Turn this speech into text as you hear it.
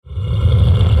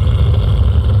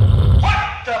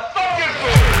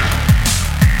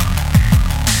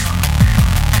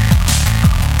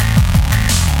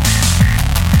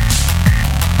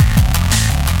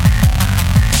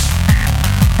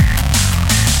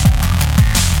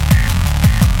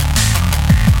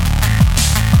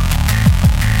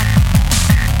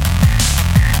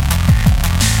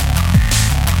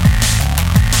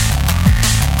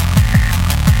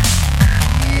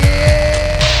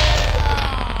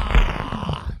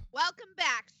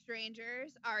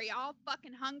Rangers. Are y'all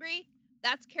fucking hungry?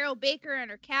 That's Carol Baker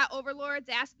and her cat overlords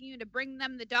asking you to bring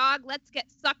them the dog. Let's get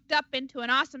sucked up into an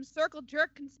awesome circle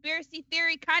jerk conspiracy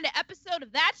theory kind of episode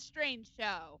of That Strange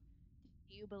Show.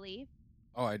 Do you believe?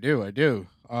 Oh, I do.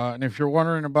 And if you're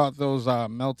wondering about those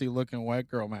melty-looking white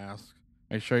girl masks,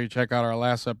 make sure you check out our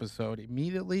last episode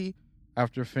immediately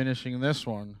after finishing this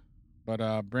one.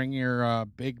 But bring your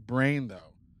big brain,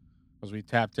 though, as we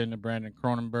tapped into Brandon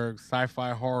Cronenberg's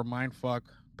sci-fi horror mindfuck,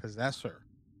 Possessor.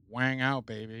 Wang out,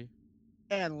 baby.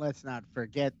 And let's not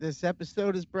forget, this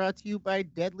episode is brought to you by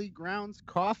Deadly Grounds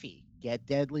Coffee.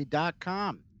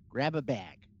 GetDeadly.com. Grab a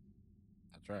bag.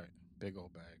 That's right. Big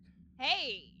old bag.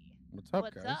 Hey. What's up,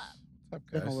 What's guys? up? What's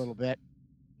up, guys? Been a little bit.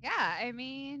 Yeah, I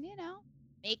mean,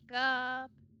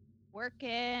 makeup,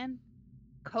 working,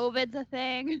 COVID's a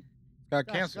thing. Got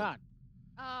canceled. God.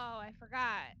 Oh, I forgot.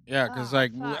 Yeah, because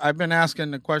fuck. I've been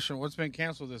asking the question, what's been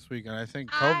canceled this week? And I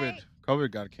think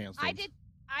COVID got canceled.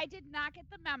 I did not get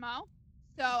the memo,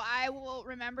 so I will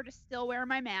remember to still wear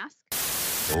my mask.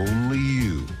 Only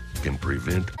you can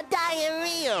prevent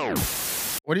diarrhea.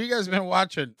 What have you guys been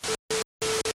watching?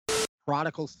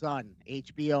 Prodigal Son,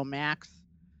 HBO Max.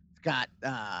 It's got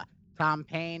Tom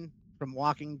Payne from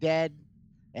Walking Dead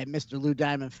and Mr. Lou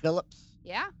Diamond Phillips.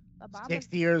 Yeah. The Bob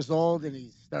 60 years old, and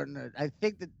he's starting to. I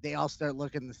think that they all start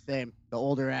looking the same. The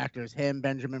older actors, him,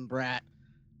 Benjamin Bratt,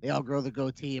 they all grow the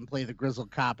goatee and play the grizzled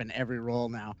cop in every role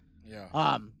now.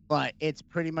 Yeah. But it's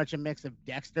pretty much a mix of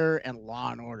Dexter and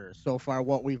Law and Order so far.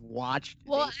 What we've watched.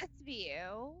 Well,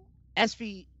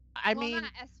 SVU. I mean,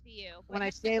 not SVU. when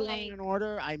I say Law and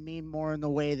Order, I mean more in the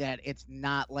way that it's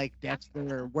not like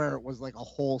Dexter, where it was like a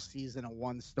whole season of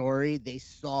one story. They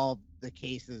solved the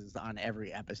cases on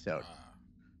every episode.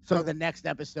 So the next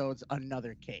episode's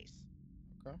another case,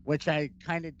 Okay. which I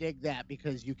kind of dig that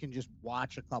because you can just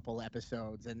watch a couple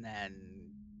episodes and then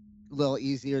a little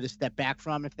easier to step back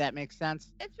from, if that makes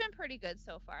sense. It's been pretty good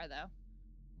so far, though.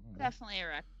 Definitely a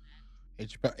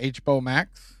recommend. HBO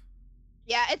Max?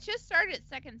 Yeah, it just started its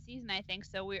second season, I think.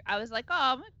 So I was like, oh,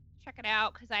 I'm going to check it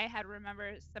out because I had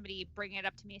remember somebody bringing it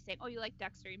up to me saying, oh, you like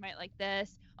Dexter, you might like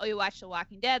this. Oh, you watch The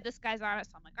Walking Dead, this guy's on it.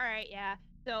 So I'm like, all right, yeah.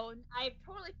 So I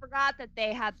totally forgot that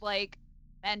they had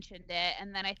mentioned it,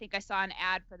 and then I think I saw an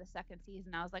ad for the second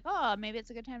season. I was like, oh, maybe it's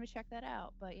a good time to check that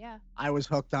out. But yeah. I was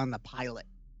hooked on the pilot.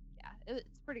 Yeah,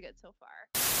 it's pretty good so far.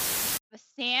 The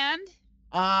Stand.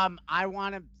 I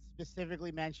want to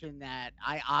specifically mention that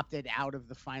I opted out of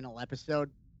the final episode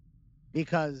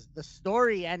because the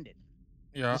story ended.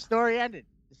 Yeah. The story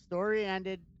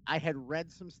ended. I had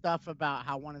read some stuff about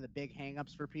how one of the big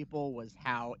hangups for people was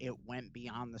how it went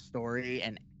beyond the story,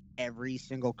 and every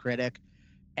single critic,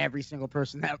 every single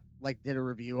person that did a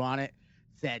review on it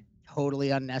said totally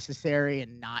unnecessary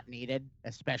and not needed,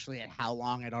 especially at how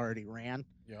long it already ran.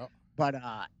 Yeah. But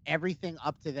everything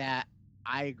up to that,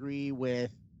 I agree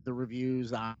with the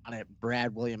reviews on it.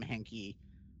 Brad William Henke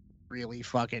really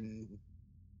fucking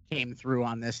came through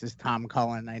on this as Tom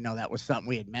Cullen. I know that was something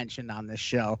we had mentioned on this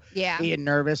show. Yeah. Being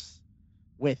nervous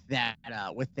with that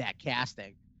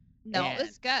casting. No, And it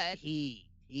was good. He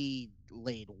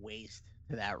laid waste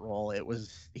to that role.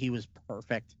 He was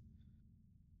perfect.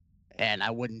 And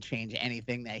I wouldn't change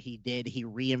anything that he did. He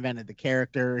reinvented the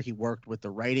character. He worked with the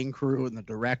writing crew and the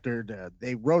director.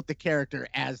 They wrote the character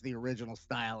as the original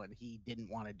style, and he didn't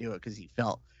want to do it because he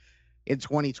felt in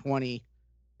 2020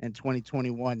 and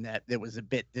 2021 that it was a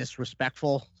bit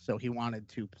disrespectful. So he wanted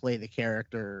to play the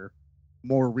character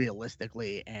more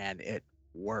realistically, and it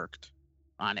worked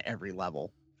on every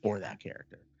level for that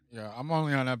character. Yeah, I'm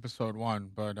only on episode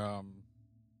 1, but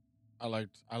I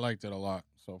liked it a lot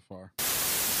so far.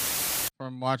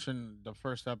 From watching the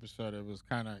first episode, it was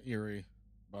kind of eerie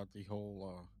about the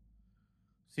whole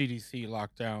CDC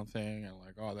lockdown thing and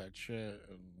all that shit.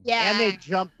 Yeah.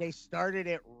 And they started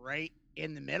it right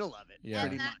in the middle of it. Yeah.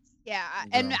 Pretty much. Yeah.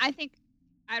 And I think,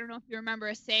 I don't know if you remember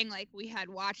us saying we had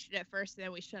watched it at first and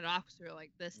then we shut it off because we were like,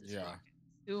 this is fucking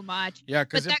too much. Yeah,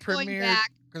 because it But then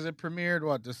going premiered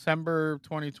what, December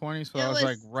 2020, so It I was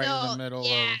was right in the still- middle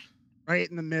yeah. of. Right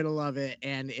in the middle of it,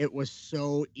 and it was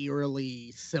so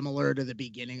eerily similar to the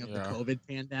beginning of the COVID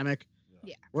pandemic.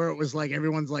 Yeah. Where it was like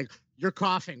everyone's like, "You're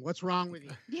coughing. What's wrong with you?"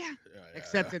 Yeah.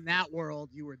 Except in that world,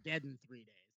 you were dead in 3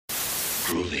 days.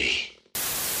 truly.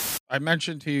 I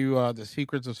mentioned to you the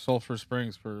Secrets of Sulphur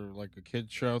Springs for a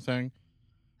kids show thing.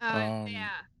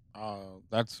 Yeah.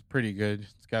 That's pretty good.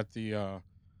 It's got the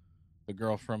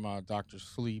girl from Doctor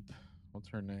Sleep. What's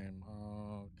her name?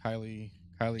 Kylie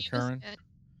Curran.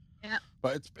 Yeah.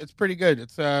 But it's pretty good.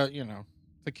 It's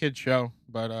it's a kid show,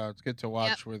 but it's good to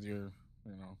watch with your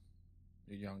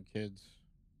your young kids.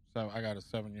 So I got a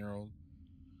 7-year-old,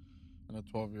 and a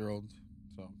 12-year-old.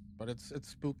 So, but it's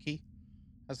spooky.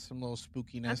 Has some little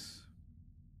spookiness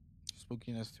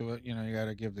to it. You know, you got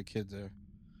to give the kids a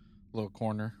little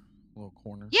corner.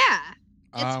 Yeah,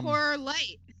 it's Um, horror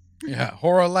light. Yeah,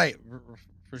 horror light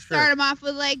for sure. Start them off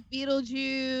with like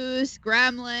Beetlejuice,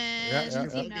 Gremlins, yeah.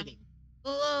 you know,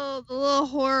 the little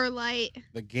horror light,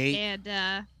 The Gate.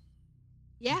 and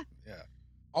yeah.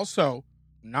 Also,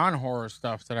 non-horror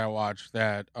stuff that I watched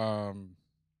that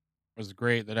was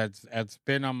great. That had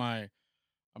been on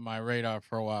my radar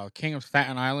for a while. King of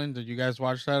Staten Island. Did you guys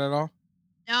watch that at all?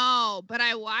 No, but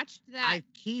I watched that. I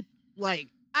keep like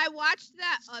I watched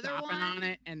that other stopping one. on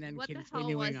it and then What the hell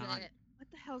continuing was on. it? What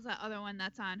the hell's that other one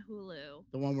that's on Hulu?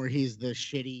 The one where he's the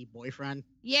shitty boyfriend.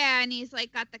 Yeah, and he's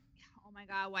like got the. Oh my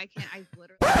god, why can't I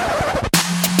literally?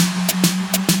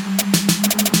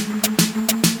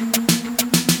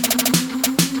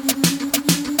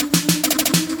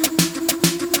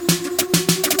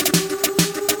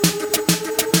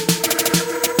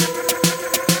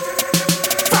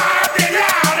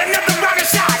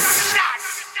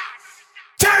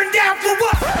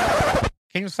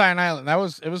 King of Staten Island.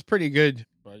 It was pretty good.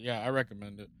 But yeah, I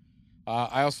recommend it.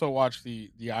 I also watched the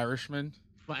Irishman.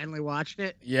 Finally watched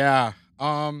it. Yeah.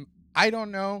 I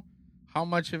don't know how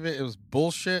much of it was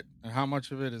bullshit and how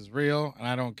much of it is real, and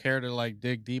I don't care to like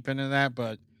dig deep into that,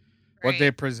 but what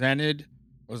they presented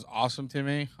was awesome to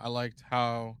me. I liked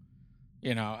how,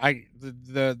 you know,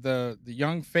 the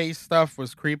young face stuff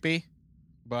was creepy,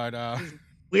 but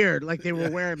Weird, like they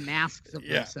were wearing masks of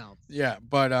themselves. yeah,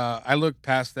 but I looked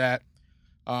past that.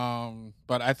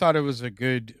 But I thought it was a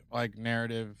good like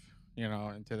narrative, you know,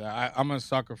 into that. I'm a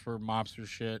sucker for mobster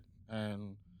shit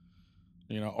and,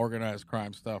 you know, organized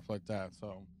crime stuff like that.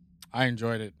 So I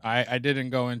enjoyed it. I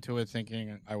didn't go into it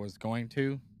thinking I was going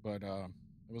to, but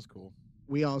it was cool.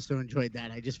 We also enjoyed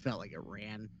that. I just felt like it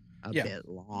ran a bit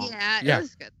long. Yeah, it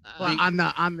was good though. Well,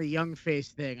 on the young face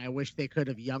thing, I wish they could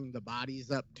have younged the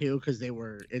bodies up too, because they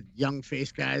were young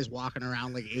face guys walking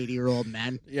around like 80-year-old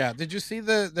men. Yeah. Did you see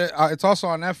the it's also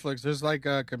on Netflix. There's like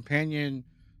a companion,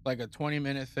 like a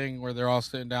 20-minute thing where they're all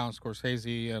sitting down,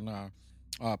 Scorsese and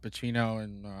Pacino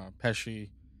and Pesci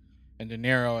and De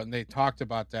Niro, and they talked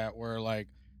about that where like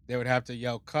they would have to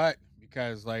yell cut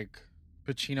because like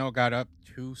Pacino got up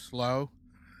too slow.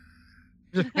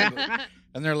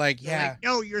 And they're like, yeah, like,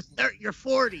 no, you're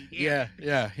 40.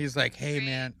 Yeah. He's like, hey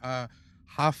man,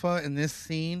 Hoffa in this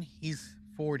scene, he's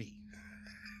 40.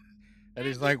 And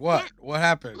he's like, what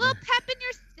happened? A little pep in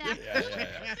your step. Yeah.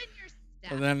 Pep in your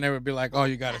step. And then they would be like, oh,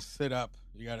 you gotta sit up.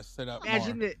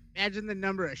 Imagine more. imagine the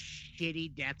number of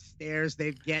shitty death stares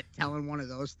they'd get telling one of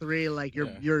those three like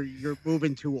you're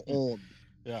moving too old.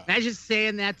 Yeah. Imagine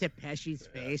saying that to Pesci's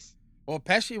face. Well,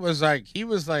 Pesci was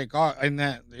like, oh, in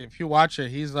that, if you watch it,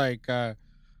 he's like,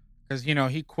 because, you know,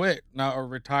 he quit now or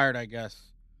retired, I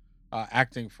guess,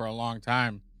 acting for a long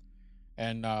time.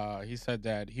 And he said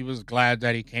that he was glad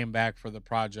that he came back for the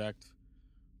project.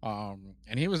 And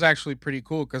he was actually pretty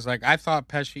cool because, like, I thought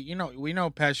Pesci, you know, we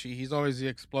know Pesci, he's always the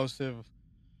explosive,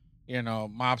 you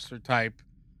know, mobster type.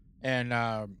 And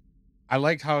I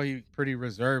liked how he pretty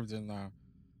reserved in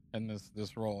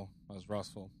this role as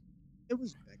Russell. It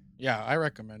was good. Yeah, I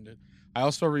recommend it. I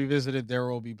also revisited There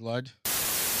Will Be Blood.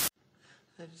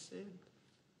 I've sinned.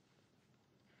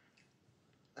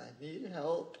 I need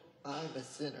help. I'm a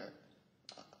sinner.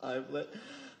 I've let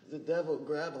the devil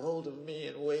grab hold of me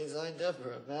in ways I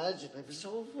never imagined. I'm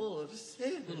so full of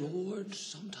sin. The Lord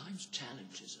sometimes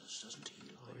challenges us, doesn't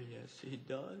he? Oh, yes, he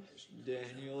does.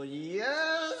 Daniel,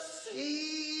 yes,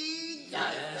 he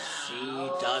does. Yes, he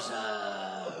does.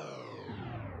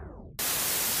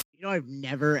 You know, I've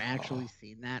never actually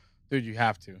seen that. Dude, you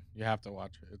have to. You have to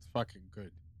watch it. It's fucking good.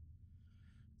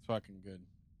 It's fucking good.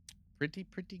 Pretty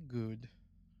good.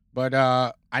 But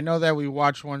I know that we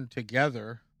watched one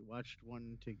together. We watched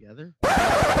one together.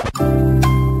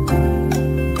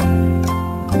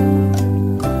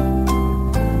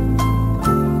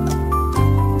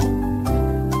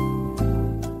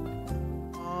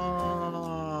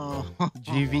 Oh.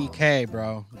 GVK,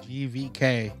 bro.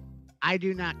 GVK. I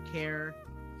do not care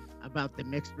about the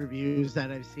mixed reviews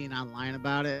that I've seen online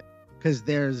about it, because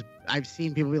I've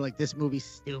seen people be like, this movie's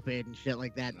stupid and shit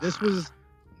like that. This was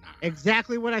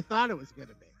exactly what I thought it was going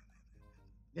to be.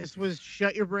 This was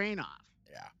shut your brain off.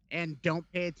 Yeah. And don't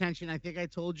pay attention. I think I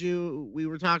told you, we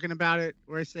were talking about it,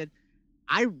 where I said,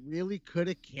 I really could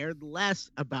have cared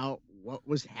less about what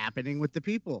was happening with the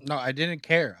people. No, I didn't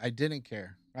care. I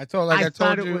thought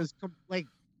told you. It was like,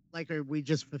 are we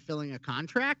just fulfilling a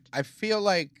contract? I feel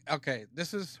like, okay,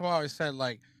 this is how I said,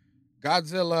 like,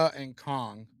 Godzilla and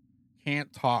Kong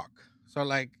can't talk. So,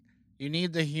 like, you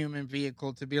need the human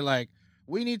vehicle to be like,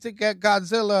 we need to get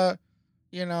Godzilla,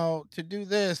 to do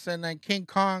this. And then King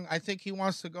Kong, I think he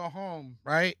wants to go home,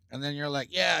 right? And then you're like,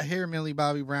 yeah, here, Millie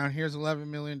Bobby Brown, here's $11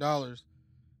 million,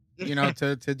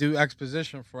 to do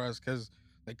exposition for us because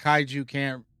the kaiju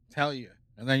can't tell you.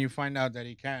 And then you find out that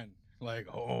he can. Like,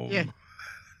 oh. Yeah.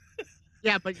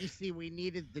 Yeah, but you see, we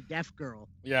needed the deaf girl.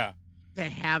 Yeah. To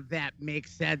have that make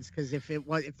sense, because if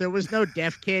there was no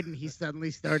deaf kid and he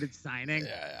suddenly started signing,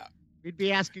 we'd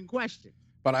be asking questions.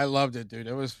 But I loved it, dude.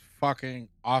 It was fucking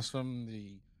awesome.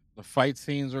 The fight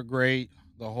scenes were great.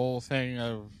 The whole thing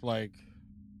of like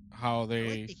how I they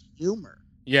like the humor.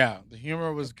 Yeah, the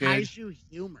humor was good. Kaiju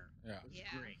humor. Yeah. Was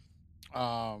great.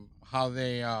 How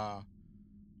they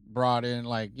brought in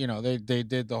like they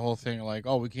did the whole thing like,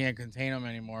 oh, we can't contain him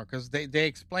anymore because they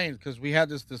explained, because we had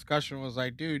this discussion, was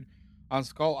like, dude, on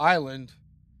Skull Island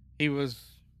he was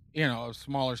of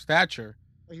smaller stature.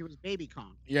 Well, he was Baby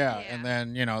Kong. Yeah, and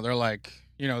then they're like,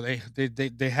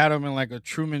 they had him in like a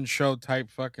Truman Show type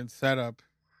fucking setup.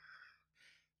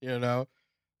 That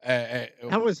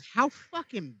was, how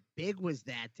fucking big was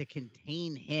that to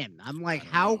contain him? I'm like,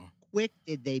 how quick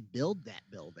did they build that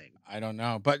building? I don't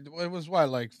know, but it was what,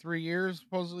 like 3 years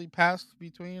supposedly passed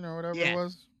between, or whatever it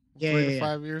was. 3 to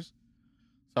 5 years.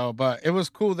 So, but it was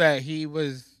cool that he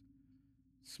was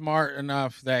smart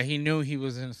enough that he knew he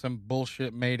was in some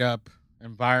bullshit made up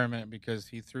environment, because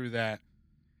he threw that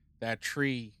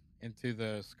tree into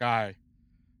the sky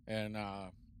and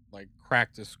like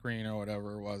cracked the screen or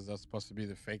whatever it was. That's supposed to be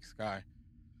the fake sky.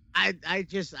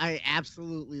 I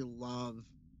absolutely love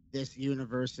this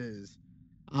universe's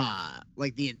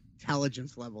like the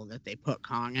intelligence level that they put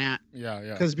Kong at. Yeah.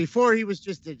 Because before he was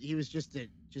just a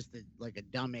like a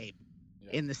dumb ape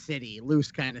in the city,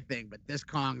 loose kind of thing. But this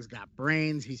Kong's got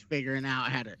brains. He's figuring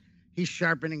out he's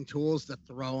sharpening tools to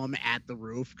throw them at the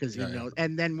roof because he knows.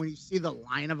 And then when you see the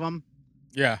line of them,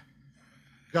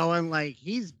 going like,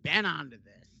 he's been onto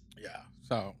this. Yeah.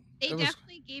 So they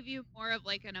definitely gave you more of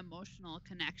like an emotional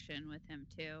connection with him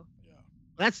too. Yeah.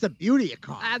 That's the beauty of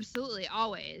Kong. Absolutely,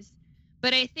 always.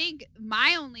 But I think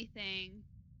my only thing,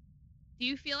 do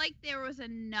you feel like there was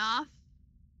enough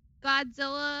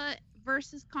Godzilla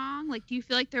versus Kong? Like, do you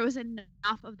feel like there was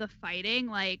enough of the fighting?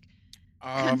 Like,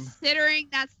 considering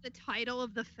that's the title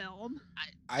of the film,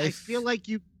 I feel like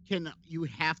you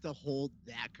have to hold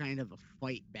that kind of a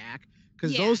fight back,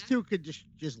 because those two could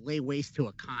just lay waste to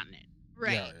a continent,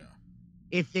 right? Yeah.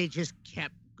 If they just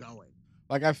kept going.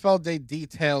 Like, I felt they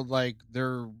detailed like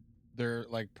their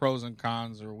like pros and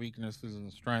cons or weaknesses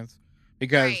and strengths,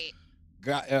 because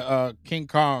King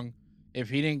Kong, if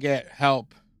he didn't get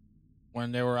help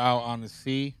when they were out on the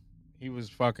sea, he was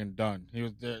fucking done.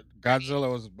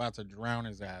 Godzilla was about to drown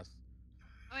his ass.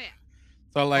 Oh yeah.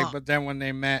 So like, but then when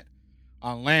they met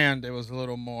on land, it was a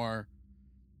little more,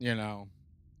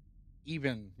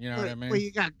 even. You know what I mean? Well,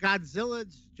 you got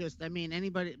Godzilla's just. I mean,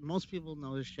 most people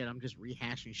know this shit. I'm just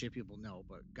rehashing shit people know,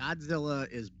 but Godzilla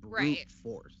is brute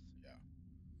force. Yeah.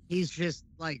 He's just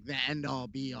like the end all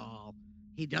be all.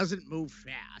 He doesn't move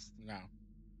fast. No.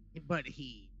 But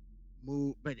he's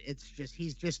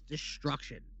just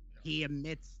destruction. He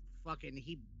emits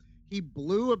he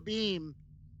blew a beam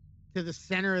to the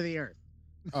center of the earth.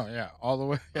 Oh yeah, all the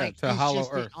way to hollow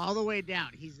earth, all the way down.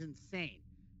 He's insane.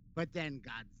 But then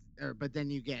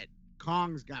you get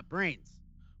Kong's got brains.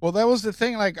 Well, that was the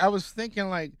thing. Like, I was thinking,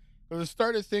 like, I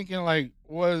started thinking, like,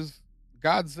 was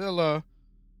Godzilla,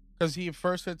 because he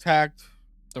first attacked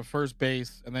the first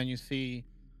base, and then you see,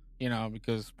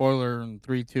 because spoiler in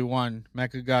 3, 2, 1,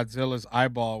 Mechagodzilla's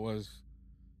eyeball was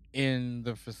in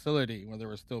the facility where they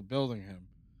were still building him.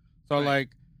 So like,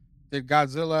 was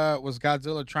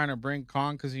Godzilla trying to bring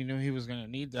Kong because he knew he was going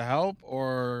to need the help,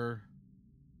 or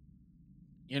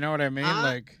you know what I mean?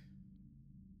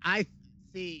 I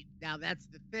see. Now that's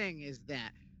the thing, is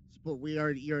that, but you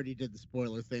already did the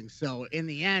spoiler thing. So in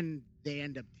the end, they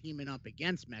end up teaming up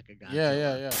against Mechagodzilla.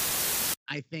 Yeah.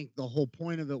 I think the whole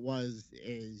point of it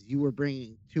is you were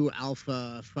bringing two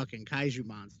alpha fucking kaiju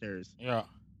monsters. Yeah.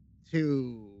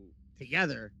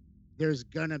 Together, there's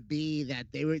gonna be that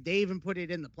they even put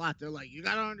it in the plot. They're like, you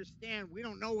gotta understand, we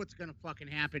don't know what's gonna fucking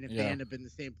happen if they end up in the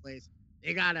same place.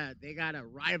 They got a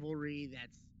rivalry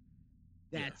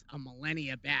that's a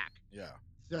millennia back. Yeah.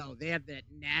 So they have that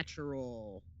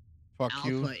natural fuck alpha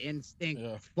you instinct,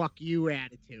 fuck you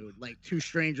attitude, like two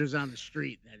strangers on the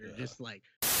street that are just like,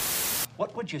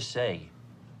 what would you say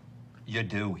you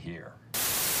do here?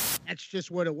 That's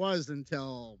just what it was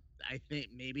until I think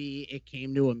maybe it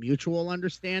came to a mutual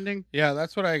understanding. Yeah,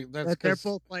 that's they're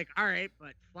both like, all right,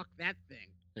 but fuck that thing.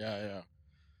 Yeah.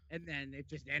 And then it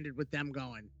just ended with them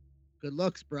going, good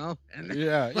looks, bro. And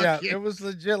Yeah, fuck yeah. you. It was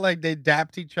legit. Like they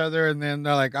dapped each other, and then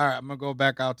they're like, "All right, I'm gonna go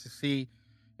back out to sea,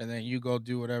 and then you go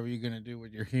do whatever you're gonna do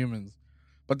with your humans."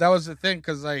 But that was the thing,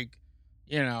 because like,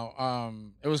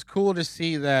 it was cool to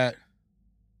see that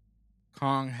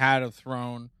Kong had a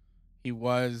throne. He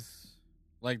was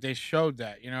like they showed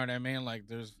that. You know what I mean? Like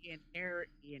there's He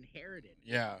inherited.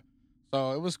 yeah.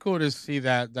 So it was cool to see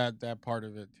that part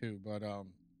of it too.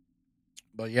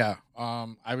 But yeah,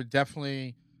 I would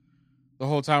definitely the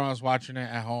whole time I was watching it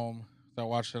at home. So I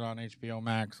watched it on HBO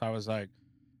Max. I was like,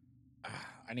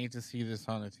 I need to see this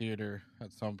on a theater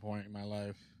at some point in my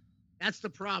life. That's the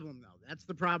problem, though. That's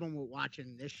the problem with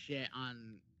watching this shit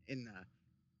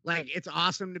like, it's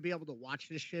awesome to be able to watch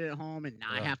this shit at home and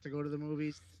not Yeah. have to go to the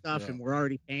movies and stuff. Yeah. And we're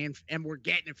already paying, and we're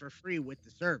getting it for free with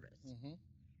the service. Mm-hmm.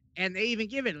 And they even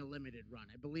give it a limited run.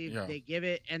 I believe Yeah. they give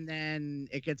it, and then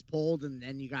it gets pulled, and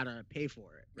then you gotta pay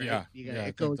for it. Right? Yeah, You gotta, yeah, I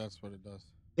it think goes, that's what it does.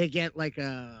 they get like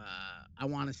I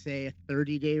want to say a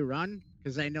 30-day run,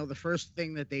 because I know the first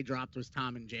thing that they dropped was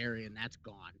Tom and Jerry, and that's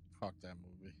gone. Fuck that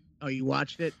movie. Oh, you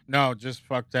watched it? No, just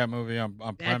fuck that movie on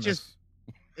premise.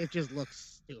 It just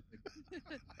looks stupid.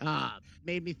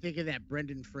 Made me think of that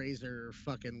Brendan Fraser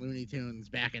fucking Looney Tunes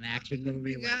back in action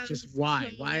movie. Like, Yeah, just it's why?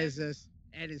 similar. Why is this?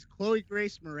 And is Chloe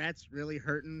Grace Moretz really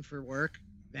hurting for work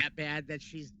that bad that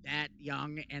she's that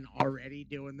young and already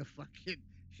doing the fucking?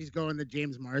 She's going the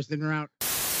James Marsden route.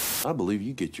 I believe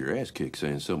you get your ass kicked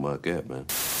saying something like that, man.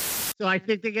 So I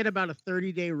think they get about a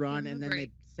 30-day run, and then they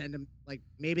Great. send them, like,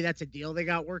 maybe that's a deal they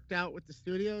got worked out with the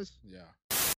studios. Yeah.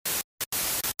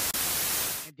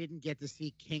 I didn't get to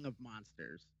see King of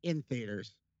Monsters in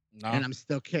theaters, No. and I'm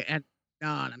still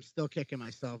I'm still kicking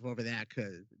myself over that,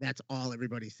 because that's all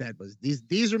everybody said was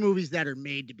these are movies that are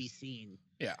made to be seen.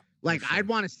 Yeah. Like, sure. I'd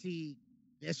want to see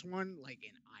this one like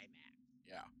in IMAX.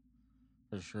 Yeah.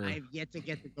 For sure. I've yet to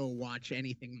get to go watch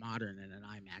anything modern in an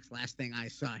IMAX. Last thing I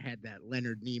saw had that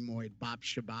Leonard Nimoy Bop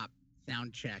Shabop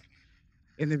sound check.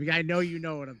 And I know you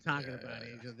know what I'm talking about,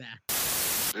 Angel.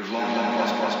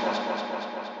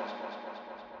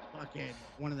 Fucking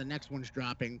one of the next ones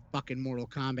dropping, fucking Mortal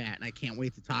Kombat, and I can't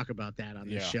wait to talk about that on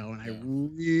this Yeah, show. And yeah. I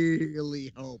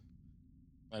really hope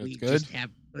That we it's good. just have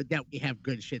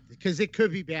good shit, because it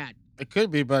could be bad. It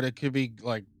could be, but it could be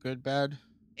like good, bad.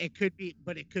 It could be,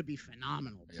 but it could be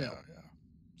phenomenal too. Yeah.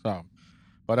 So,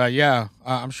 but yeah,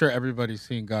 I'm sure everybody's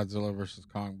seen Godzilla versus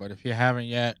Kong. But if you haven't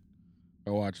yet,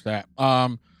 go watch that.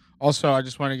 Also, I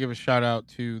just want to give a shout out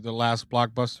to the last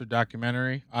Blockbuster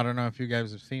documentary. I don't know if you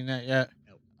guys have seen that yet.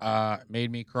 Nope.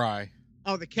 Made me cry.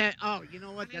 Oh, the cat. Oh, you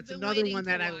know what? I've That's been another waiting one to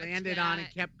that I watch landed on and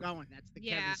that. kept going. That's the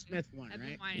Yeah. Kevin Smith one, I've been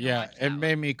right? wanting to Yeah, watch it that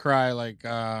made one. me cry. Like,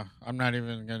 I'm not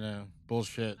even gonna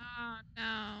bullshit. Oh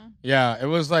no. Yeah, it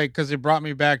was like, because it brought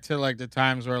me back to like the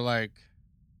times where like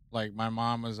my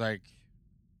mom was like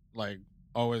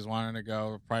always wanting to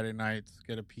go Friday nights,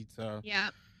 get a pizza, Yeah.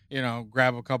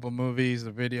 Grab a couple movies,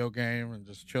 a video game, and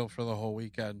just chill for the whole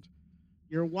weekend.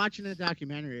 You're watching a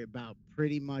documentary about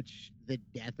pretty much the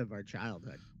death of our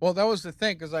childhood. Well, that was the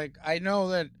thing, because like I know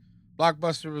that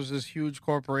Blockbuster was this huge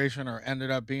corporation, or ended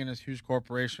up being this huge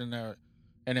corporation that,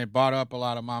 and it bought up a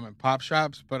lot of mom and pop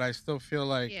shops, but I still feel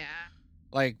like Yeah.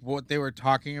 like what they were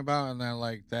talking about, and then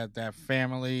like that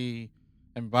family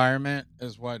environment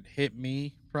is what hit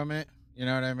me from it. You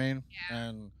know what I mean? Yeah.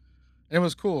 And it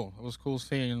was cool. It was cool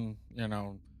seeing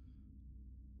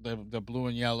the blue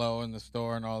and yellow in the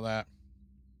store and all that.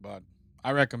 But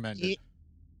I recommend it.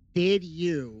 Did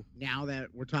you, now that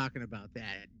we're talking about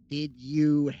that, did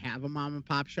you have a mom and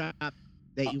pop shop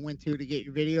that you went to get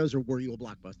your videos, or were you a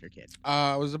Blockbuster kid?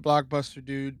 I was a Blockbuster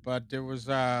dude, but there was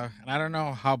and I don't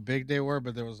know how big they were,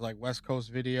 but there was like West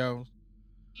Coast Videos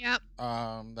Yep.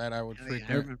 that I would Oh, yeah, I frequent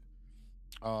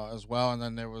remember. as well, and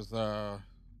then there was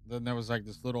like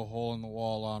this little hole in the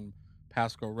wall on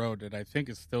Pasco Road that I think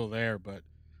is still there, but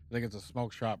I think it's a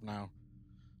smoke shop now.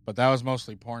 But that was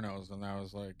mostly pornos, and that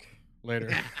was like later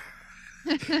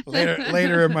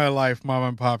in my life, mom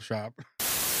and pop shop.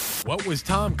 What was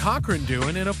Tom Cochran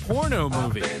doing in a porno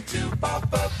movie?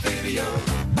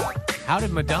 How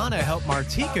did Madonna help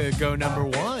Martika go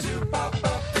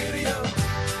 #1?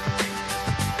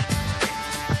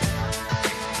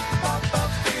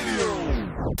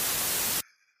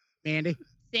 Mandy?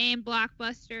 Same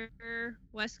Blockbuster,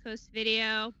 West Coast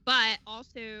Video, but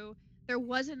also there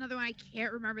was another one. I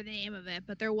can't remember the name of it,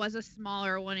 but there was a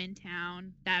smaller one in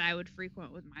town that I would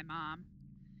frequent with my mom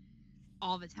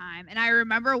all the time. And I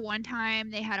remember one time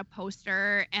they had a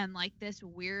poster and like this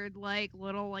weird like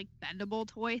little like bendable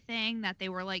toy thing that they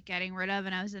were like getting rid of,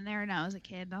 and I was in there and I was a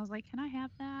kid and I was like, can I have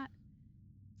that?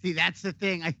 See, that's the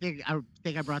thing. I think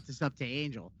I brought this up to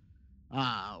Angel.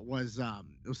 was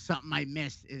it was something I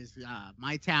missed. Is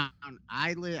my town?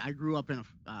 I grew up in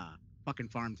a fucking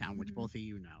farm town, which both of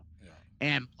you know. Yeah.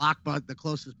 And the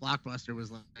closest Blockbuster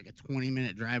was like a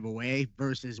 20-minute drive away.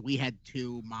 Versus we had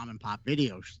 2 mom and pop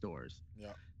video stores. Yeah.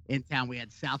 In town, we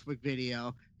had Southwick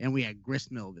Video and we had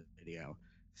Gristmill Video.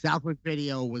 Southwick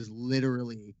Video was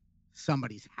literally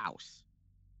somebody's house.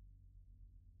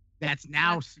 That's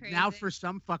now for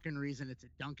some fucking reason it's a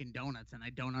Dunkin' Donuts, and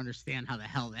I don't understand how the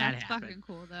hell that That's happened. fucking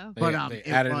cool though. They, But they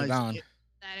added it on.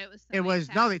 That it was. It was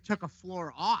somebody's no, house. they took a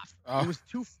floor off. Oh. It was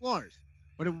 2 floors,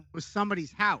 but it was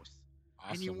somebody's house.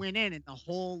 Awesome. And you went in, and the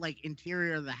whole like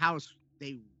interior of the house,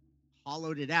 they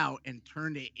hollowed it out and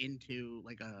turned it into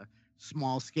like a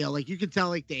small scale. Like you could tell,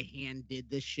 like they hand did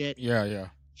this shit. Yeah, yeah.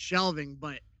 Shelving,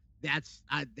 but that's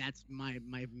my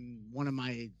one of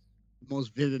my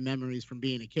most vivid memories from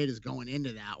being a kid is going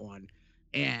into that one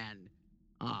and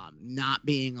not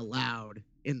being allowed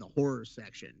in the horror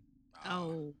section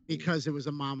Oh. because it was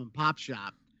a mom and pop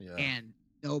shop. Yeah. And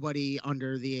nobody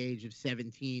under the age of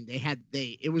 17.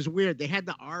 It was weird. They had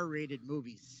the R-rated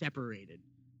movies separated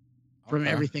from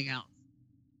Okay. everything else.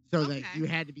 So that Okay. you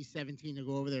had to be 17 to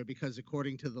go over there because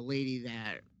according to the lady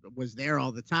that was there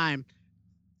all the time,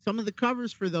 some of the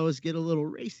covers for those get a little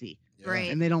racy. Yeah.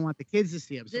 Right. And they don't want the kids to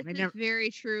see them. So This they is never,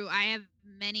 very true. I have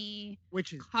many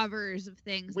which is covers of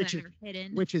things Which that is- are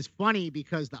hidden. which is funny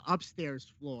because the upstairs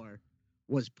floor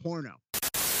was porno.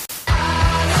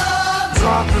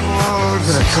 Dropping loads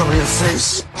that cover your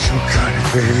face. You got it,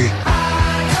 baby.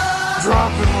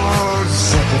 Dropping loads.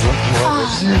 Suck it up,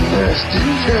 you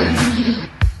nasty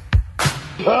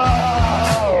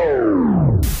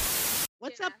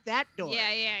What's up that door?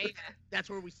 yeah. That's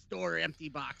where we store empty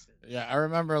boxes. Yeah, I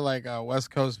remember like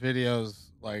West Coast Videos,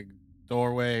 like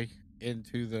doorway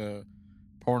into the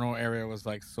porno area was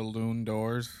like saloon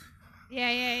doors.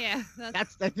 Yeah. I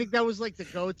think that was like the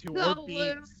go-to. Or Saloon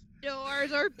beads.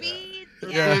 doors or beads. Or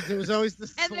Yeah. beads. It was always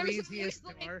the And there's sleaziest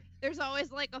always, door. There's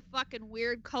always like a fucking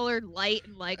weird colored light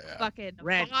and like Yeah. fucking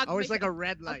Red. fog Always like ma- a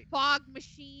red light. fog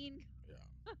machine,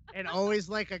 And always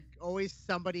always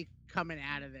somebody coming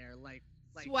out of there like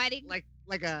sweating, like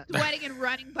a sweating and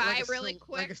running by like a really cel-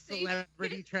 quick. like a so you-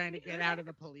 celebrity trying to get out of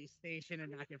the police station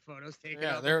and not get photos taken.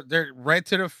 Yeah, of them. they're right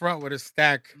to the front with a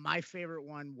stack. My favorite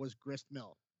one was Grist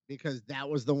Mill because that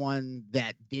was the one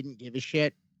that didn't give a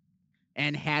shit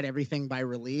and had everything by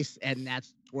release, and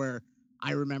that's where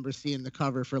I remember seeing the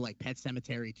cover for like Pet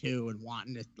Cemetery 2 and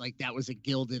wanting to like that was a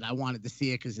gilded. I wanted to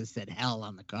see it because it said hell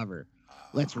on the cover.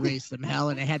 Let's raise some hell,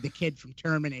 and it had the kid from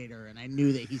Terminator, and I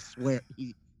knew that he'd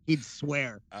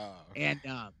swear, Oh, and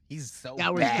he's so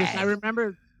that was bad. just I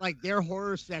remember like their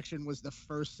horror section was the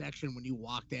first section when you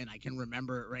walked in. I can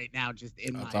remember it right now, just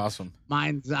in That's my awesome.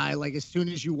 mind's eye. Like as soon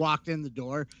as you walked in the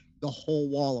door, the whole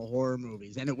wall of horror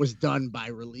movies, and it was done by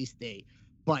release date.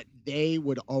 But they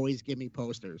would always give me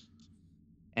posters,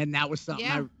 and that was something.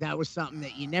 Yeah. That was something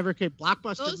that you never could.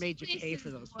 Blockbuster Those made you pay places for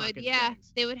those would, fucking yeah,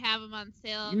 things. they would have them on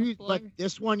sale. On the You, floor. but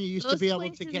this one, you used to Those be able to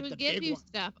places get would the give big you one.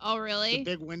 stuff. Oh, The really?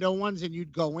 big window ones, and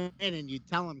you'd go in and you'd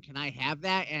tell them, "Can I have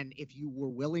that?" And if you were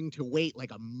willing to wait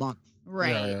like a month, Right.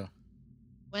 Yeah.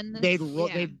 When the,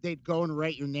 they'd go and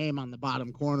write your name on the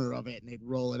bottom corner of it, and they'd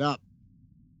roll it up,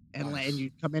 and Nice. and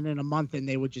you'd come in a month, and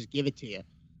they would just give it to you.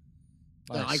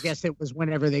 So I Nice. guess it was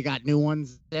whenever they got new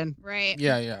ones. Then right.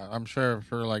 Yeah. I'm sure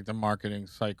for like the marketing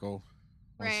cycle,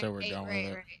 once Right. they were done with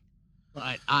it. Right.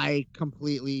 but I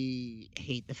completely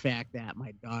hate the fact that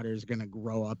my daughter's gonna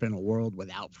grow up in a world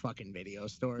without fucking video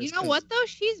stores. You know 'cause- what though?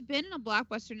 She's been in a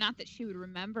Blockbuster. Not that she would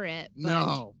remember it. But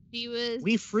No, She was.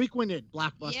 we frequented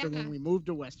Blockbuster Yeah. when we moved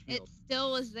to It Westfield.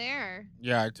 still was there.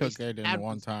 Yeah, I took They Aiden had one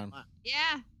ones- time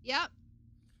Yeah. Yep.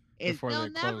 It- before They'll they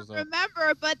never closed up.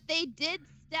 remember, but they did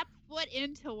step foot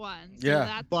into one. So Yeah,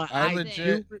 that's but the I thing.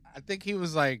 legit, I think he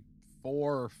was like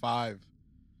 4 or 5.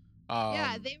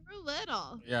 Yeah, they were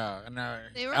little. Yeah, and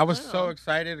They were I was little. so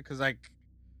excited because like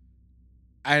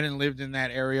I hadn't lived in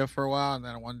that area for a while, and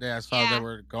then one day I saw Yeah. they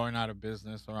were going out of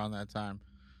business around that time,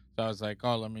 so I was like,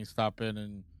 "Oh, let me stop in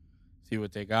and see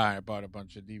what they got." I bought a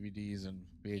bunch of DVDs and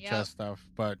VHS Yep. stuff,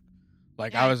 but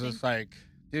like Yeah, I I was think- just like,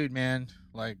 "Dude, man,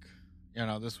 like, you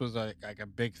know, this was like a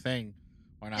big thing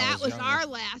when I That was younger." our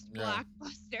last Yeah.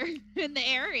 Blockbuster in the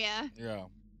area. Yeah.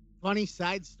 Funny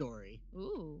side story.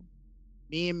 Ooh.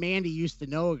 Me and Mandy used to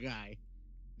know a guy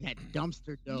that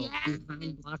dumpster dove Yeah.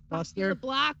 behind The Blockbuster,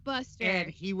 Blockbuster.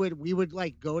 and we would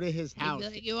like go to his He'd be house,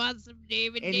 like, you want some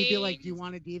DVD? and he'd be like, "Do you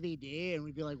want a DVD?" And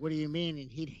we'd be like, "What do you mean?"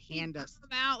 And he'd hand us Come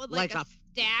out with like like, a-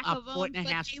 stack a of them, foot and a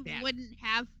but half they stack. wouldn't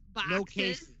have boxes. no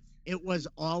cases. It was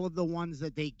all of the ones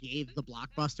that they gave the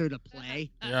Blockbuster to play.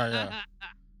 Yeah.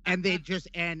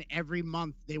 and every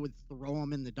month they would throw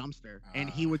them in the dumpster, and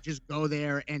he would just go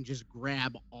there and just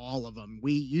grab all of them.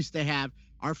 We used to have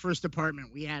our first apartment.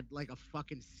 We had like a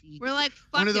fucking CD. We're like,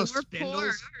 fuck one of it, those we're spindles, poor. All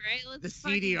right, let's the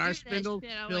fucking do CDR that spindle shit.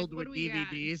 I'm filled like, with what do we got?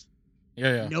 DVDs.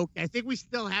 Yeah. No, I think we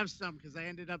still have some because I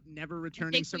ended up never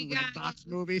returning some we got- Redbox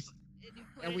movies,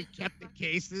 and we it in kept the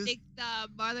cases. Like the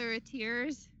Mother of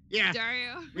Tears. Yeah,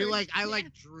 Dario. I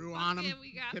drew on them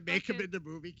We got to make them fucking- into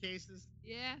movie cases.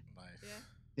 Yeah. Nice.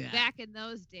 Yeah. Back in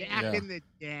those days. Back Yeah. in the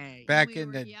day. Back we in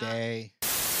were the young. day.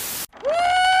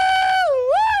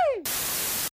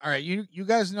 All right, you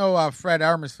guys know Fred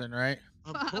Armisen, right?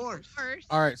 Of course.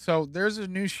 All right, so there's a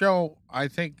new show, I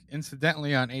think,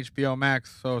 incidentally on HBO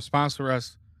Max, so sponsor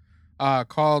us,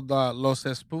 called Los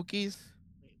Espookies.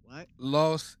 Wait, what?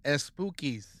 Los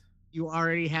Espookies. You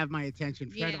already have my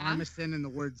attention. Fred Yeah. Armisen and the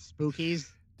word spookies.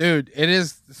 Dude, it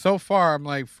is, so far, I'm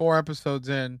like 4 episodes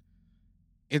in.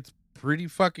 It's pretty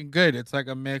fucking good. It's like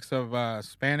a mix of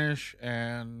Spanish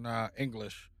and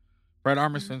English. Fred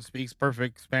Armisen speaks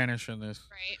perfect Spanish in this.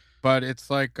 Right. But it's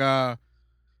like a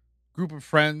group of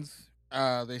friends.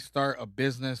 They start a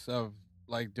business of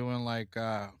like doing like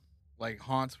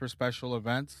haunts for special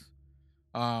events.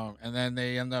 And then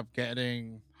they end up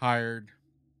getting hired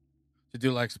to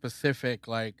do like specific,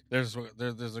 like there's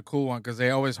a cool one because they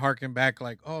always harken back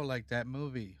like, oh, like that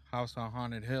movie House on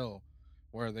Haunted Hill,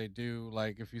 where they do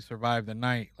like if you survive the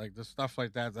night, like the stuff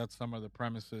like that. That's some of the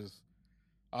premises.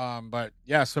 But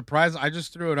yeah, I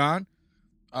just threw it on,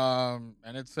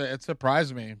 and it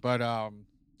surprised me. But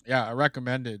yeah, I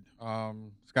recommend it.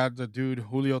 It's got the dude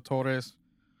Julio Torres,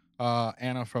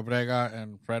 Ana Fabrega,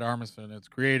 and Fred Armisen. It's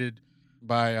created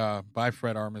by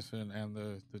Fred Armisen and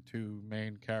the 2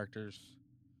 main characters.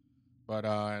 But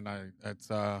it's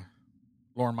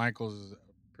Lorne Michaels is a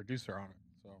producer on it.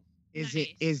 So Is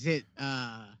Nice. it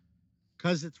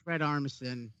because it's Fred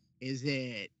Armisen? Is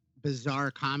it bizarre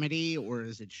comedy or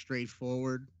is it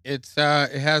straightforward? it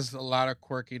has a lot of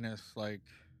quirkiness, like.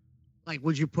 Like,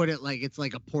 would you put it like it's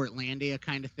like a Portlandia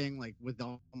kind of thing, like with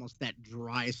almost that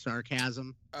dry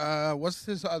sarcasm? What's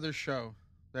his other show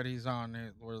that he's on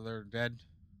where they're dead?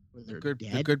 Where The they're The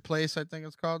dead? Good Place, I think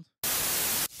it's called.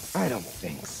 I don't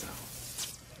think so.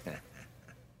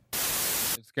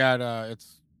 It's got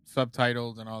it's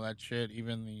subtitled and all that shit.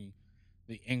 Even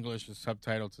the English is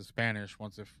subtitled to Spanish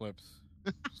once it flips.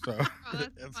 So Oh, that's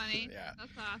it's- funny. Yeah.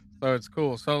 That's awesome. So it's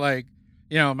cool. So like,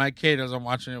 my kid, as I'm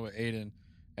watching it with Aiden,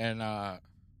 and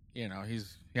he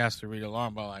has to read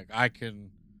along, but like I can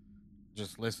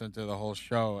just listen to the whole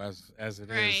show as it is.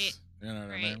 Right. You know what I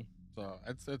Right. mean? So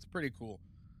it's pretty cool.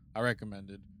 I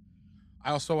recommend it.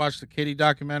 I also watched the Kitty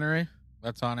documentary.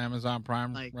 That's on Amazon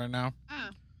Prime Like- right now. Oh,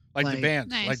 Like the Like- band,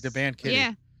 nice. like the band Kitty.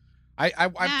 Yeah. I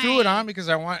threw it on Nice. because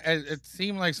it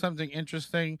seemed like something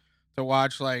interesting to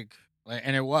watch, like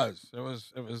and it was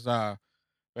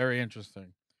very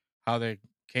interesting how they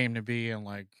came to be and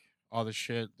like all the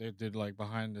shit they did, like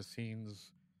behind the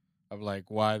scenes of like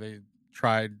why they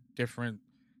tried different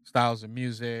styles of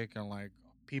music and like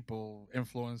people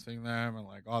influencing them and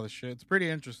like all the shit. It's pretty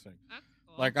interesting. That's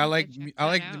cool. Like I'll I have to check I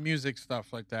that like out. the music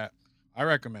stuff like that. I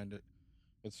recommend it.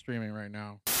 It's streaming right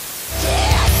now.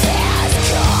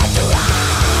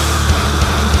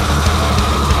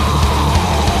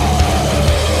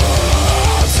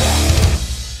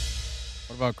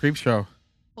 What about Creepshow?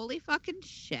 Holy fucking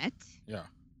shit. Yeah.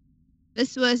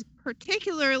 This was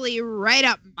particularly right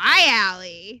up my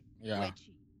alley. Yeah. Which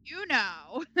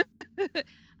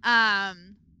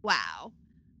wow.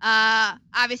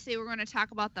 Obviously we're going to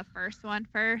talk about the first one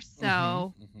first.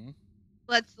 So Mhm.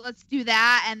 let's do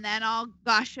that and then I'll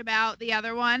gush about the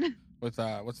other one, With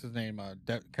what's his name?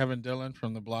 Kevin Dillon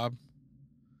from The Blob.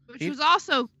 which He- was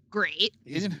also great.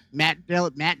 He didn't- Matt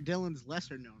Dillon's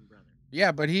lesser known brother.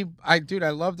 Yeah, but I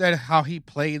love that how he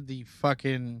played the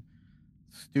fucking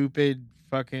stupid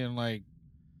fucking like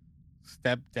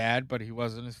stepdad, but he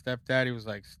wasn't a stepdad. He was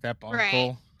like step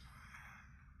uncle.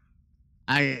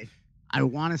 Right. I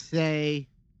want to say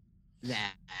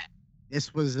that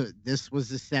this was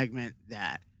a segment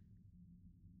that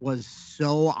was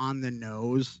so on the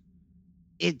nose.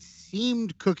 It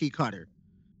seemed cookie cutter.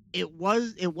 It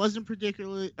wasn't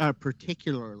particularly I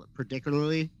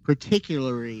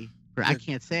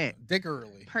can't say it.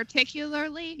 Dickerly.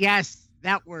 Particularly. Yes,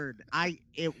 that word.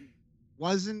 It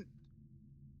wasn't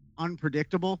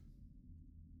unpredictable.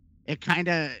 It kind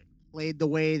of played the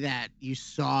way that you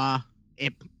saw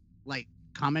it like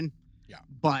coming. Yeah.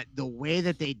 But the way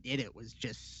that they did it was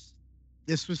just,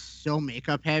 this was so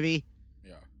makeup heavy.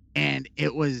 Yeah. And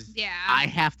it was, Yeah. I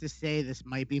have to say, this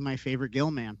might be my favorite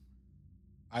Gilman.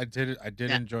 I did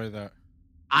Yeah. enjoy that.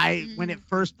 When it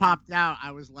first popped out,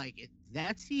 I was like, is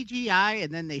that CGI?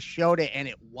 And then they showed it and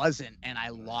it wasn't, and I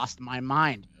lost my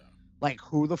mind. Like,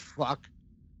 who the fuck?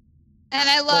 And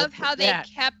I love how they that?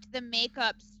 kept the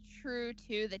makeups true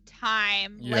to the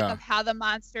time, like Yeah. of how the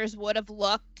monsters would have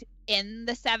looked in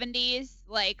the 70s.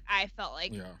 Like, I felt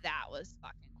like Yeah. that was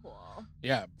fucking cool.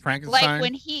 Yeah, Frankenstein. Like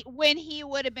when he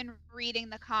would have been reading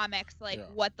the comics, like Yeah.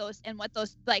 what those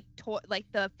like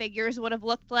the figures would have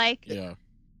looked like. Yeah.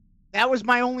 That was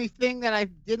my only thing that I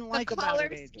didn't The like about color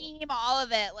it. Angel. scheme, all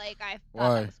of it, like I thought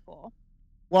Why? that was cool.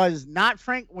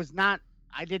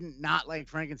 I did not like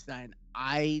Frankenstein.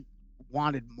 I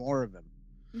wanted more of him.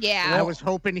 Yeah. I was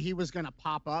hoping he was gonna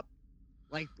pop up,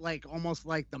 like almost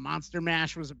like the Monster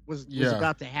Mash was Yeah.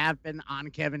 about to happen on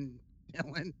Kevin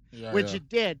Dillon, Yeah, which yeah. it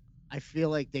did. I feel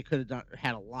like they could have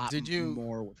had a lot Did you-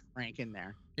 more with Frank in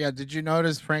there. Yeah, did you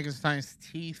notice Frankenstein's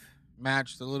teeth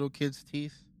matched the little kid's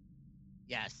teeth?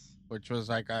 Yes. Which was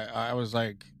like, I was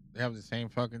like, they have the same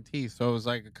fucking teeth. So it was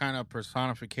like a kind of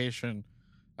personification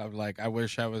of like, I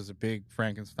wish I was a big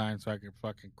Frankenstein so I could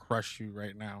fucking crush you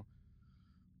right now.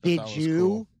 I Did thought it was you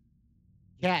cool.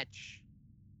 catch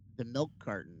the milk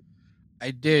carton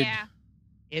I did. Yeah.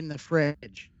 in the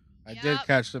fridge? I did Yep.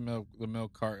 catch the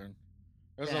milk carton.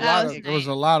 There was Yeah. a That lot was of there was a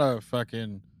nice. lot of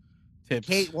fucking tips.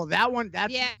 Kate, well, that one, Yeah.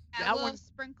 that little one,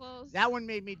 sprinkles. that one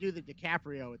made me do the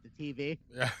DiCaprio at the TV.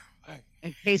 Yeah.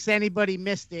 In case anybody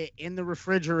missed it, in the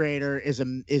refrigerator is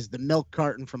the milk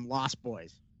carton from Lost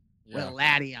Boys with Yeah.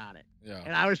 Laddie on it. Yeah.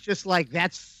 And I was just like,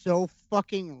 that's so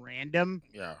fucking random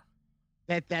Yeah.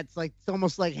 that's like, it's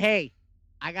almost like, hey,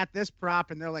 I got this prop,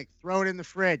 and they're like, throw it in the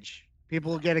fridge.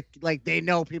 People will get they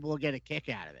know people will get a kick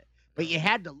out of it. But you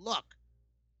had to look.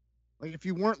 Like, if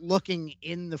you weren't looking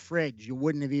in the fridge, you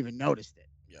wouldn't have even noticed it.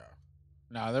 Yeah.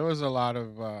 No, there was a lot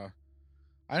of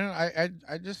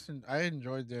I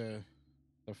enjoyed the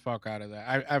fuck out of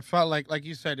that. I felt like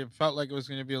you said, it felt like it was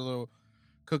gonna be a little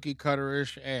cookie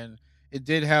cutter-ish, and it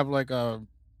did have like a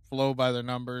flow by the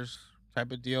numbers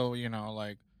type of deal, you know,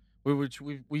 like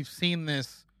we've seen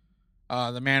this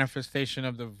the manifestation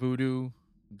of the voodoo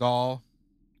doll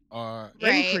Right.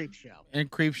 In Creepshow. in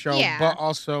Creepshow, Yeah. but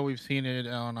also we've seen it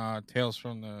on Tales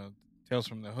from the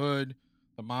Hood,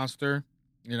 the monster.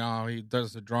 You know, he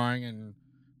does the drawing and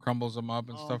crumbles them up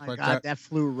and Oh stuff my like God, that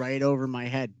flew right over my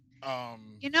head. that.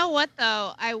 You know what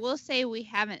though? I will say we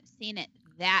haven't seen it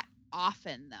that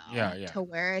often though. Yeah, yeah. To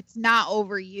where it's not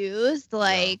overused.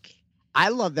 Like I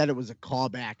love that it was a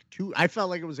callback to. I felt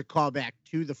like it was a callback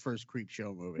to the first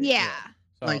Creepshow movie. yeah.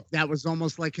 So, Like, that was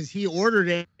almost like, because he ordered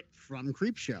it from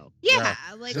Creepshow. Yeah.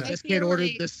 Like So I this kid feel ordered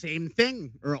like- the same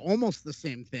thing, or almost the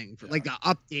same thing, for like the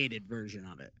updated version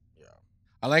of it.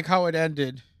 I like how it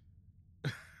ended,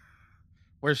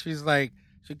 where she's like,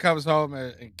 she comes home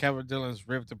and Kevin Dillon's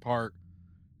ripped apart,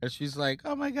 and she's like,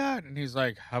 "Oh my God," and he's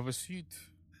like, "Have a seat."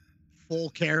 Full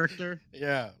character.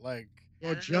 Yeah, like,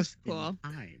 Well, that's just cool. in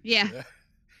time. Yeah.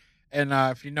 and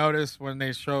if you notice when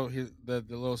they show the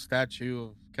little statue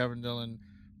of Kevin Dillon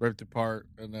ripped apart,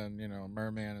 and then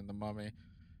Merman and the Mummy,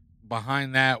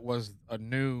 behind that was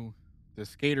the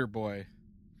skater boy,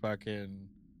 fucking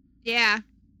Yeah.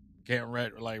 getting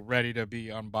ready to be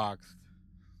unboxed.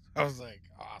 I was like,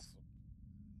 awesome.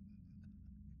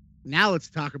 Now let's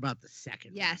talk about the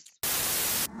second. Yes.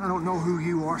 I don't know who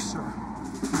you are, sir.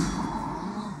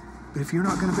 But if you're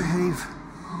not going to behave,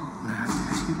 I'm going to have to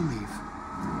ask you to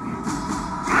leave.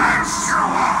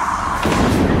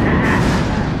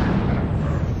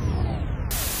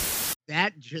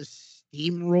 That just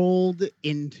steamrolled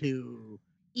into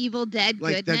Evil Dead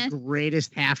like goodness. the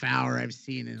greatest half hour I've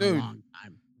seen in a Dude. long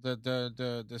time.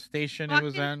 The station it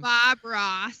was Fucking in. Bob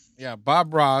Ross. Yeah,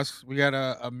 Bob Ross. We got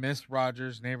a Miss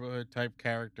Rogers neighborhood type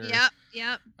character.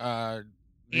 Yep. The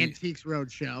Antiques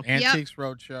Roadshow. Antiques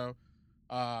Roadshow.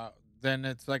 Then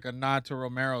it's like a nod to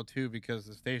Romero too, because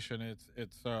the station it's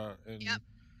in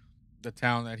the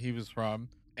town that he was from,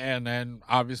 and then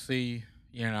obviously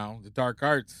the dark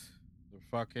arts, the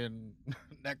fucking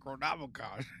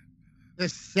Necronomicon. The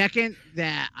second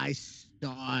that I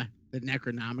saw the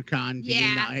Necronomicon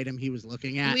being the item he was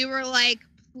looking at, We were like,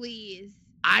 please.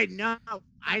 I know.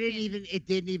 It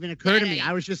didn't even occur to me. Yeah.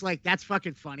 I was just like, that's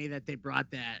fucking funny that they brought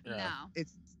that. No.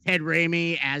 It's Ted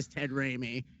Raimi as Ted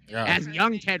Raimi, Yeah. as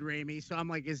young Ted Raimi. So I'm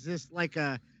like, is this like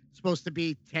supposed to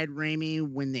be Ted Raimi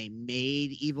when they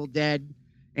made Evil Dead,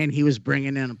 and he was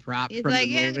bringing in a prop He's from like, the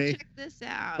yeah, movie? check this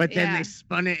out. But then Yeah. they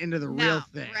spun it into the No, real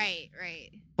thing. Right.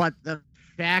 But the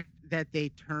fact that they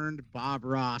turned Bob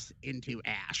Ross into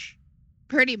Ash,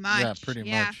 Pretty much. Yeah, pretty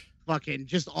much. fucking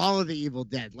just all of the Evil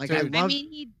Dead. Like, Dude. I love.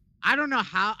 he I don't know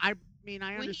how. I when he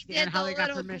understand did how the they got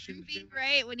little permission groovy, to.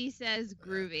 right? When he says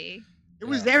groovy. It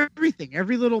was everything.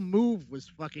 Every little move was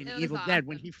fucking It was Evil Dead.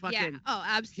 When awesome. he fucking, Yeah. Oh, he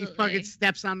absolutely. fucking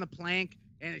steps on the plank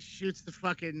and it shoots the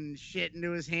fucking shit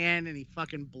into his hand and he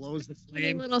fucking blows the Any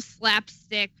flame. little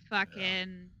slapstick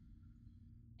fucking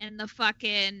and the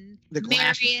fucking The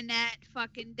glass- marionette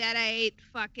fucking deadite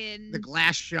fucking The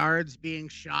glass shards being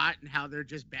shot and how they're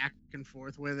just back and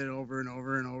forth with it over and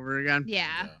over and over again.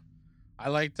 yeah. I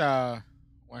liked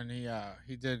when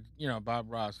he did,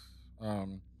 Bob Ross.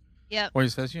 Yep. Where he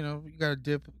says, you gotta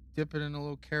dip it in a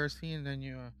little kerosene, and then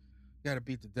you gotta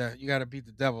beat the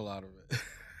devil out of it.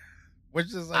 Which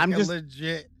is like a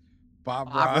legit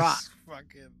Bob Ross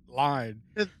fucking line.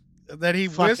 And then he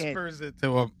whispers it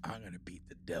to him, I'm gonna beat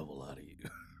the devil out of you.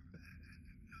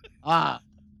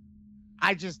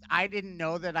 I didn't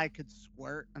know that I could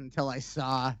squirt until I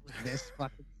saw this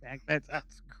fucking segment.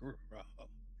 That's gross.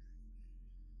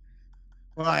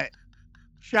 But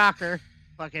shocker,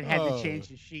 fucking had to change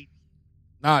the sheet.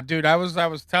 Nah, dude, I was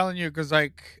telling you because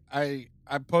like I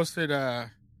posted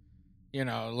a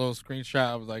little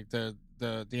screenshot of like the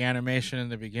animation in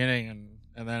the beginning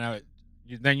and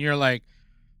then you're like,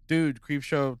 dude,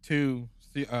 Creepshow 2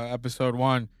 episode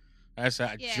 1. I said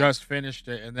I just finished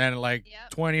it, and then like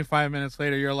 25 minutes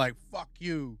later you're like, fuck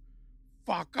you,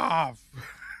 fuck off.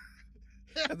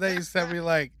 And then you sent me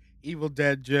like Evil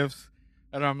Dead gifs,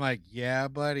 and I'm like, yeah,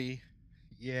 buddy,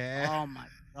 yeah. Oh my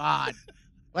god.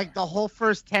 Like the whole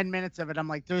first 10 minutes of it, I'm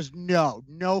like, there's no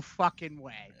fucking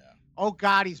way. Yeah. Oh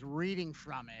God, he's reading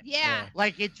from it. Yeah.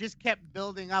 Like it just kept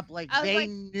building up. Like they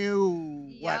knew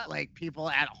what like people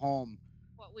at home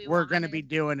were going to be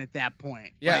doing at that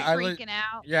point. Yeah, like, freaking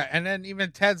out. Yeah, and then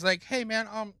even Ted's like, hey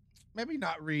man, maybe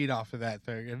not read off of that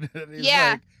thing. And he's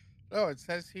like, oh, it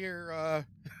says here.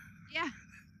 Yeah.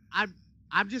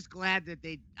 I'm just glad that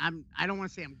I don't want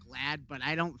to say I'm glad, but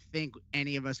I don't think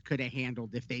any of us could have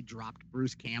handled if they dropped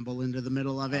Bruce Campbell into the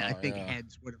middle of it. I think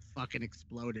heads would have fucking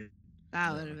exploded.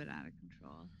 That would have been out of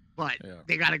control. But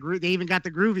they got they even got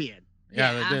the groovy in.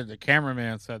 Yeah, they did. The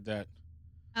cameraman said that.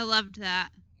 I loved that.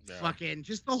 Yeah. Fucking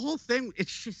just the whole thing. It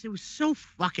was so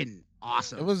fucking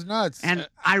awesome. It was nuts. And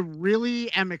I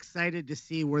really am excited to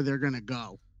see where they're going to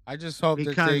go. I just hope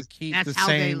that they keep that's the how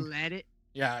same. they led it.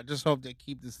 Yeah, I just hope they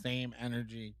keep the same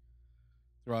energy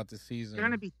throughout the season. It's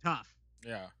going to be tough.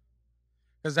 Yeah.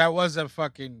 Because that was a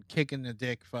fucking kick in the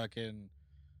dick fucking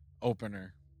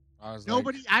opener. I was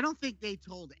I don't think they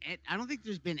told it. I don't think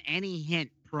there's been any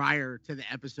hint prior to the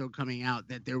episode coming out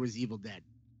that there was Evil Dead.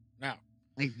 No.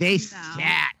 Like they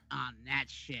sat on that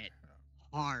shit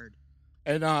hard.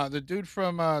 And the dude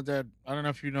from that, I don't know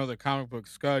if you know the comic book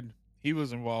Scud, he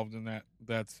was involved in that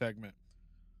segment,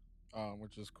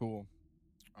 which is cool.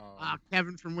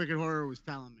 Kevin from Wicked Horror was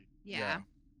telling me. Yeah.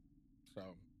 So,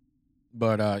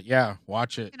 but yeah,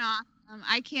 watch it. Awesome.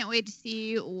 I can't wait to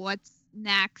see what's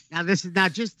next. Now this is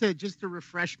not just to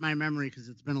refresh my memory because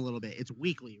it's been a little bit. It's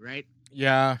weekly, right?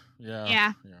 Yeah.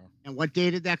 And what day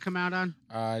did that come out on?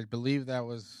 I believe that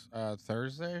was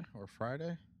Thursday or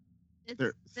Friday. I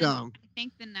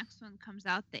think the next one comes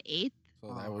out the 8th.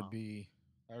 So that would be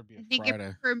a I think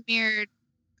Friday. It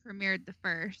premiered the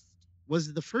 1st.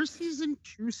 Was the first season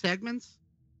 2 segments?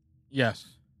 Yes.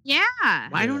 Yeah.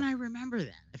 Why don't I remember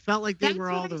that? I felt like they were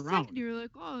all their own. You were like,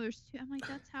 oh, there's 2. I'm like,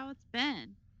 that's how it's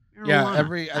been. Yeah, I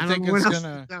think it's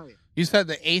gonna. You said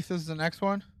the 8th is the next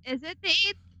one. Is it the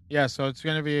 8th? Yeah, so it's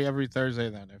gonna be every Thursday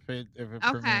then. If it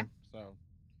premiered, so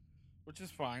which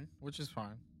is fine. You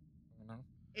know,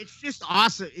 it's just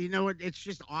awesome. You know what? It's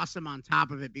just awesome on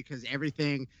top of it because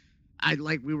everything.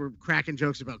 We were cracking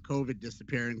jokes about COVID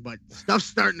disappearing, but stuff's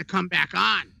starting to come back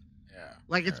on. Yeah.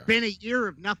 Like it's been a year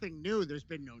of nothing new. There's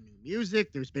been no new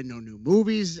music. There's been no new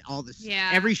movies. All this.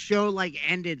 Yeah. Every show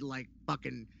ended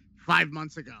fucking 5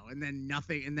 months ago, and then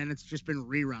nothing, and then it's just been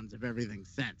reruns of everything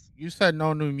since. You said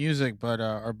no new music, but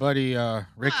our buddy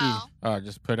Ricky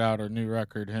just put out a new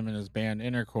record. Him and his band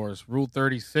Intercourse, Rule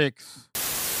 36.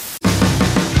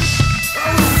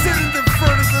 I was sitting in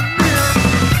front of the mirror,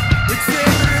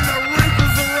 examining the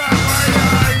wrinkles around my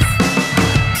eyes,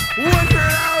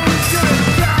 wondering how I was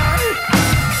gonna die.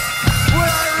 When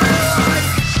I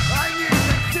realized I needed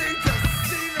to change the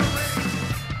scenery.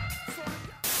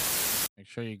 Make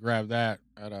sure you grab that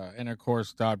at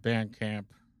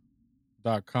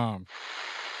intercourse.bandcamp.com.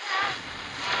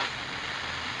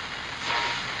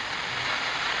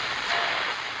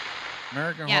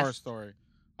 American Horror Story.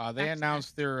 They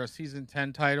announced their season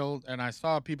 10 title, and I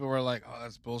saw people were like, "Oh,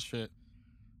 that's bullshit.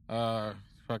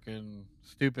 Fucking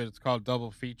stupid. It's called Double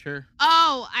Feature."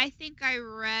 Oh, I think I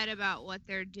read about what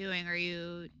they're doing.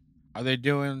 Are they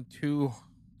doing two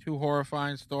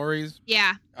horrifying stories?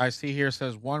 Yeah. I see here it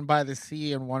says one by the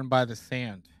sea and one by the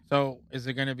sand. So is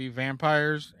it going to be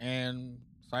vampires and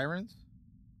sirens?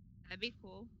 That'd be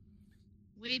cool.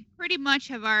 We pretty much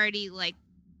have already like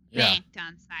Yeah. banked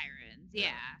on sirens.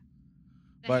 Yeah.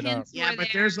 The But, hints Yeah, were but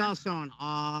there's there. also an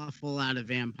awful lot of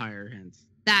vampire hints.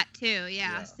 That too. Yeah.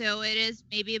 Yeah. So it is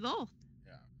maybe both.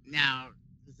 Now,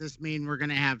 does this mean we're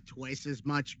gonna have twice as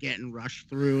much getting rushed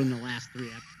through in the last 3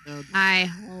 episodes? I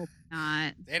hope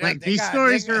not. Like these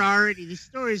stories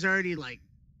already like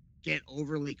get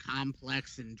overly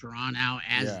complex and drawn out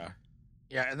as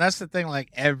Yeah, and that's the thing. Like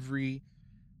every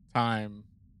time,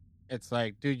 it's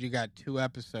like, dude, you got 2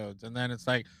 episodes, and then it's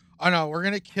like, oh no, we're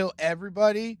gonna kill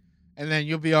everybody, and then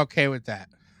you'll be okay with that.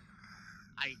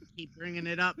 I keep bringing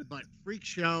it up, but Freak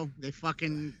Show, they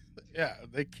fucking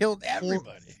they killed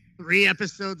everybody. 3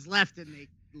 episodes left, and they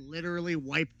literally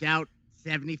wiped out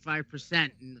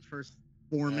 75% in the first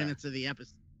 4 minutes of the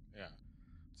episode.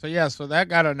 So that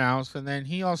got announced, and then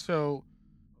he also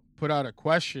put out a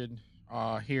question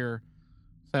here,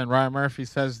 saying Ryan Murphy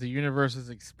says the universe is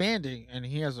expanding, and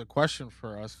he has a question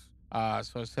for us.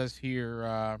 So it says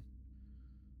here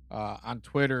on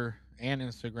Twitter and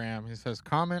Instagram, he says,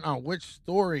 comment on which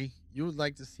story you would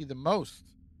like to see the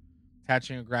most,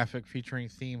 attaching a graphic featuring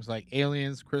themes like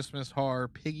aliens, Christmas horror,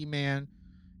 Piggy Man,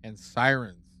 and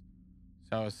sirens.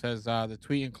 So it says the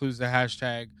tweet includes the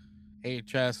hashtag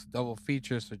AHS double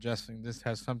feature, suggesting this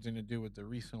has something to do with the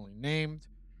recently named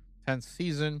 10th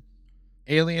season,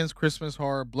 aliens, Christmas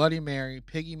horror, Bloody Mary,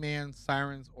 Piggy Man,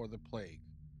 sirens, or the plague.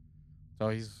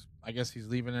 So I guess he's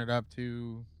leaving it up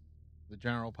to the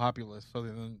general populace. So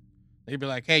then they'd be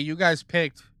like, hey, you guys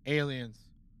picked aliens.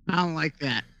 I don't like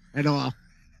that at all.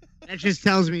 That just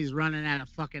tells me he's running out of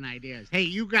fucking ideas. Hey,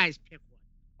 you guys pick one.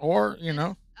 Or,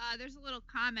 There's a little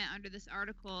comment under this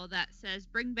article that says,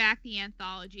 bring back the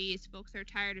anthologies. Folks are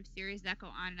tired of series that go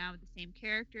on and on with the same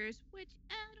characters, which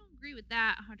I don't agree with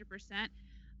that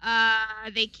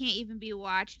 100%. They can't even be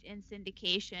watched in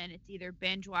syndication. It's either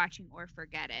binge watching or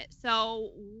forget it.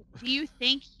 So do you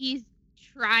think he's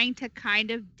trying to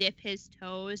kind of dip his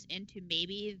toes into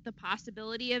maybe the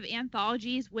possibility of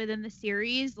anthologies within the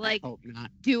series? Like I hope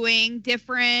not. doing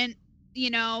different,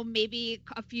 maybe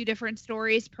a few different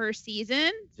stories per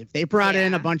season. If they brought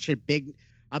in a bunch of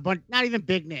not even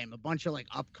big name, a bunch of like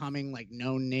upcoming, like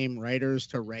known name writers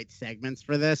to write segments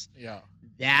for this,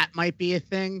 that might be a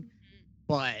thing.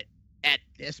 But at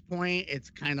this point, it's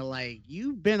kind of like,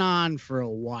 you've been on for a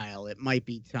while. It might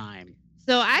be time.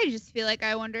 So I just feel like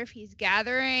I wonder if he's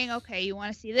gathering, okay, you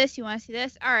want to see this, you want to see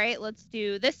this? All right, let's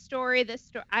do this story.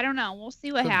 I don't know. We'll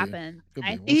see what happens.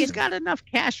 I think He's got enough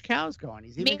cash cows going.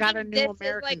 He's even got a new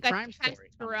American like Crime a test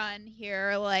Story. run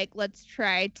here. Like, let's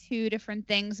try 2 different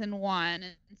things in one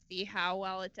and see how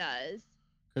well it does.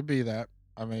 Could be that.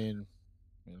 I mean,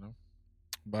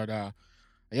 But,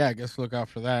 yeah, I guess look out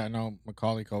for that. I know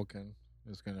Macaulay Culkin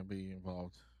is going to be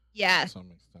involved. Yes. To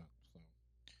some extent.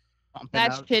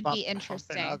 That should be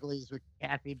interesting. Uglies with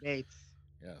Kathy Bates.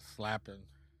 Yeah, slapping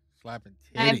titties.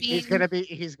 I mean-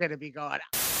 He's gonna be going.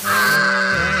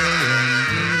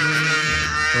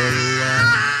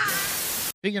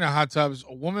 Speaking of hot tubs,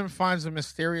 a woman finds a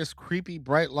mysterious, creepy,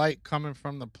 bright light coming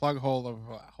from the plug hole of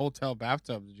a hotel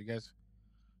bathtub. Did you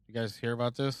guys hear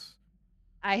about this?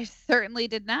 I certainly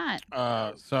did not.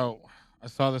 So I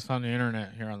saw this on the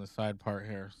internet here on the side part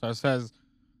here. So it says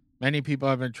many people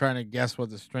have been trying to guess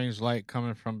what the strange light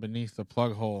coming from beneath the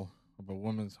plug hole of a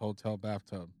woman's hotel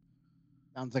bathtub.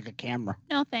 Sounds like a camera.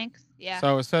 No, thanks. Yeah.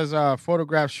 So it says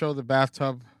photographs show the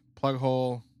bathtub plug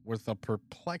hole with a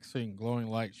perplexing glowing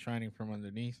light shining from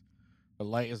underneath. The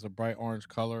light is a bright orange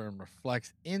color and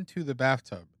reflects into the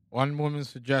bathtub. One woman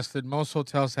suggested most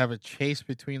hotels have a chase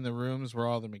between the rooms where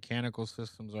all the mechanical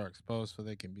systems are exposed so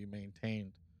they can be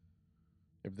maintained.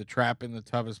 If the trap in the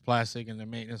tub is plastic and the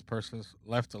maintenance person's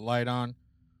left the light on,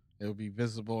 it will be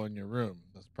visible in your room.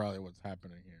 That's probably what's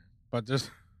happening here. But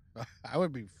I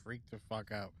would be freaked the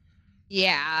fuck out.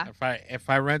 Yeah. If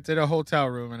I rented a hotel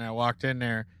room and I walked in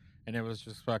there and it was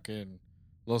just fucking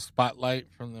little spotlight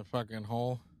from the fucking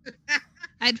hole.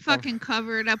 I'd fucking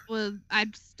cover it up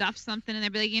I'd stuff something and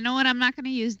they'd be like, you know what? I'm not going to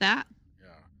use that.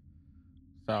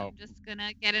 So I'm just going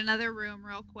to get another room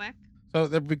real quick. So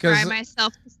because cry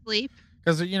myself to sleep.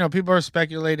 Because, people are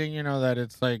speculating, that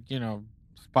it's like,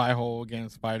 spy hole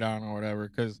against spy down or whatever.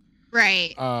 Because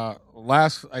right. I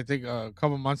think a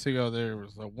couple months ago,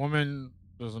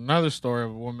 there's another story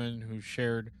of a woman who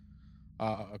shared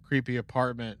a creepy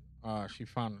apartment. She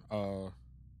found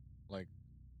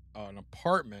an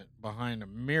apartment behind a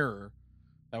mirror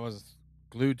that was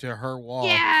glued to her wall.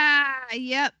 Yeah.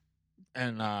 Yep.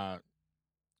 And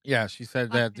she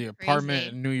said that the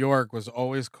apartment in New York was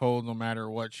always cold no matter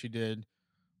what she did.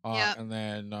 Yep. And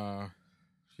then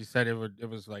she said it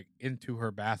was like into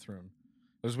her bathroom.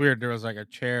 It was weird. There was like a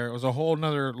chair. It was a whole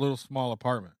nother little small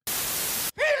apartment.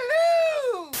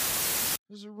 Hello!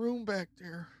 There's a room back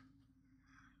there.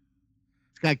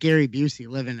 It's got Gary Busey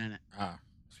living in it.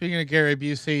 Speaking of Gary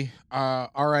Busey,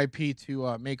 R.I.P.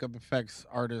 to makeup effects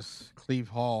artist Cleve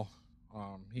Hall.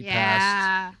 He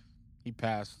passed. He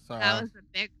passed. That was a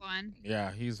big one.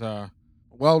 Yeah, he's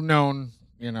well known.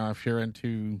 You know, if you're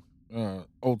into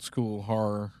old school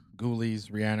horror,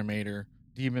 Ghoulies, Reanimator,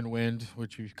 Demon Wind,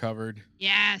 which we've covered.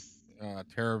 Yes.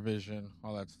 Terror Vision,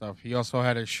 all that stuff. He also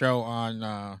had a show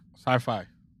on Sci-Fi,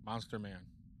 Monster Man.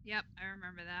 Yep, I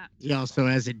remember that. He also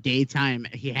has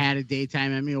he had a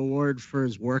daytime Emmy Award for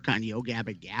his work on Yo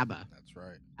Gabba Gabba. That's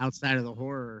right. Outside of the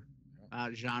horror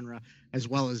genre, as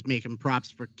well as making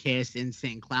props for Kiss,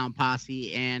 Insane Clown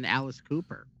Posse, and Alice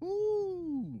Cooper.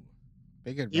 Ooh,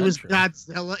 Big Adventure. He was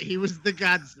Godzilla. He was the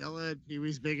Godzilla in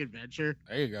Pee-wee's Big Adventure.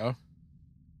 There you go.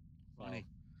 Funny.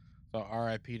 So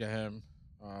R.I.P. to him.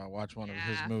 Watch one of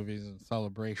his movies in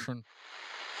celebration.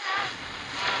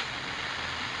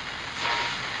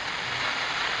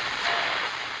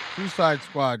 Suicide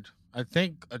Squad. I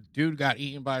think a dude got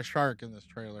eaten by a shark in this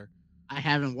trailer. I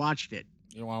haven't watched it.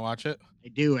 You want to watch it? I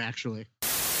do, actually.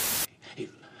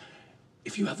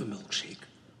 If you have a milkshake,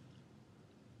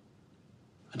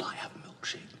 and I have a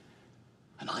milkshake,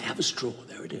 and I have a straw,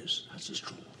 there it is. That's a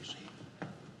straw, you see.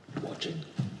 Watching.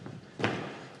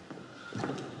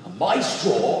 And my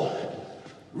straw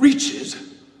reaches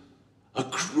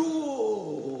across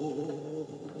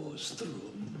the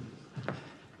room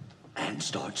and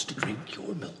starts to drink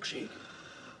your milkshake.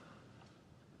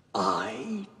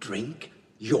 I drink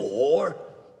your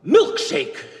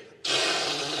milkshake.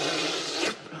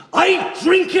 I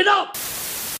drink it up.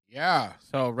 Yeah.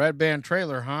 So Red Band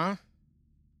trailer, huh?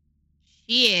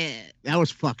 Shit. That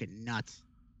was fucking nuts.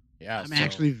 Yeah. I'm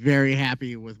actually very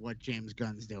happy with what James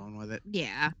Gunn's doing with it.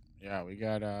 Yeah. Yeah, we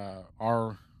got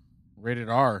rated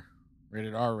R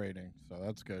rating, so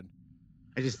that's good.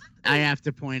 I have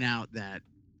to point out that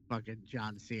fucking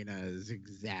John Cena is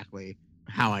exactly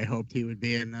how I hoped he would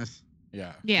be in this.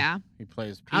 Yeah. Yeah. He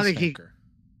plays I don't Peacemaker.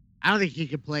 I don't think he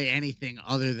could play anything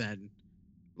other than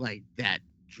like that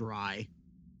dry.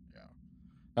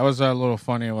 That was a little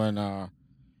funny when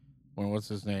what's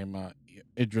his name?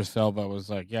 Idris Elba was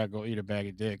like, "Yeah, go eat a bag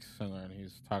of dicks," and then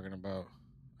he's talking about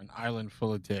an island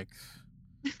full of dicks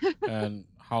and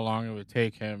how long it would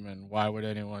take him and why would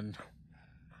anyone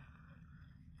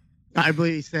I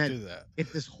believe he do said, that.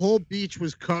 if this whole beach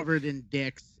was covered in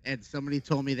dicks and somebody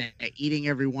told me that eating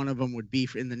every one of them would be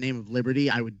in the name of liberty,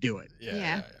 I would do it.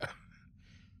 Yeah.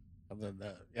 Other than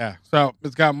that, yeah. So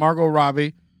it's got Margot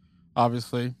Robbie,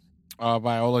 obviously,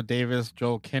 Viola Davis,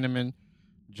 Joel Kinnaman,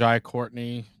 Jai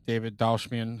Courtney, David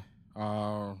Dalshmian.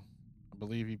 I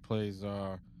believe he plays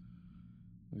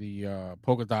the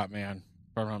Polka Dot Man,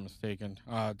 if I'm not mistaken.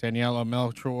 Daniela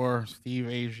Melchior, Steve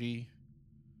Agee,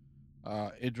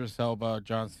 Idris Elba,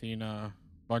 John Cena,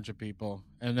 bunch of people.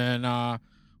 And then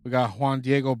we got Juan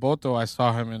Diego Boto. I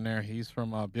saw him in there. He's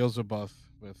from Beelzebub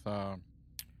with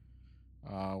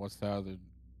what's the other,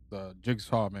 the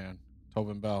Jigsaw Man,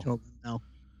 Tobin Bell. Tobin Bell.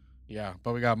 Yeah,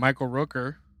 but we got Michael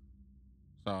Rooker,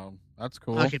 so that's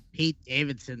cool. Fucking Pete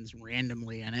Davidson's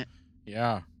randomly in it.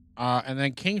 Yeah, and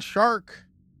then King Shark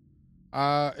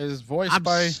is voiced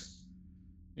by.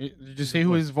 Did you see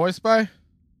who he's voiced by?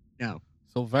 No.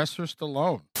 Sylvester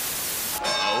Stallone. Who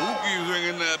keeps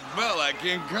ringing that bell? I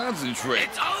can't concentrate.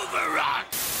 It's over,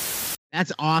 Rock.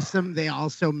 That's awesome. They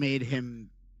also made him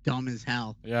dumb as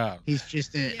hell. Yeah. He's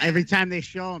just every time they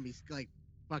show him, he's like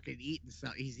fucking eating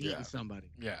he's eating somebody.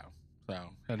 Yeah. So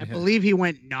I believe he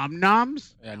went num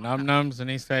nums. Yeah, num nums, and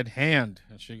he said hand,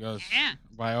 and she goes,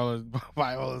 Viola's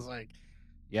like,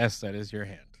 yes, that is your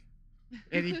hand.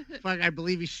 And I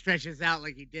believe he stretches out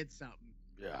like he did something.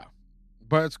 Yeah.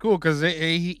 But it's cool because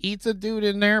he eats a dude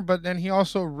in there, but then he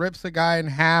also rips a guy in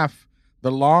half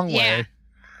the long way.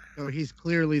 So he's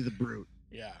clearly the brute.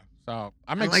 Yeah. So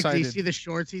I'm excited. excited. Do you see the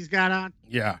shorts he's got on?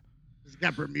 Yeah. He's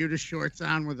got Bermuda shorts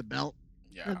on with a belt.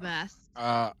 Yeah. The best.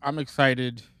 I'm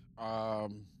excited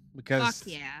because Fuck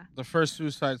yeah. the first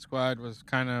Suicide Squad was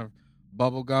kind of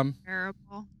bubblegum.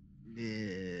 Terrible.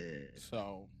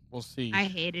 So we'll see. I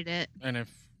hated it. And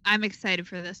I'm excited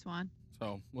for this one.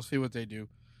 So we'll see what they do.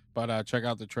 But check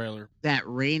out the trailer. That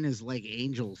rain is like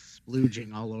angels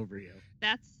splooging all over you.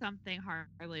 That's something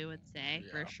Harley would say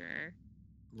for sure.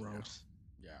 Gross.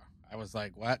 Yeah. I was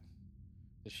like, what?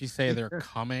 Did she say they're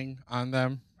coming on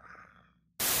them?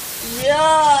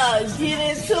 Yeah,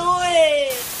 get into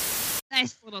it.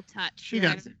 Nice little touch. She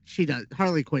doesn't.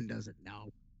 Harley Quinn doesn't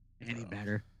know any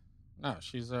better. No,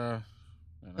 she's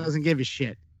Doesn't give a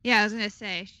shit. Yeah, I was gonna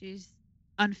say she's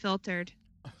unfiltered.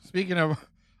 Speaking of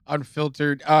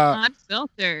unfiltered,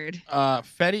 Unfiltered.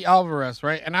 Fede Alvarez,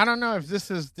 right? And I don't know if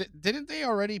this is. Didn't they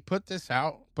already put this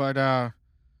out? But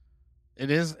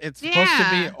it's supposed to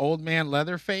be Old Man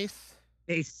Leatherface.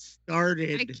 They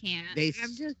started. I can't.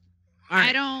 I'm just. All right.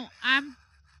 I don't. I'm.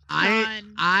 I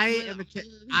done.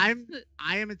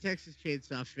 am a Texas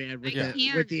Chainsaw fan with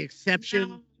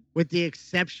the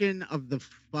exception of the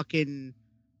fucking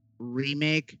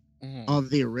remake of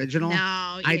the original. No,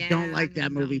 I don't like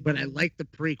that movie, but I like the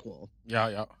prequel.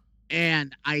 Yeah.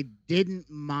 And I didn't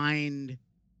mind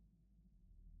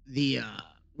the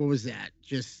what was that?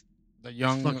 Just the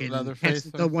young fucking Leatherface.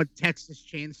 The one Texas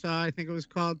Chainsaw, I think it was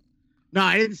called. No,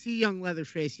 I didn't see Young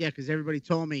Leatherface yet because everybody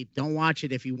told me don't watch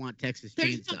it if you want Texas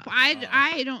Chainsaw.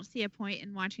 I don't see a point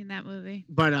in watching that movie.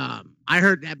 But I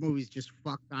heard that movie's just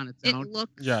fucked on its own. It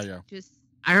looks just.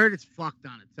 I heard it's fucked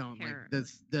on its own. Terrible. Like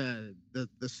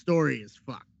the story is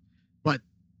fucked. But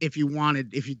if you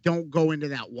don't go into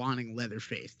that wanting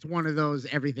Leatherface, it's one of those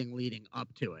everything leading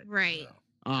up to it. Right.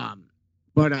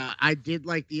 But I did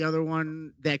like the other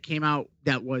one that came out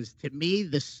that was, to me,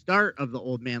 the start of the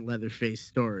Old Man Leatherface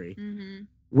story,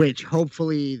 which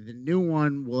hopefully the new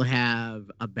one will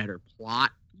have a better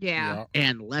plot. Yeah.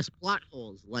 And less plot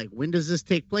holes. Like, when does this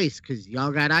take place? Because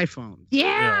y'all got iPhones.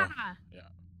 Yeah.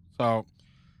 So,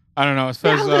 I don't know. It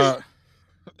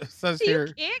says here.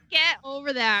 You can't get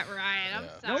over that, Ryan. I'm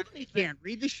sorry. Nobody can.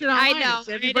 Read the shit online. I know.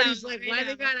 Everybody's like, why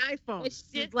they got iPhones?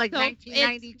 It's like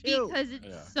 1992. Because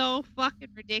it's so fucking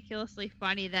ridiculously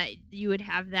funny that you would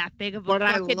have that big of a But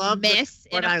I fucking love miss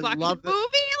in a fucking movie.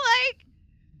 Like,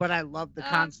 but I love the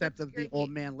concept of the Old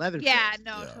Man Leatherface. Yeah,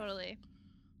 no, totally.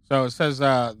 So it says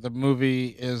the movie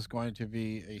is going to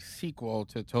be a sequel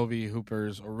to Tobe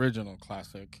Hooper's original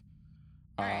classic.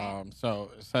 So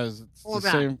it says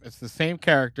it's the same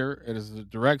character. It is a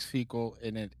direct sequel,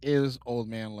 and it is Old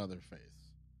Man Leatherface.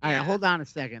 All right, hold on a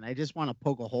second. I just want to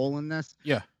poke a hole in this.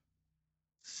 Yeah.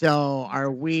 So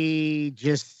are they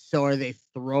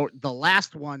the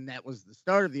last one that was the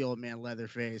start of the Old Man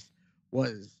Leatherface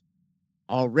was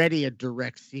already a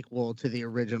direct sequel to the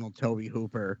original Tobe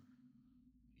Hooper.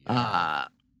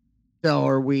 So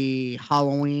are we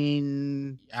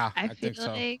Halloween? Yeah, I think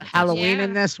so. Halloween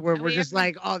in this, where we're just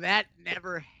like, oh, that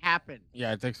never happened.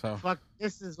 Yeah, I think so. Fuck,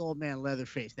 this is Old Man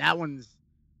Leatherface. That one's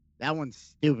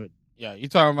stupid. Yeah, you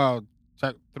talking about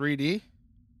 3D?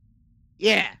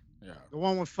 Yeah. The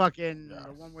one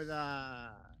with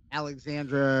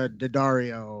Alexandra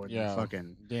Daddario and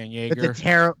fucking Dan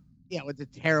Yeager. With the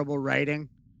terrible writing.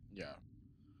 Yeah.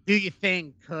 Do you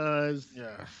think? Cause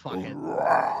fucking.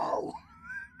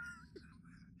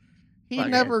 He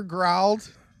never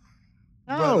growled.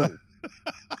 No.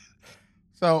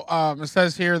 So it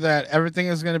says here that everything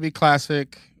is going to be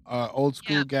classic, old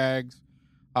school gags.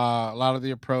 A lot of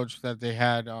the approach that they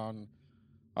had on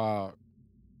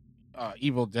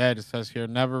Evil Dead. It says here,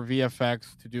 never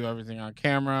VFX to do everything on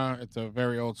camera. It's a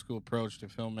very old school approach to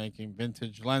filmmaking,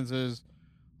 vintage lenses,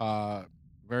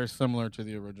 very similar to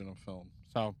the original film.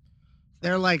 So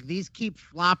they're like, these keep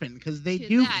flopping because they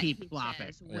do keep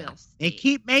flopping. They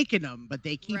keep making them, but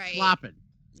they keep flopping.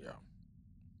 Yeah.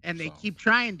 And they keep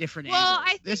trying different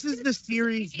angles. This is the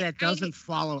series that doesn't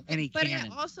follow any canon.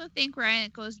 But I also think, Ryan,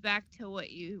 it goes back to what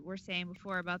you were saying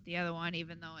before about the other one,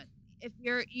 even though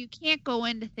you can't go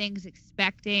into things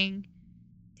expecting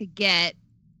to get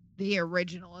the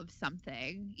original of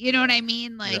something. You know what I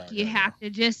mean? Like, you have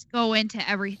to just go into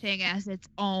everything as its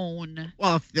own.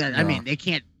 Well, I mean, they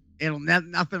can't.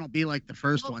 Nothing will be like the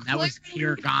first one. That was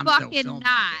pure Gonzo fucking film.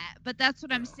 not. But that's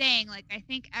what I'm saying. Like, I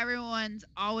think everyone's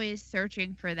always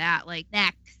searching for that, like,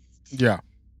 next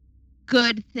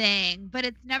good thing. But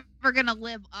it's never gonna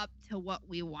live up to what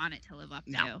we want it to live up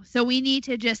to. So we need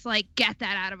to just like get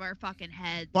that out of our fucking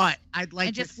heads. But I'd like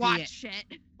and to just see watch it.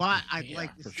 shit. But I'd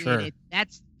like to see it.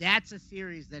 That's a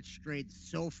series that strayed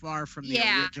so far from the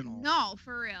original. No,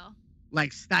 for real.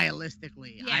 Like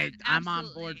stylistically, Yeah, I'm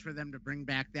on board for them to bring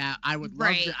back that. I would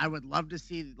love to. I would love to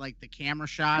see like the camera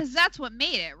shots. Because that's what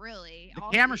made it really. The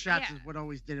camera shots is what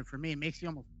always did it for me. It makes you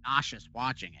almost nauseous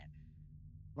watching it.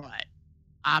 But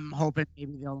I'm hoping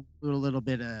maybe they'll include a little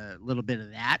bit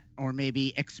of that, or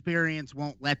maybe experience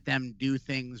won't let them do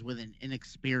things with an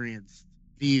inexperienced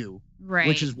view. Right.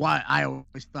 Which is why I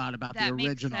always thought about That the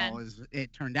makes original. sense. Is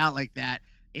it turned out like that?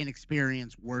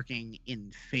 Inexperience working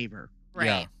in favor. Right.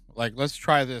 Yeah. Like, let's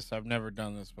try this. I've never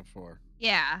done this before.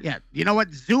 Yeah. Yeah. You know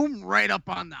what? Zoom right up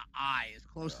on the eye as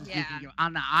close as you can go.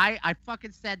 On the eye, I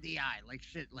fucking said the eye. Like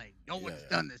shit, like no one's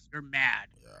done this. You're mad.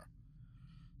 Yeah.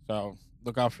 So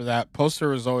look out for that. Poster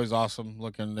was always awesome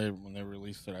looking. When they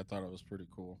released it, I thought it was pretty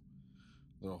cool.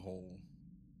 The whole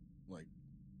like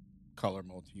color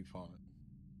motif on it.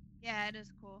 Yeah, it is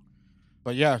cool.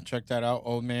 But yeah, check that out,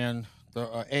 Old Man. The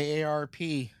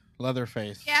AARP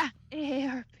Leatherface. Yeah,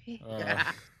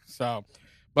 AARP.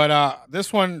 But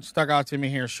this one stuck out to me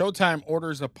here. Showtime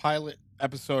orders a pilot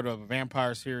episode of a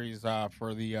vampire series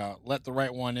for the Let the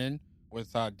Right One In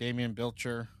with Damian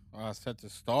Bilcher set to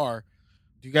star.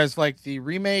 Do you guys like the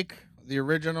remake, the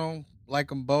original? Like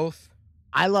them both?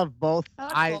 I love both.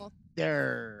 I love both.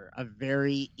 They're a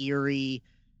very eerie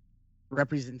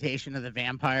representation of the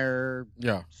vampire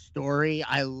story.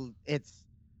 I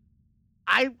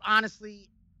honestly,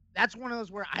 that's one of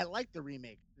those where I like the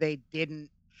remake. They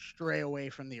didn't stray away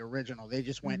from the original. They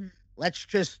just went, let's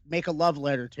just make a love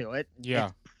letter to it. Yeah.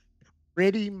 It's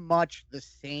pretty much the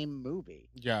same movie.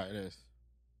 Yeah, it is.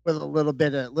 With a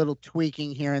little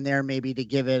tweaking here and there, maybe to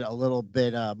give it a little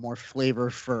bit more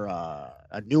flavor for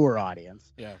a newer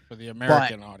audience. Yeah, for the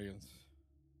American audience.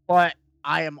 But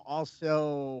I am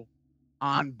also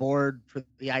on board for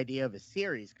the idea of a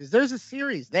series because there's a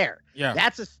series there. Yeah.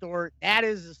 That's a story. That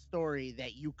is a story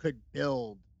that you could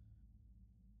build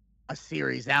a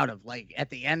series out of. Like at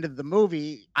the end of the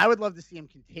movie, I would love to see him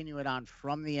continue it on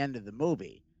from the end of the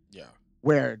movie. Yeah.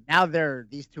 Where now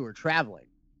these two are traveling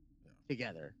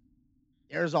together.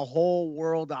 There's a whole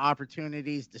world of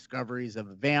opportunities, discoveries of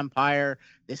a vampire,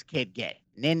 this kid getting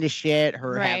into shit,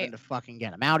 her having to fucking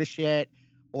get him out of shit,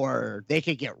 or they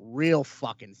could get real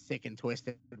fucking sick and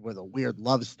twisted with a weird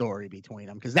love story between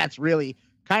them, because that's really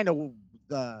kind of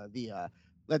the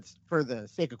let's, for the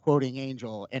sake of quoting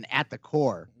Angel, and at the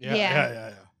core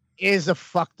is a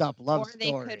fucked up love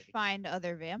story. Or they could find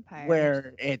other vampires.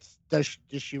 Where it's, does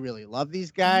she really love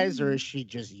these guys, or is she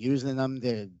just using them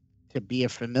to be a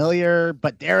familiar,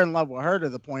 but they're in love with her to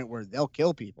the point where they'll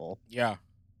kill people. Yeah.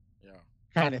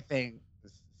 Kind of thing.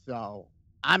 So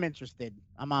I'm interested.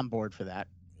 I'm on board for that.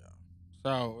 Yeah.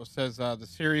 So it says the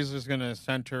series is going to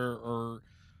center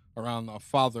around a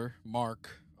father, Mark,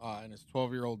 and his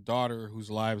 12-year-old daughter, whose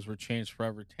lives were changed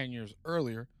forever 10 years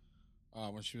earlier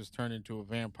when she was turned into a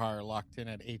vampire, locked in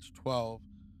at age 12.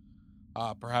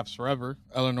 Perhaps forever.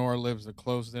 Eleanor lives a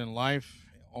closed-in life,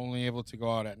 only able to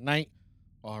go out at night,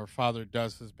 while her father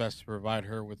does his best to provide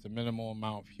her with the minimal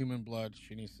amount of human blood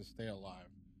she needs to stay alive.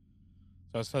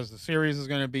 So it says the series is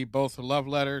going to be both a love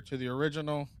letter to the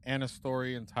original and a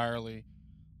story entirely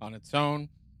on its own.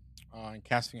 And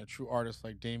casting a true artist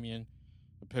like Damian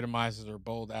epitomizes her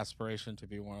bold aspiration to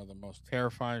be one of the most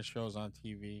terrifying shows on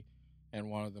TV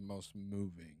and one of the most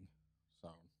moving. So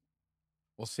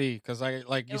we'll see, because it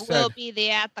will be the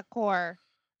at the core.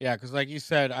 Yeah, because like you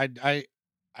said, I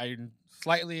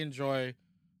slightly enjoy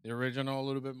the original a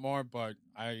little bit more, but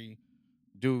I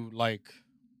do like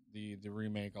the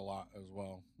remake a lot as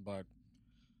well. But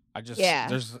I just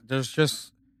there's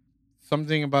just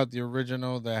something about the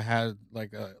original that had like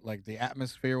the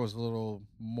atmosphere was a little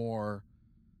more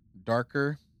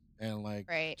darker and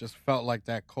just felt like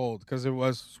that cold, because it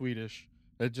was Swedish.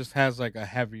 It just has like a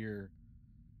heavier,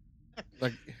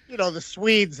 like the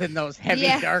Swedes and those heavy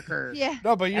darker. Yeah.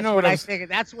 No, but you know what I think.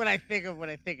 That's what I think of when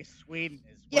I think of Sweden.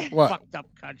 Is what fucked up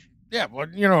country. Yeah, well,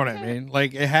 you know what I mean.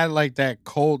 Like it had like that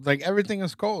cold. Like everything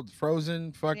is cold,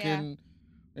 frozen, fucking.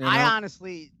 You know? I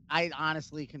honestly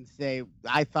can say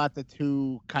I thought the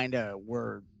two kind of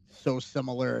were so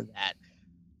similar that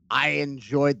I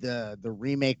enjoyed the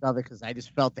remake of it, because I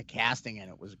just felt the casting in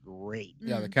it was great.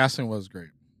 Yeah, the casting was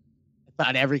great. I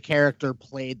thought every character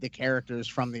played the characters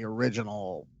from the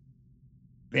original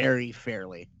very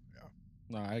fairly. Yeah.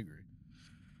 No, I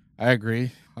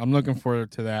agree. I'm looking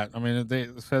forward to that. I mean,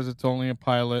 it says it's only a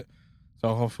pilot,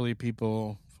 so hopefully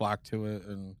people flock to it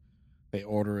and they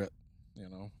order it,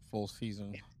 full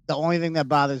season. The only thing that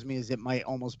bothers me is it might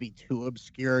almost be too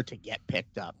obscure to get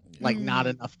picked up. Like, not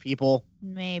enough people.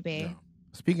 Maybe. Yeah.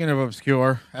 Speaking of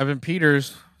obscure, Evan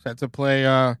Peters set to play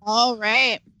all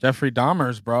right, Jeffrey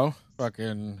Dahmer's bro.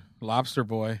 Fucking lobster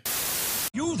boy.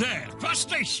 You there,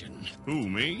 crustacean. Who,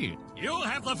 me? You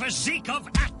have the physique of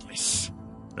Atlas.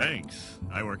 Thanks.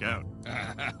 I work out.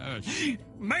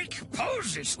 Make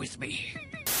poses with me.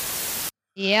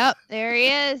 Yep, there he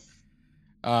is.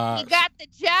 You got the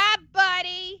job,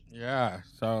 buddy. Yeah,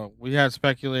 so we had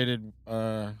speculated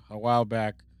a while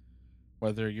back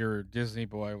whether your Disney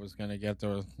boy was going to get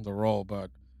the role, but...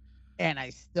 And I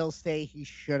still say he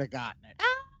should have gotten it.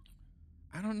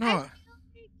 I don't know.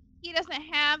 He doesn't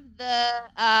have the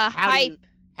hype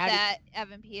that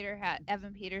Evan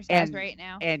Peters has right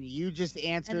now. And you just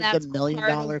answered the $1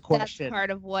 million question. That's part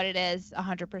of what it is,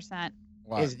 100%.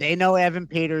 What? is they know Evan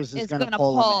Peters is Is going to gonna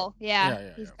pull him in.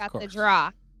 Yeah, he's got the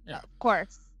draw. Yeah, of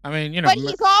course. I mean, you know, But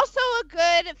he's also a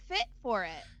good fit for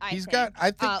it. He's got, I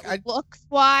think, looks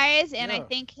wise, and I Yeah.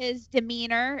 think his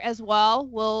demeanor as well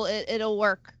it'll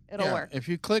work. It'll yeah, work. If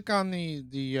you click on the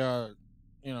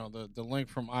link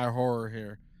from iHorror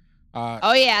here.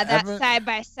 Oh yeah, that Evan- side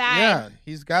by side. Yeah,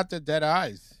 he's got the dead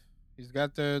eyes. He's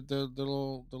got the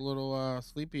little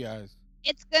sleepy eyes.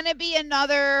 It's gonna be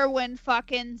another when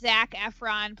fucking Zac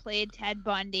Efron played Ted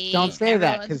Bundy. Don't say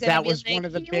that, Everyone's 'cause gonna that be was like, one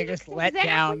of the "He biggest looks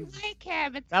exactly letdowns." like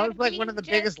him." It's That was gonna like be one of the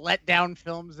just- biggest letdown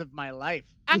films of my life.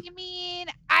 I mean,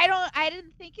 I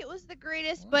didn't think it was the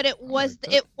greatest, but it wasn't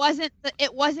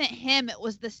him. It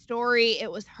was the story.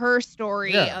 It was her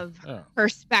story of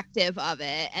perspective of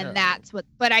it, and Yeah. that's what.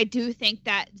 But I do think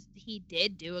that he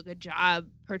did do a good job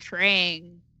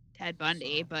portraying Ted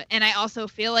Bundy. And I also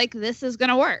feel like this is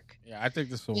gonna work Yeah, I think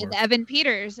this will with work. Evan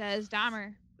Peters as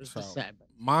Dahmer. So,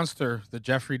 Monster, the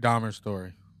Jeffrey Dahmer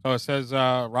story. So it says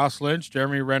Ross Lynch,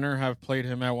 Jeremy Renner have played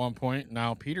him at one point.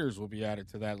 Now Peters will be added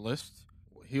to that list.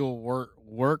 He'll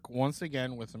work once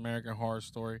again with American Horror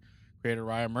Story creator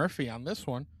Ryan Murphy on this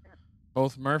one.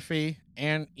 Both Murphy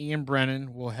and Ian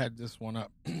Brennan will head this one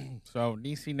up. So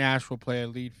Niecy Nash will play a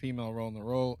lead female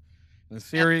role in the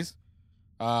series.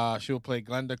 She will play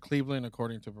Glenda Cleveland,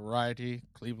 according to Variety.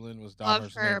 Cleveland was Love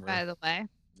Dahmer's her, neighbor. by the way.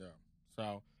 Yeah.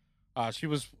 So she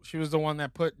was the one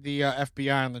that put the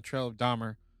FBI on the trail of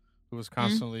Dahmer, who was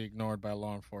constantly ignored by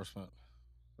law enforcement.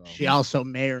 So. She also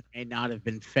may or may not have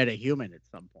been fed a human at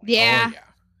some point. Yeah. Oh, yeah.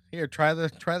 Here, try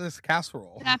this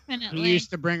casserole. Definitely. He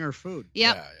used to bring her food.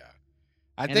 Yep. Yeah.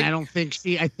 I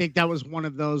think that was one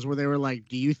of those where they were like,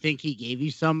 "Do you think he gave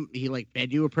you some? He like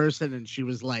fed you a person?" And she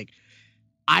was like,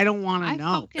 "I don't want to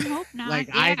know. fucking hope not. Like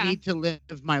Yeah. I need to live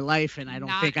my life, and I don't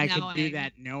Not think I could do knowing.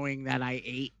 that knowing that I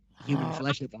ate human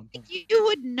flesh at one point." You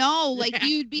would know, like Yeah.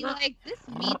 you'd be like, "This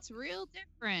meat's real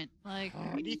different." Like,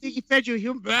 Do you think he fed you a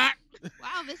human back?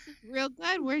 wow, this is real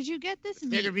good. Where'd you get this The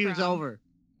meat interview's from? over.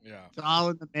 Yeah. It's all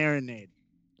in the marinade.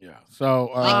 Yeah.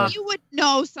 So Like you would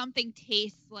know something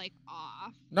tastes like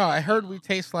off. no, I heard we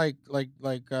taste like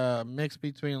mix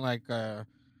between like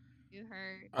You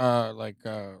heard. like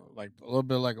a little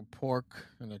bit like a pork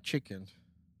and a chicken.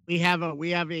 We have a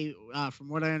from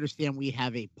what I understand, we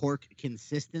have a pork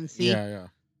consistency Yeah.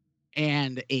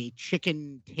 and a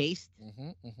chicken taste,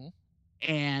 Mm-hmm.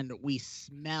 and we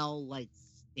smell like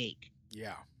steak.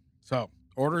 Yeah. So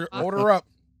order Awesome. up.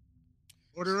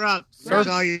 Order up. Surf- There's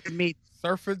all your meat.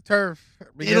 Surf and turf.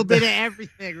 We Little get bit the- of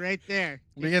everything right there.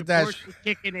 We get that Pork, your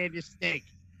chicken, and your steak.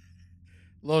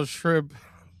 little shrimp.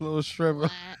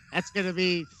 That's gonna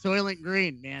be Soylent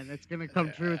Green, man. That's gonna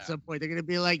come true at some point. They're gonna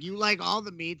be like, "You like all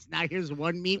the meats. Now here's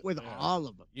one meat with all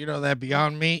of them." You know that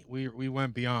Beyond Meat? We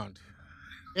went beyond.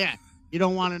 Yeah. You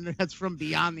don't want to. That's from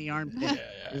beyond the armpit.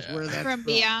 Is where that's From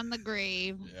beyond the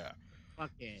grave. Yeah.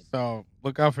 Fucking. So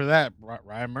look out for that.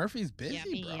 Ryan Murphy's busy,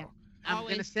 Yummy. bro. I'm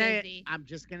Always gonna say busy. it. I'm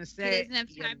just gonna He say doesn't have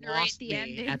it. You time to write lost the me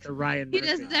ending. at the Ryan He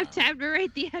Murphy. doesn't have time to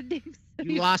write the endings. so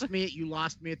You lost me. You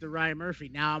lost me at the Ryan Murphy.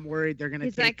 Now I'm worried they're gonna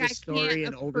He's take like, this "I can't story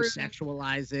and approve." over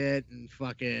sexualize it and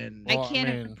fucking. I Well, I can't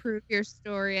mean- approve your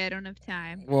story. I don't have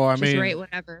time. Well, I Just mean- write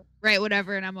whatever. Write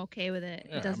whatever, and I'm okay with it.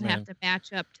 Yeah, It doesn't I have mean- to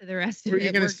match up to the rest of What were it.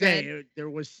 you gonna We're say? good. There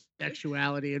was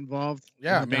sexuality involved. in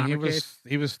Yeah, I the mean Dahmer case?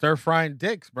 he was stir frying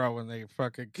dicks, bro, when they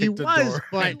fucking kicked He the was, door.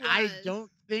 but He I was.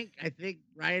 don't think. I think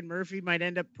Ryan Murphy might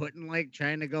end up putting like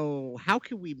trying to go. How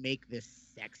can we make this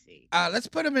sexy? Let's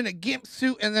put him in a gimp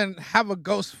suit and then have a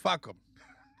ghost fuck him.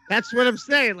 That's what I'm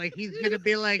saying. Like he's gonna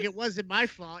be like, it wasn't my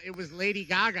fault. It was Lady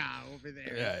Gaga over there.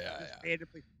 Just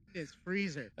randomly in his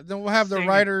freezer. And then we'll have the Singing.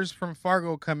 writers from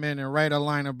Fargo come in and write a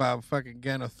line about fucking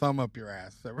getting a thumb up your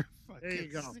ass. Every There you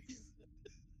go. fucking season.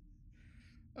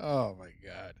 Oh my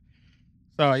god.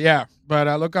 So yeah,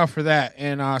 but look out for that.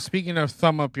 And speaking of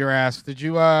thumb up your ass, did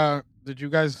you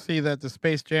guys see that the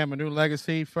Space Jam: A New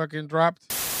Legacy fucking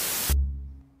dropped?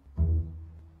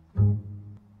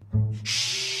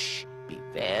 Shh. Be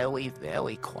very,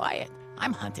 very quiet.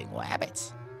 I'm hunting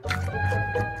rabbits.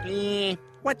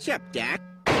 What's up, Doc?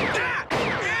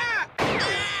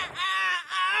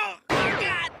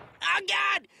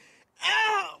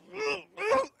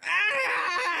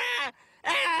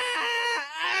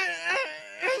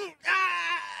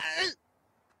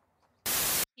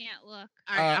 Can't look.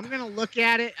 All right, I'm gonna look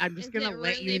at it. I'm just Is gonna it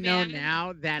let really you know bad?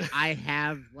 now that I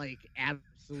have like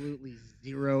absolutely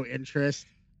zero interest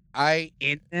I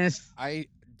in this. I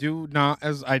do not,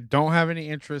 as I don't have any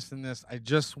interest in this. I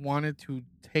just wanted to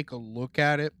take a look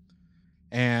at it,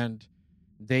 and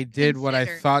they did what I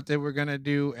Consider. thought they were gonna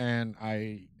do, and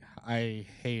I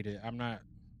hate it. I'm not.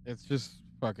 It's just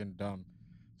fucking dumb.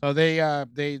 So they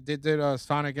did a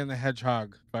Sonic and the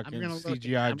Hedgehog fucking I'm gonna look at it.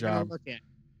 CGI I'm gonna job look at it.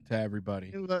 to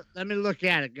everybody. Let me look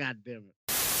at it. God damn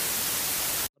it.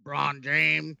 LeBron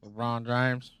James. LeBron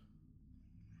James.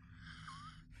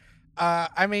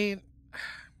 I mean,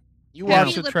 you Pepe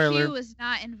watched the Le trailer. Pew was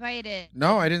not invited.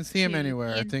 No, I didn't see him to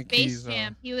anywhere. be I in think Space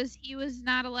Jam. He was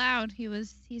not allowed.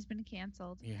 He's been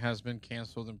canceled. he has been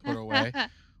canceled and put away.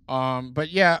 But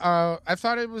yeah, I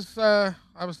thought it was. I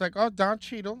was like, oh, Don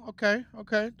Cheadle. Okay,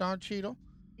 Don Cheadle.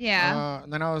 Yeah.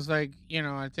 And then I was like,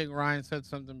 I think Ryan said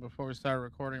something before we started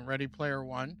recording. Ready Player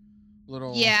One.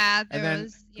 Little. Yeah.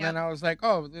 And then I was like,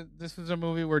 oh, this is a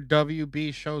movie where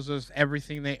WB shows us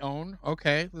everything they own.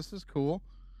 Okay, this is cool.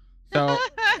 So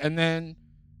and then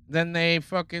they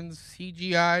fucking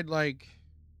CGI'd like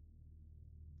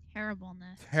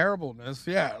terribleness.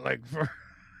 Yeah, like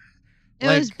it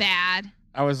was bad.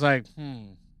 I was like,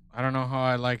 I don't know how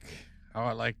I like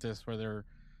this, where they're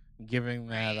giving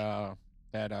that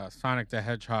Sonic the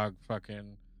Hedgehog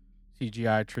fucking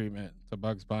CGI treatment to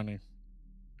Bugs Bunny.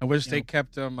 I wish they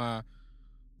kept them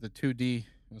the 2D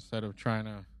instead of trying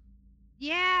to.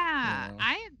 Yeah,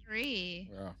 I agree.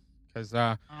 Yeah, because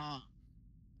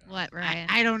what, Ryan?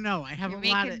 I don't know. I have You're a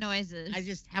lot making of noises. I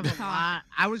just have a lot.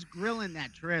 I was grilling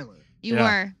that trailer. You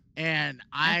were, and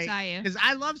I saw you because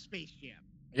I love Space Jam.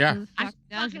 Yeah, I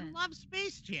fucking love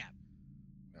Space Jam.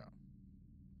 Yeah,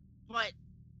 but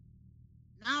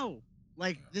no,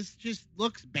 like this just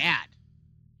looks bad.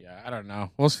 Yeah, I don't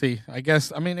know. We'll see. I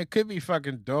guess. I mean, it could be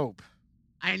fucking dope.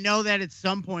 I know that at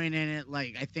some point in it,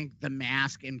 like I think the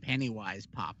Mask and Pennywise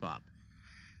pop up.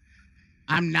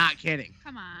 I'm not kidding.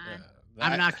 Come on.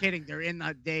 I'm not kidding.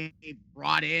 They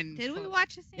brought in. Did we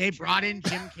watch the same? They brought in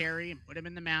Jim Carrey and put him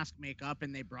in the Mask makeup,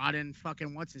 and they brought in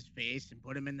fucking what's his face and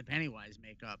put him in the Pennywise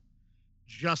makeup,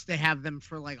 just to have them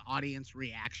for like audience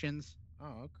reactions.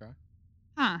 Oh, okay.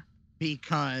 Huh.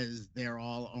 Because they're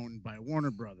all owned by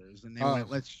Warner Brothers, and they went,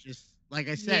 let's just, like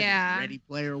I said, Yeah. Ready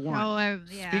Player One. Oh,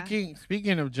 yeah.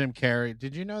 Speaking of Jim Carrey,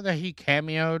 did you know that he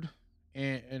cameoed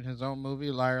in his own movie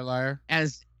Liar Liar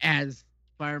as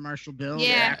Fire Marshal Bill? Yeah.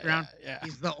 In the background. Yeah.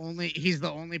 He's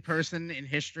the only person in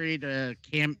history to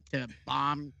cameo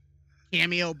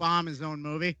bomb his own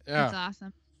movie. Yeah. That's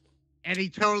awesome. And he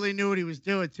totally knew what he was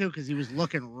doing too, because he was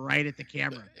looking right at the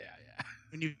camera. Yeah.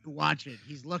 When you watch it,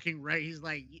 he's looking right. He's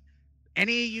like,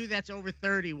 any of you that's over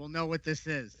 30 will know what this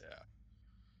is.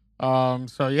 Yeah.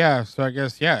 So I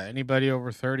guess anybody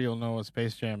over 30 will know what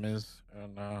Space Jam is.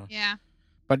 And Yeah.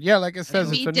 But yeah, like it says,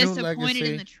 Be it's a new disappointed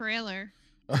legacy. in the trailer.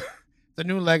 The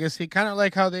new legacy, kind of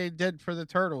like how they did for the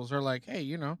Turtles. They're like, hey,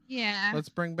 Yeah. let's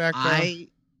bring back.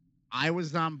 I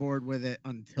was on board with it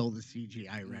until the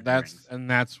CGI renderings.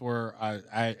 That's where it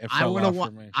I fell would off have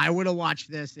for me. I would have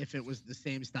watched this if it was the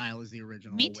same style as the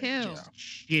original. Me with too. Just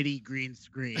shitty green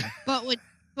screen. But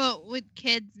would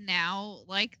kids now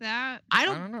like that? I I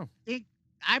don't don't know. think.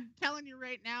 I'm telling you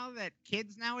right now that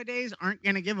kids nowadays aren't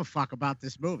gonna give a fuck about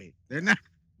this movie. They're not.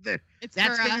 It's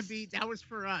That's for gonna us. be. That was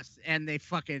for us, and they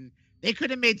could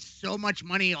have made so much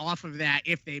money off of that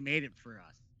if they made it for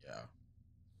us. Yeah.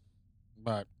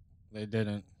 But they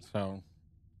didn't. So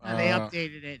They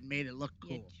updated it and made it look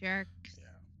You cool. jerks.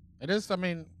 it is. I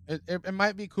mean, it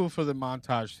might be cool for the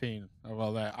montage scene of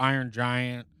all that Iron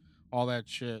Giant, all that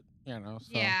shit. So.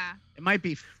 Yeah. It might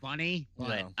be funny, but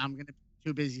Yeah. I'm gonna be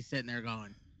too busy sitting there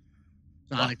going,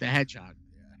 Sonic the Hedgehog.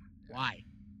 Yeah. Why?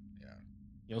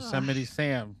 Yosemite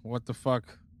Sam. What the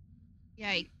fuck?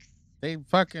 Yikes. They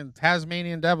fucking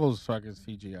Tasmanian Devils fucking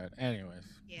CGI'd. Anyways.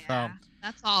 Yeah. So,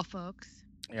 That's all, folks.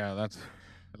 yeah, that's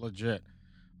legit.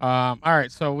 All right,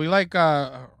 so we like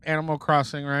Animal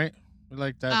Crossing, right? We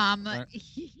like that. right?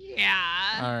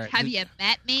 Yeah. All right. Have you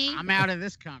met me? I'm out of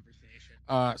this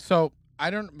conversation. So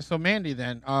Mandy,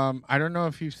 then, I don't know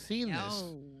if you've seen this,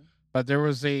 No. but there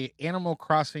was a Animal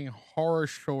Crossing horror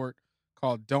short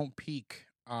called "Don't Peek"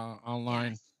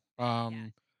 online.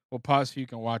 Yes. We'll pause so you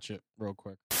can watch it real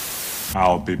quick.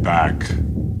 I'll be back.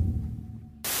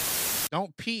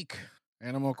 Don't Peek,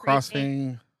 Animal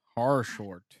Crossing horror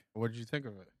short. What did you think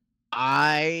of it?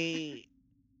 I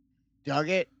dug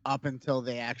it up until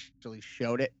they actually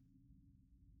showed it.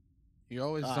 You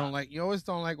always don't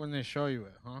like when they show you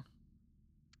it, huh?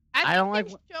 I don't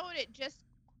think like they showed it just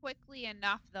quickly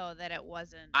enough, though, that it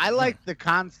wasn't. I like the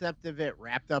concept of it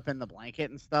wrapped up in the blanket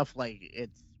and stuff. Like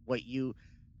it's what you.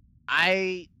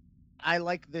 I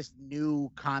like this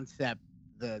new concept,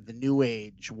 the new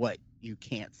age, what you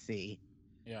can't see.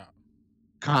 Yeah.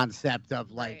 Concept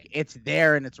of like Right. it's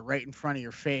there and it's right in front of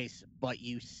your face, but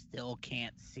you still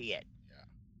can't see it. Yeah.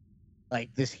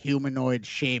 Like this humanoid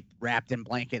shape wrapped in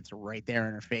blankets right there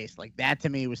in her face. Like that to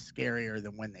me was scarier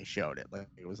than when they showed it. Like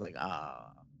it was like,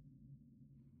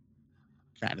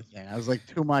 kind of thing. I was like,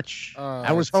 too much. Oh,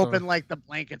 I was so- hoping like the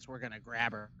blankets were gonna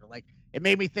grab her. Like it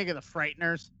made me think of the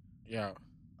Frighteners Yeah.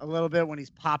 a little bit when he's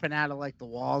popping out of like the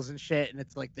walls and shit, and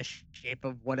it's like the shape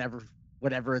of whatever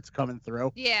it's coming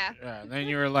through. Yeah. Yeah. And then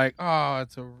you were like, oh,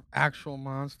 it's a actual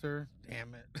monster.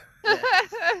 Damn it.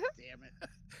 Damn it.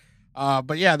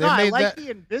 But yeah, they No, I made like that. the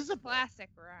invisible. Classic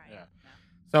Ryan. Yeah.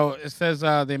 So it says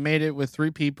they made it with 3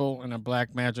 people and a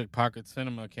Blackmagic Pocket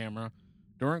Cinema camera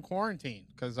during quarantine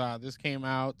because this came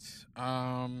out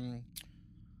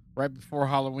right before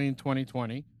Halloween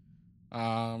 2020.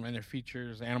 And it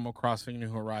features Animal Crossing New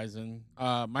Horizon.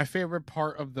 My favorite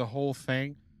part of the whole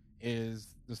thing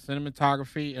is the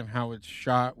cinematography and how it's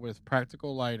shot with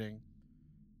practical lighting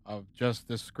of just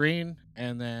the screen,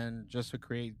 and then just to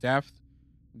create depth,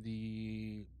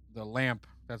 the lamp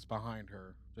that's behind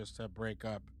her just to break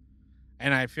up.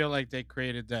 And I feel like they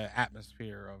created the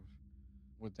atmosphere of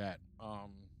with that.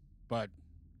 But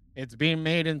it's being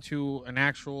made into an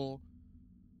actual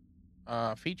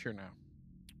feature now.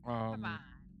 Come on.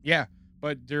 Yeah,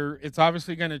 but it's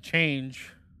obviously going to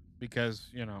change because,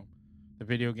 the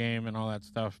video game and all that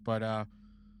stuff. But,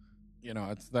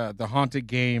 it's the haunted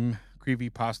game.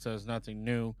 Creepypasta is nothing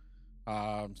new.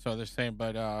 So they're saying,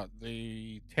 but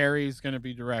the Terry's going to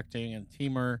be directing and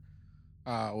Teamer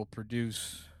will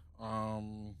produce.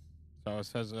 So it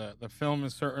says the film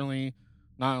is certainly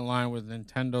not in line with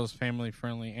Nintendo's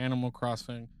family-friendly Animal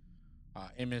Crossing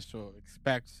image to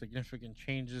expect significant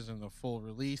changes in the full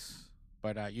release.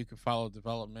 But you can follow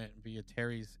development via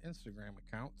Terry's Instagram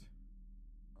account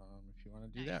if you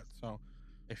want to do that. So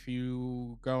if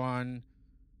you go on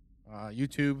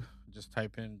YouTube, just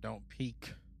type in "Don't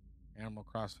Peek Animal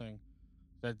Crossing."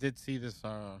 So I did see this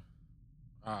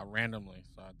randomly,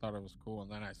 so I thought it was cool.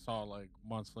 And then I saw like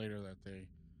months later that they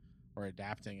were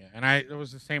adapting it, and it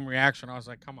was the same reaction. I was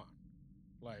like, "Come on!"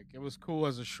 Like it was cool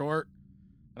as a short,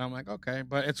 and I'm like, "Okay,"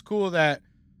 but it's cool that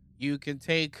you can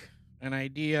take an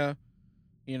idea,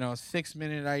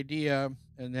 6-minute idea,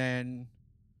 and then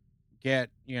get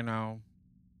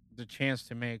the chance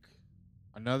to make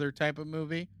another type of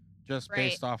movie just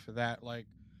based off of that. Like,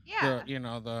 Yeah.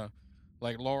 the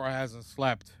like Laura Hasn't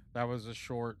Slept. That was a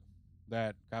short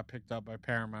that got picked up by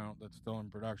Paramount that's still in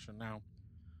production now,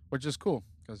 which is cool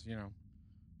because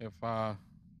if that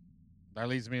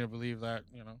leads me to believe that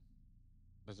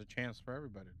there's a chance for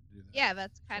everybody to do that. Yeah,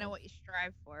 that's kind of what you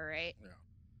strive for, right? Yeah.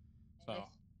 And So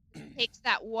it takes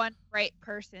that one right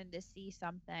person to see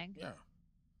something. yeah.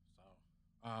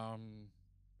 So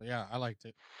but yeah, I liked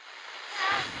it.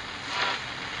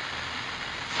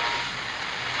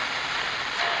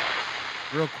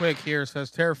 Real quick here, it says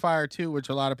Terrifier 2, which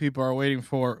a lot of people are waiting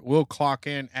for, will clock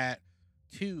in at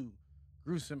 2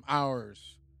 gruesome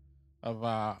hours of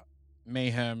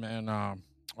mayhem and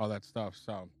all that stuff.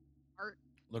 So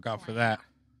look out for that.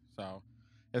 So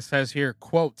it says here,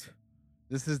 quote,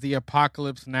 "This is the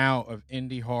apocalypse now of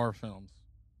indie horror films."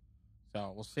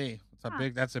 So we'll see.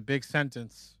 That's a big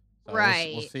sentence. So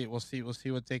Right. We'll see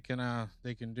what they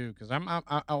can do because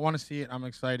I want to see it. I'm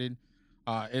excited.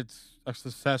 It's a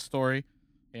success story.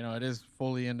 It is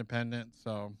fully independent,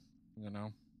 so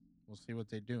we'll see what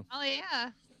they do. Oh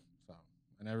yeah. So,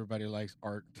 and everybody likes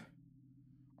Art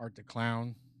the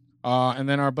Clown. And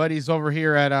then our buddies over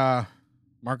here at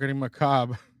Marketing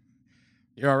Macabre.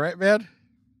 You all right, man?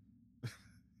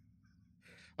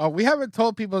 We haven't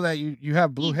told people that you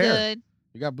have blue hair. Good.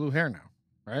 You got blue hair now,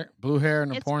 right? Blue hair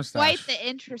and a It's porn quite stash. the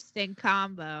interesting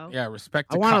combo. Yeah,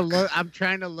 respect. I the want to cock. look. I'm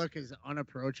trying to look as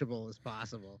unapproachable as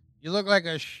possible. You look like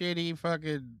a shitty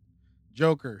fucking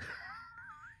Joker.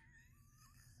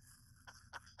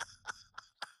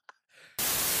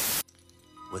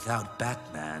 Without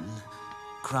Batman,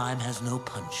 crime has no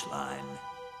punchline.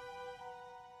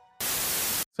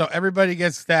 So Everybody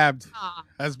Gets Stabbed Aw.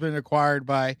 has been acquired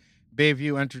by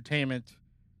Bayview Entertainment.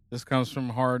 This comes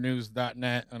from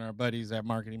horrornews.net and our buddies at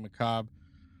Marketing Macabre.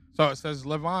 So it says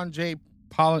Levon J.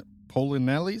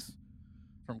 Polinellis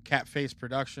from Catface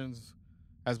Productions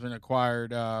has been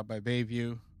acquired by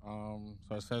Bayview. So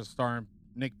it says starring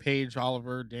Nick Page,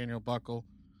 Oliver, Daniel Buckle.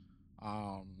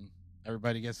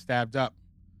 Everybody Gets Stabbed Up.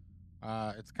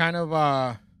 It's kind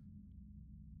of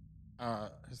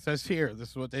it says here, this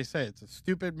is what they say. It's a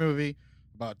stupid movie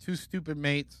about 2 stupid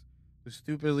mates who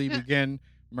stupidly begin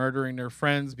murdering their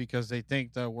friends because they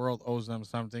think the world owes them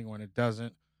something when it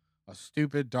doesn't. A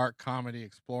stupid, dark comedy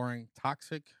exploring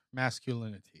toxic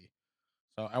masculinity.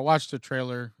 So I watched the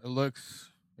trailer. It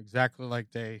looks exactly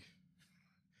like they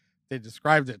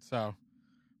described it. So,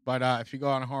 but if you go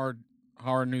on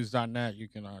horrornews.net, you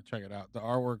can check it out. The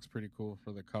artwork's pretty cool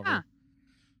for the cover.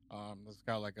 It's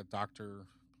got like a Dr.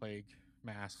 Plague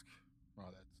mask,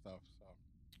 all that stuff. So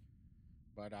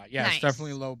But yeah, Nice. it's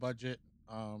definitely low budget,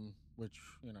 which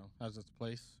has its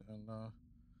place, and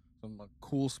some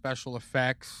cool special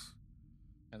effects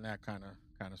and that kind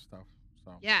of stuff.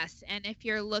 So Yes, and if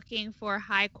you're looking for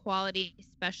high quality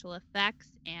special effects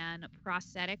and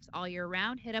prosthetics all year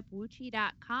round, hit up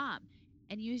Wuchi.com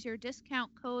and use your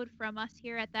discount code from us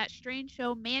here at That Strange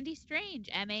Show, Mandy Strange,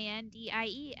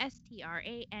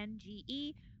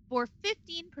 MANDIESTRANGE, for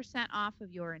 15% off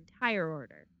of your entire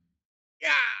order.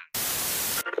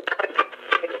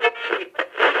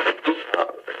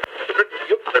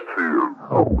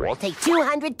 I'll take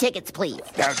 200 tickets, please.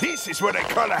 Now this is what I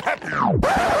call a happy.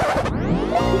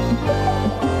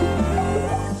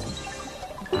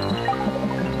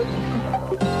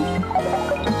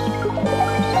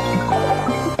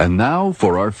 And now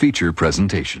for our feature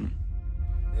presentation.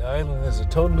 The island is a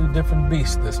totally different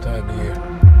beast this time of year.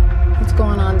 What's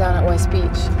going on down at West Beach?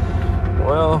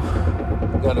 Well,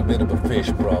 we got a bit of a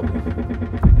fish problem.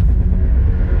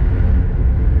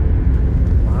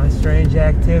 A lot of strange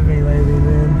activity lately,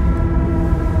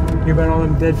 man. Hear about all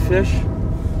them dead fish?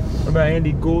 What about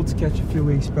Andy Gould's catch a few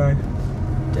weeks back?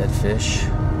 Dead fish?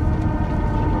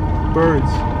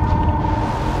 Birds.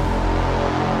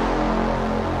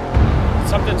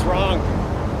 Something's wrong.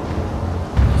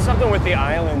 Something with the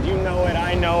island. You know it,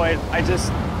 I know it. I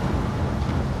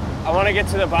want to get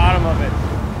to the bottom of it.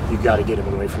 You gotta get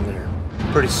him away from there.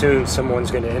 Pretty soon, someone's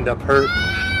gonna end up hurt.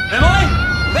 Emily,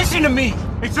 listen to me.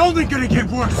 It's only gonna get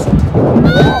worse.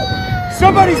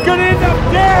 Somebody's gonna end up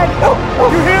dead! You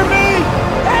hear me?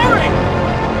 Harry!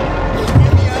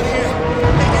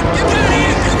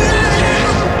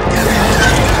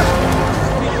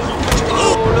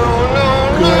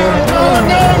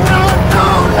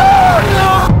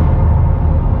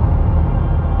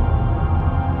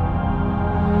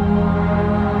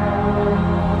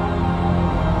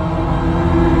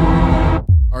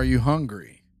 Are you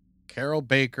hungry? Carol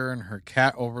Baker and her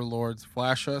cat overlords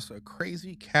flash us a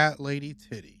crazy cat lady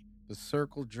titty. The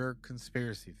circle jerk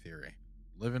conspiracy theory.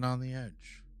 Living on the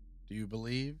edge. Do you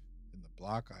believe in the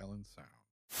Block Island Sound?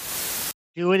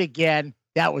 Do it again.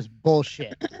 That was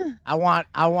bullshit. I want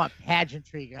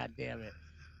pageantry, goddammit.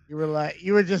 You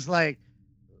were just like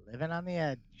living on the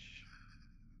edge.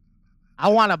 I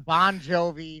want a Bon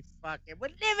Jovi fucking. We're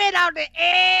living on the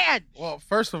edge. Well,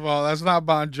 first of all, that's not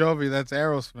Bon Jovi. That's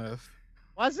Aerosmith.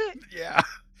 Was it? Yeah.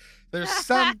 There's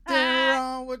something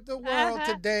wrong with the world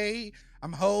today.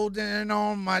 I'm holding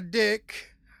on my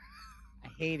dick. I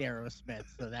hate Aerosmith,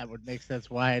 so that would make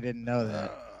sense why I didn't know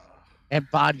that. And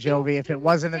Bon Jovi, if it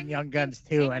wasn't in Young Guns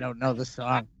 2, I don't know the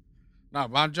song. No,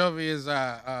 Bon Jovi is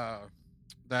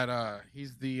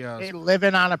he's the Hey,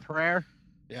 Living on a Prayer.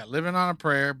 Yeah, Living on a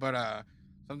Prayer, but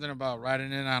something about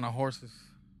riding in on a horse is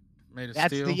made of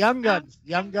That's steel. the Young Guns.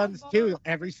 Young Guns 2.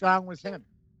 Every song was him.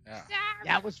 Yeah.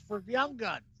 That was for Young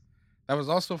Guns. That was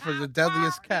also for The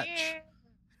Deadliest Catch.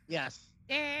 Yes.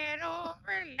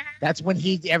 That's when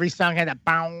every song had a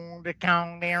bound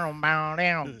down, bound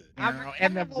down,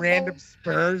 and the random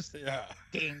spurs. Yeah.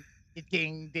 Ding,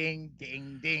 ding, ding,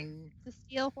 ding, ding. It's a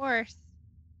steel horse.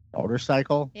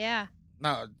 Motorcycle. Yeah.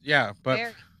 No, yeah, but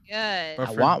Very good. but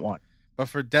I want one. But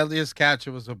for Deadliest Catch,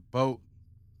 it was a boat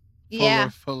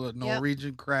full of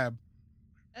Norwegian crab.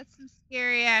 That's some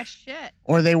scary ass shit.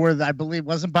 Or they were, I believe,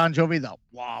 wasn't Bon Jovi though?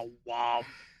 Wow, wow.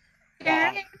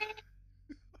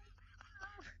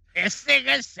 Sing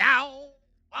a song.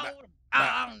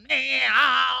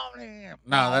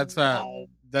 No,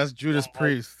 that's Judas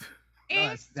Priest.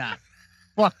 No, it's not.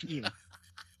 Fuck you.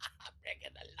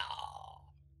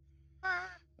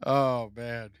 Oh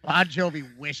man. Bon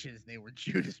Jovi wishes they were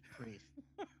Judas Priest.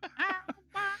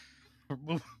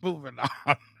 Moving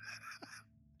on.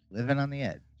 Living on the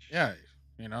edge. Yeah,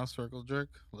 circle jerk,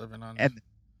 living on.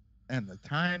 And the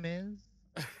time is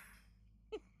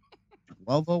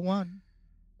 12:01.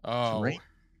 Oh, Great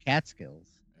Catskills.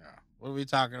 Yeah. What are we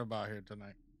talking about here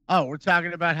tonight? Oh, we're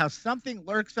talking about how something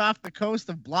lurks off the coast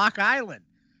of Block Island,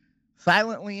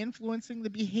 silently influencing the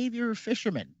behavior of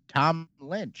fishermen. Tom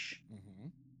Lynch. Mm-hmm.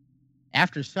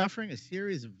 After suffering a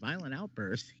series of violent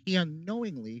outbursts, he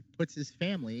unknowingly puts his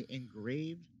family in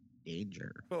grave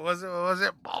danger. What was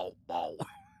it? Bow, bow.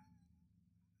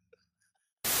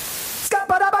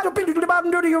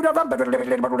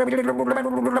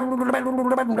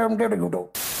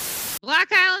 Block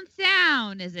Island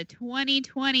Sound is a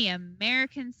 2020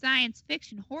 American science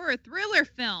fiction horror thriller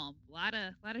film. A lot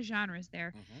of genres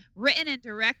there. Mm-hmm. Written and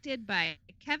directed by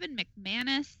Kevin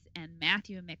McManus and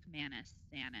Matthew McManus.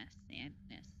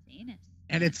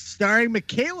 And it's starring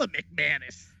Michaela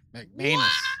McManus. McManus.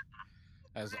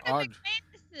 As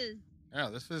McManus's. Yeah,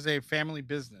 this is a family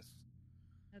business.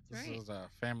 That's This right. is a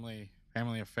family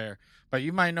Family Affair. But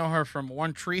you might know her from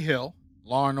One Tree Hill,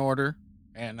 Law and Order,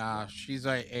 and she's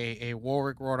a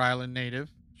Warwick, Rhode Island native.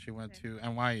 She went to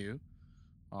NYU.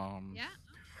 Yeah, really.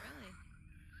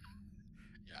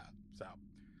 Yeah. So,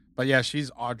 but yeah,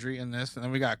 she's Audrey in this, and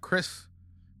then we got Chris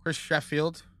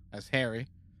Sheffield as Harry.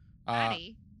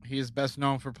 He is best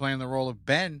known for playing the role of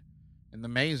Ben in The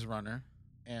Maze Runner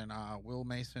and Will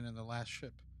Mason in The Last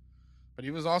Ship. But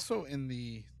he was also in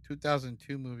the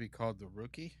 2002 movie called The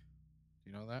Rookie.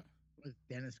 Do you know that? With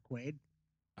Dennis Quaid?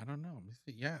 I don't know. Let me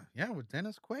see. Yeah, with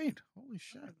Dennis Quaid. Holy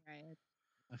shit. Right.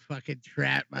 A fucking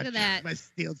trap. Look at that. My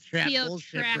steel trap Steel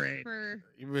bullshit trap brain. for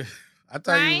I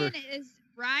thought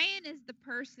Ryan is the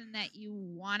person that you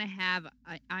want to have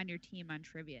on your team on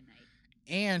trivia night.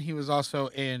 And he was also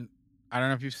in, I don't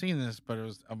know if you've seen this, but it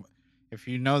was, if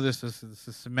you know this is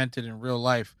cemented in real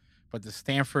life, but the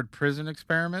Stanford Prison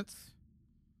Experiments.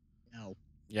 No.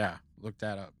 Yeah, look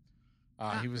that up.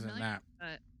 He was in that.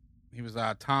 But He was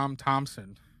Tom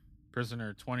Thompson,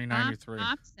 Prisoner 2093. Tom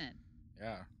Thompson.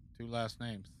 Yeah, 2 last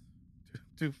names.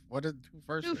 Two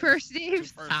first Two names? first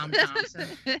names. Tom Thompson.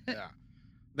 Yeah.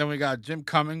 Then we got Jim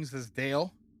Cummings as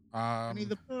Dale. Winnie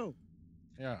the Pooh.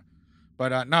 Yeah.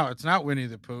 But no, it's not Winnie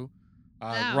the Pooh.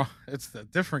 No. It's the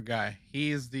different guy.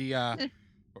 He is the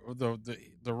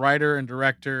writer and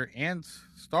director and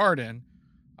starred in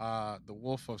The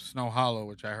Wolf of Snow Hollow,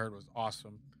 which I heard was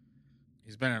awesome.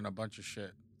 He's been in a bunch of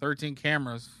shit. 13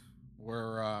 Cameras,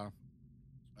 where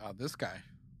this guy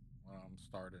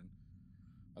starred in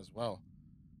as well.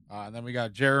 And then we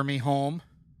got Jeremy Holm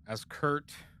as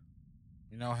Kurt.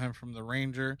 You know him from The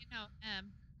Ranger. You know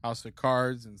him. House of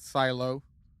Cards and Silo.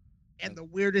 And The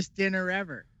Weirdest Dinner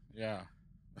Ever. Yeah.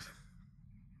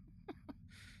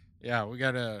 Yeah, we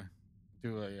got to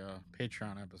do a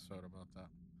Patreon episode about that.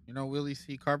 You know Willie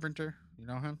C. Carpenter? You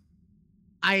know him?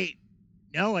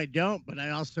 No, I don't, but I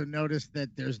also noticed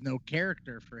that there's no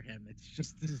character for him. It's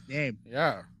just his name.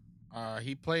 Yeah.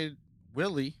 He played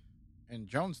Willie in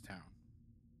Jonestown.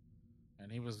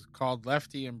 And he was called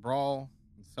Lefty in Brawl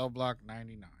in Cell Block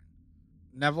 99.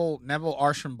 Neville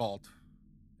Archambault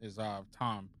is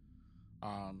Tom.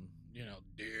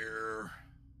 Dear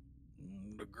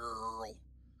the girl.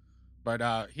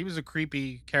 But he was a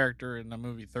creepy character in the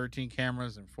movie 13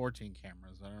 Cameras and 14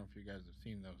 Cameras. I don't know if you guys have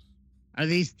seen those. Are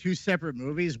these two separate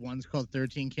movies? One's called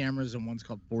 13 Cameras and one's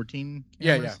called 14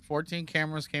 Cameras? Cameras? Yeah. 14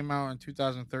 Cameras came out in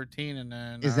 2013, and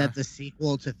then is that the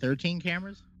sequel to 13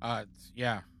 Cameras?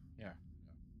 Yeah.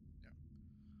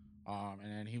 And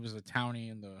then he was a townie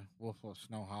in The Wolf of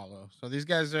Snow Hollow. So these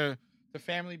guys are the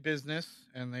family business,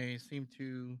 and they seem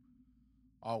to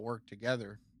all work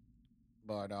together.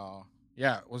 But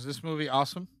yeah, was this movie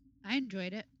awesome? I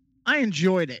enjoyed it. I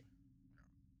enjoyed it.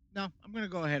 No, I'm gonna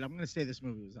go ahead. I'm gonna say this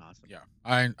movie was awesome. Yeah,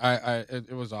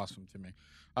 it was awesome to me,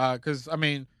 because I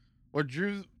mean, what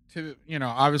drew to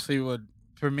obviously what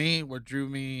drew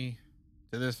me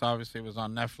to this obviously was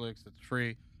on Netflix. It's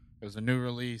free. It was a new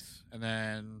release, and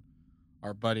then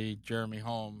our buddy Jeremy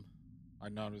Holm, I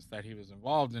noticed that he was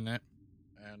involved in it,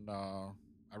 and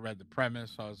I read the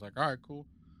premise. So I was like, all right, cool,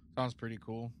 sounds pretty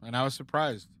cool, and I was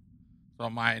surprised. So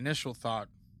my initial thought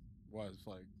was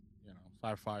like,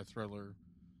 sci-fi thriller.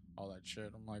 All that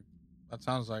shit. I'm like, that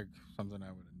sounds like something I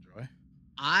would enjoy.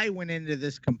 I went into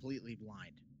this completely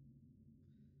blind.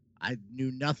 I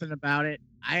knew nothing about it.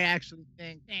 I actually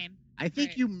think. Same. I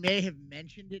think you may have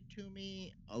mentioned it to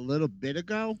me a little bit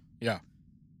ago. Yeah.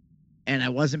 And I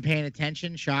wasn't paying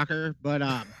attention. Shocker. But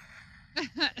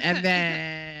and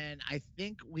then I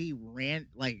think we ran.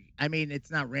 It's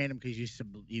not random because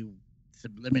you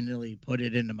subliminally put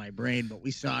it into my brain, but we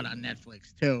saw it on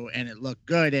Netflix too, and it looked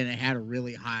good, and it had a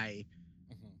really high.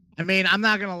 I mean, I'm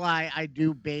not gonna lie, I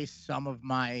do base some of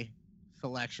my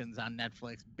selections on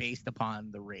Netflix based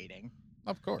upon the rating,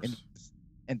 of course,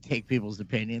 and take people's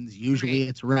opinions. Usually,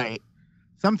 it's right.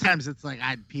 Sometimes it's like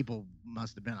people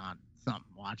must have been on something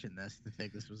watching this to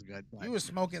think this was good. You were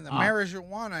smoking the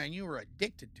marijuana, and you were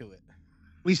addicted to it.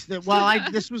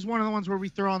 This was one of the ones where we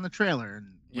throw on the trailer, and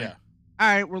yeah. All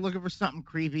right, we're looking for something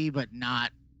creepy, but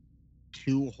not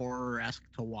too horror-esque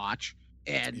to watch.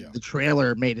 And the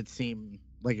trailer made it seem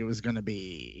like it was going to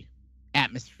be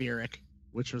atmospheric,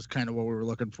 which was kind of what we were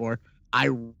looking for. I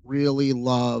really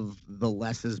love the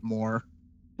less is more,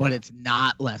 but it's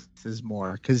not less is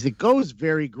more because it goes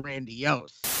very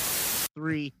grandiose.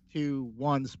 3, 2,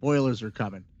 1, spoilers are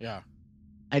coming. Yeah.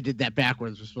 I did that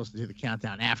backwards. We're supposed to do the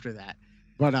countdown after that.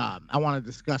 But I want to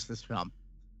discuss this film.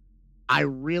 I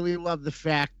really love the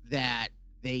fact that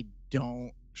they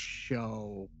don't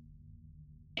show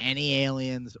any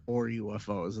aliens or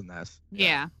UFOs in this.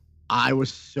 Yeah. I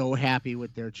was so happy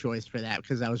with their choice for that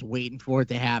because I was waiting for it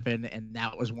to happen, and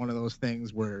that was one of those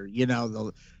things where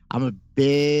I'm a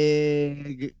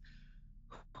big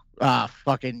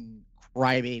fucking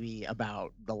crybaby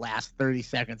about the last 30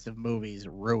 seconds of movies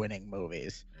ruining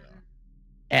movies.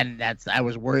 And I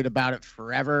was worried about it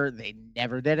forever. They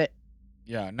never did it.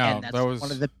 Yeah, no, and that's that was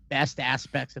one of the best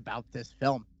aspects about this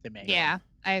film to me. Yeah,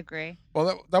 I agree.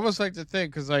 Well, that was like the thing,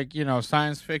 because like,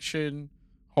 science fiction,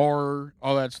 horror,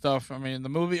 all that stuff. I mean, the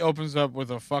movie opens up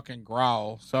with a fucking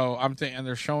growl. So I'm thinking, and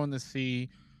they're showing the sea,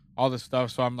 all this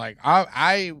stuff. So I'm like,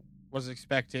 I was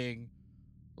expecting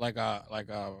like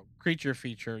a creature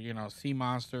feature, sea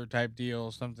monster type deal,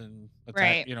 something,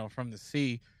 right? From the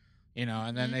sea.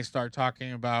 And then they start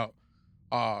talking about,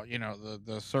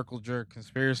 the circle jerk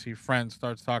conspiracy friend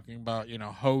starts talking about,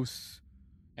 hosts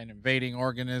and invading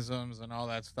organisms and all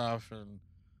that stuff. And,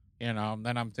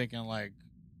 then I'm thinking like,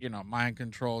 mind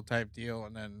control type deal.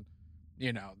 And then,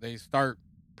 they start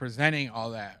presenting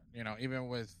all that, even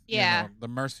with, the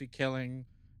mercy killing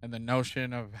and the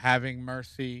notion of having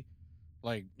mercy,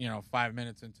 like, 5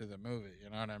 minutes into the movie, you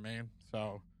know what I mean?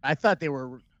 So I thought they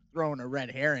were throwing a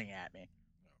red herring at me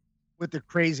with the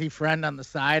crazy friend on the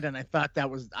side, and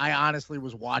I honestly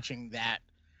was watching that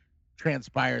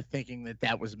transpire thinking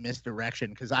that was misdirection,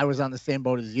 because I was on the same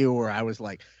boat as you where I was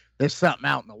like, there's something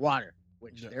out in the water,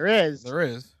 which there is,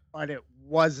 but it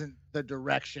wasn't the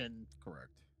direction. Correct.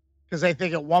 Because I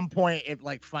think at one point it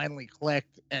like finally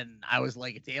clicked, and I was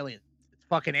like, it's aliens. It's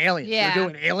fucking aliens. Yeah. We're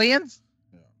doing aliens?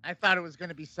 Yeah. I thought it was going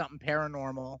to be something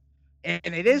paranormal,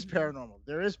 and it is paranormal.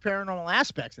 There is paranormal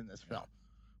aspects in this film.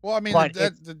 Well, I mean,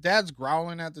 the dad's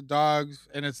growling at the dogs,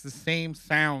 and it's the same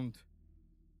sound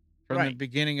from the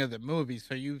beginning of the movie.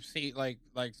 So you see, like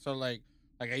how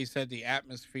you said, the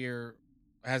atmosphere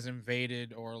has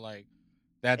invaded, or like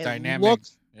that dynamic.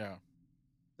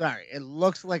 It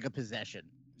looks like a possession.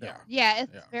 Yeah. Yeah,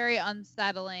 it's very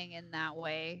unsettling in that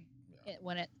way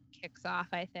when it kicks off,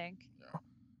 I think.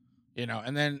 Yeah.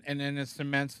 And then it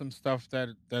cements some stuff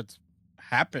that's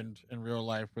happened in real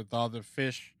life with all the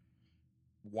fish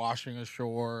washing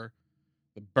ashore,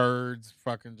 the birds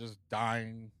fucking just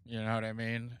dying, you know what I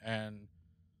mean? And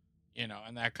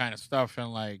and that kind of stuff.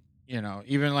 And like,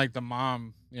 even like the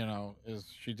mom,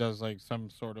 she does like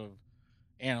some sort of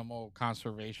animal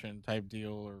conservation type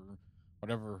deal or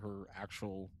whatever her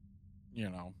actual,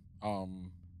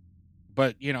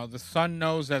 but the son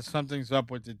knows that something's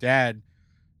up with the dad.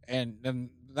 And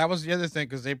then that was the other thing,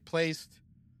 because they placed,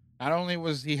 not only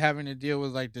was he having to deal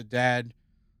with like the dad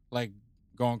like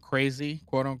going crazy,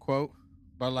 quote unquote,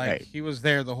 but like he was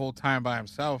there the whole time by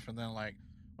himself. And then like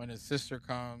when his sister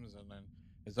comes, and then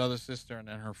his other sister, and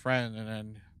then her friend, and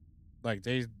then like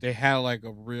they had like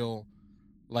a real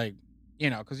like,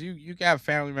 because you have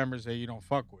family members that you don't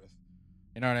fuck with,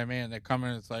 you know what I mean? They come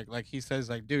in, it's like he says,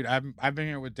 like, dude, I've been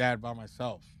here with dad by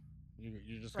myself.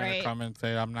 You're just gonna come in and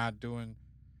say I'm not doing,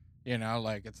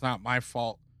 like, it's not my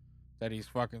fault that he's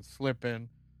fucking slipping.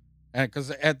 And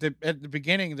because at the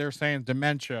beginning they're saying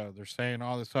dementia, they're saying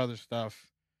all this other stuff,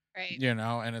 right?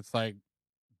 And it's like,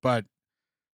 but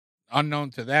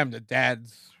unknown to them, the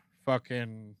dad's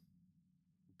fucking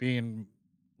being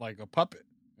like a puppet.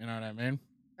 You know what I mean?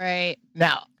 Right.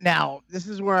 Now this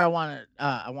is where I wanted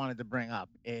to bring up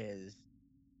is,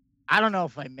 I don't know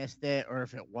if I missed it or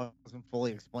if it wasn't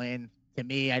fully explained to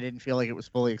me. I didn't feel like it was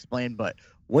fully explained, but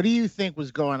what do you think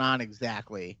was going on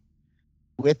exactly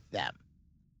with them?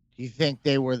 Do you think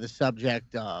they were the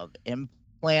subject of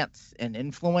implants and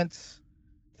influence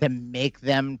to make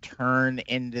them turn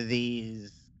into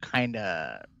these kind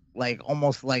of like,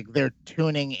 almost like they're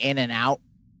tuning in and out?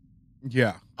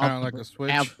 Yeah, kind of like a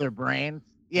switch. Out their brains.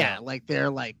 Yeah, like they're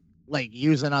like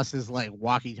using us as like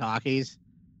walkie talkies.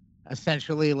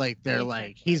 Essentially, like they're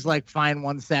like, he's like fine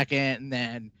 1 second, and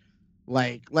then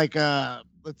like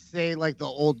let's say like the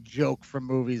old joke from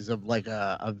movies of like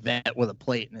a vet with a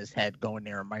plate in his head going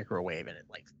near a microwave, and it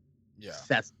like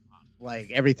sets off. Like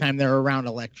every time they're around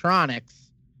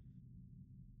electronics,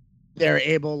 they're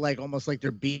able, like, almost like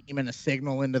they're beaming a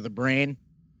signal into the brain.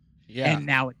 Yeah. And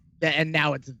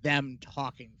now it's them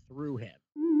talking through him.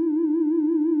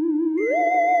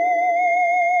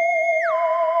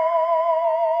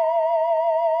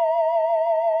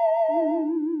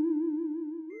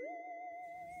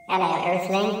 Hello,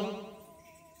 Earthling.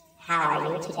 How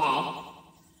are you today?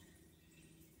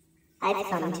 I've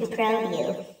come to probe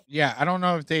you. Yeah, I don't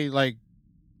know if they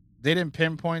didn't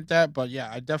pinpoint that, but yeah,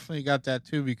 I definitely got that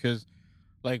too, because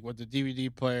like with the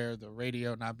DVD player, the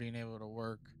radio not being able to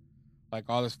work, like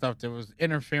all this stuff, there was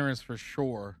interference for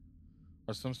sure,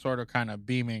 or some sort of kind of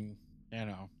beaming,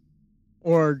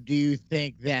 Or do you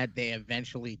think that they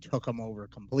eventually took him over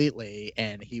completely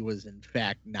and he was in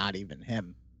fact not even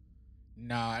him?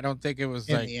 No, I don't think it was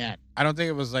In like the end. I don't think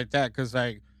it was like that because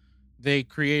like they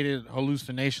created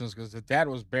hallucinations because the dad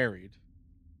was buried.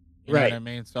 You know what I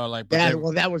mean? So like, but That, they-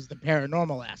 well, that was the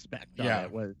paranormal aspect of Yeah.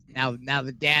 it. Was now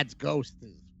the dad's ghost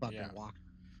is fucking walking.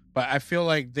 But I feel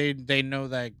like they know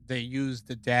that they use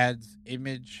the dad's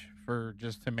image for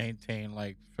just to maintain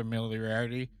like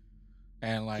familiarity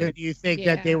and like. So do you think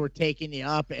that they were taking you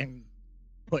up and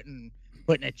putting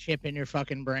a chip in your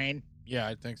fucking brain? Yeah,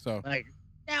 I think so. Like,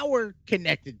 now we're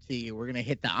connected to you. We're gonna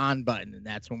hit the on button, and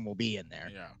that's when we'll be in there.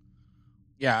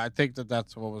 Yeah, I think that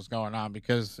that's what was going on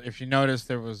because if you notice,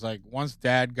 there was like once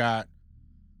Dad got,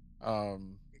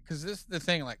 because this is the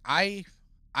thing. Like I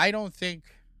don't think,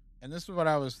 and this is what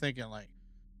I was thinking. Like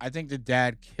I think the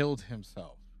dad killed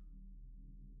himself.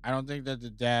 I don't think that the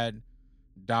dad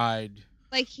died.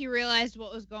 Like he realized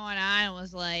what was going on and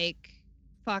was like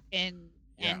fucking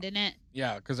ending it.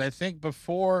 Yeah, because I think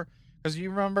before, because you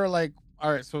remember, like,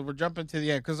 all right, so we're jumping to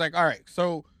the end. Because, like, all right,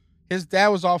 so his dad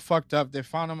was all fucked up. They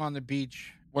found him on the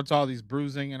beach. What's all these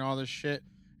bruising and all this shit?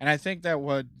 And I think that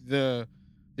what the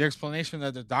explanation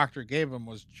that the doctor gave him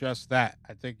was just that.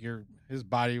 I think his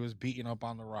body was beaten up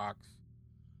on the rocks.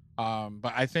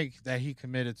 But I think that he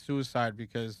committed suicide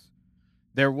because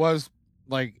there was,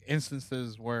 like,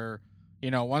 instances where, you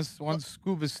know, once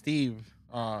Scuba Steve,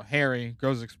 Harry,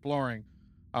 goes exploring,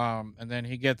 and then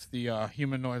he gets the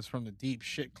humanoids from the deep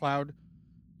shit cloud,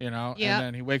 you know, Yeah. and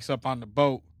then he wakes up on the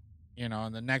boat, you know,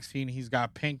 and the next scene he's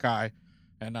got pink eye,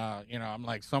 and you know, I'm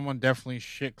like, someone definitely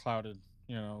shit clouded,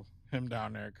 you know, him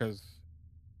down there because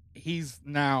he's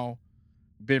now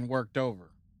been worked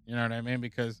over, you know what I mean?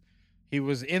 Because he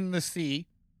was in the sea,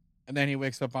 and then he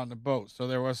wakes up on the boat, so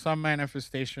there was some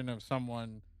manifestation of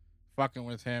someone fucking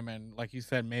with him, and like you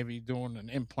said, maybe doing an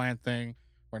implant thing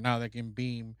where now they can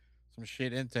beam some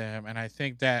shit into him. And I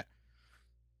think that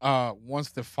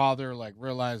once the father like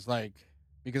realized, like,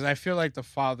 because I feel like the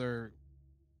father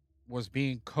was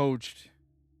being coached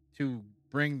to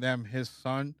bring them his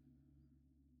son,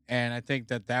 and I think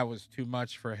that that was too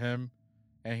much for him,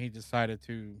 and he decided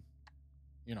to,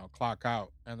 you know, clock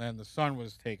out. And then the son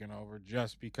was taken over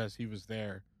just because he was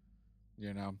there,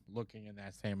 you know, looking in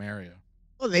that same area.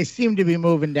 Well, they seem to be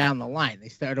moving down the line. They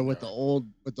started with the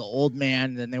old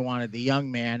man, then they wanted the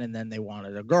young man, and then they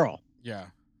wanted a girl. Yeah.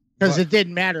 Because it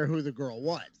didn't matter who the girl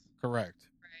was. Correct.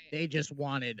 They just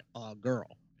wanted a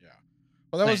girl. Yeah.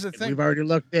 Well, that was the thing. We've already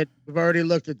looked at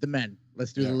the men.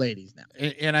 Let's do the ladies now.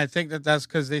 And I think that that's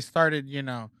because they started, you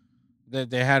know,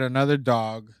 that they had another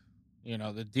dog, you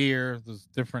know, the deer, those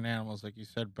different animals, like you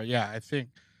said. But yeah, I think,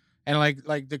 and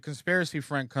like the conspiracy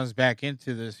friend comes back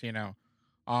into this, you know,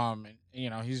 you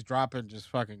know, he's dropping just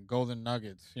fucking golden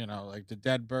nuggets, you know, like the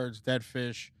dead birds, dead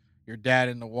fish, your dad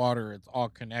in the water, it's all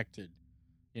connected.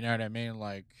 You know what I mean?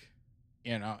 Like,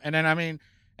 you know, and then I mean,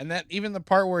 and that even the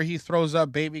part where he throws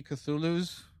up baby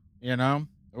Cthulhu's, you know,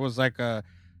 it was like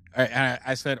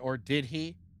I said, or did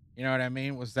he? You know what I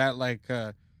mean? Was that like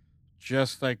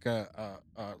just like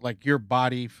like your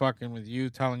body fucking with you,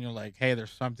 telling you like, hey,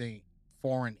 there's something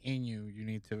foreign in you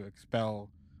need to expel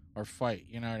or fight?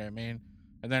 You know what I mean?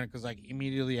 And then because like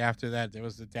immediately after that, there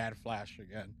was the dad flash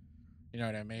again. You know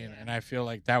what I mean? And I feel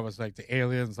like that was like the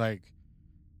aliens like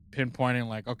pinpointing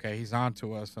like, okay, he's on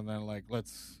to us, and then like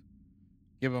let's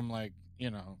give him like,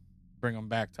 you know, bring him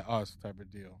back to us type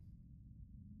of deal.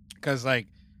 Because like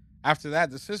after that,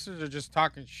 the sisters are just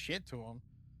talking shit to him,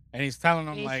 and he's telling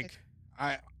them like,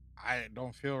 I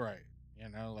don't feel right, you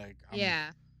know, like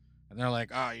Yeah. and they're like,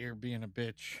 oh, you're being a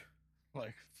bitch,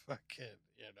 like fuck it,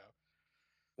 you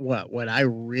know. What I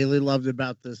really loved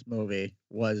about this movie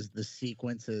was the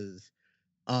sequences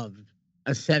of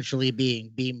essentially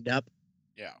being beamed up.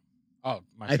 Yeah. Oh,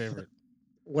 my I favorite.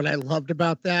 What I loved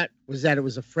about that was that it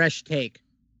was a fresh take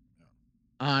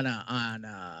on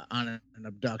an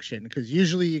abduction, because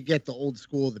usually you get the old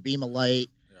school, the beam of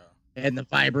light and the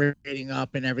vibrating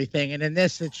up and everything, and in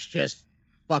this it's just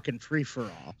fucking free for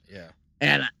all. Yeah.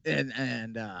 And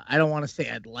I don't want to say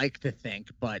I'd like to think,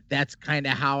 but that's kind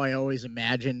of how I always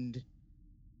imagined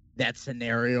that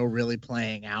scenario really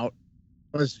playing out.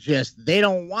 It was just, they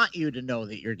don't want you to know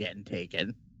that you're getting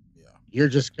taken. Yeah. You're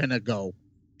just gonna go,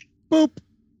 boop,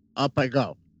 up I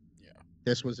go. Yeah.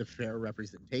 This was a fair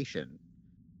representation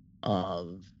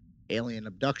of alien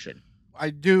abduction. I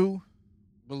do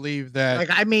believe that. Like,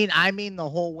 I mean the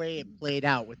whole way it played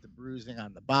out with the bruising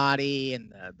on the body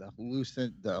and the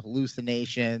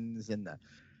hallucinations and the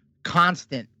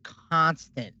constant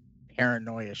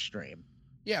paranoia stream.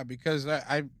 Yeah, because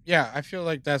I feel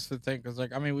like that's the thing. Because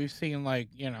like, I mean, we've seen like,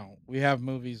 we have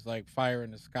movies like Fire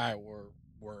in the Sky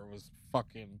where it was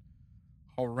fucking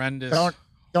horrendous.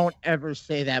 Don't ever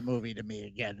say that movie to me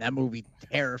again. That movie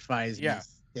terrifies me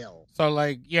still. So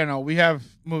like, we have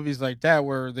movies like that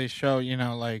where they show,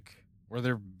 like where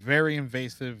they're very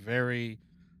invasive, very,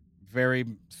 very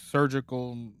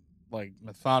surgical, like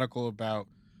methodical about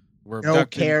where no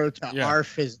care to our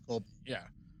physical. Yeah.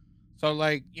 So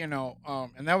like, and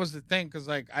that was the thing. Cause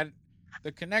like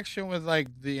the connection with like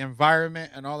the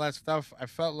environment and all that stuff, I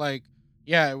felt like,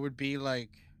 it would be like,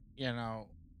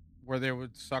 where they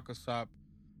would suck us up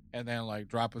and then like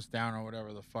drop us down or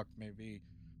whatever the fuck may be.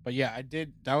 But yeah,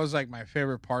 that was like my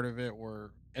favorite part of it,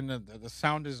 were in the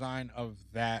sound design of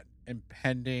that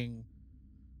impending,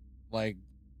 like,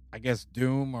 I guess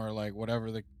doom or like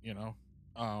whatever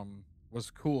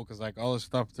was cool. Cause like all this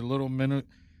stuff, the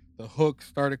hook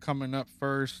started coming up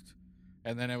first,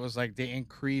 and then it was like they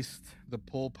increased the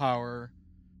pull power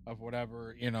of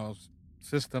whatever,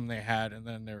 system they had, and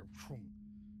then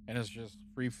and it's just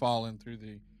free falling through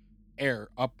the air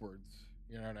upwards.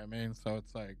 You know what I mean? So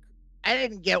it's like, I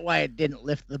didn't get why it didn't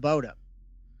lift the boat up.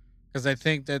 Because I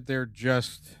think that they're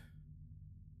just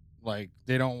like,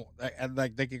 they don't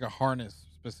like they get a harness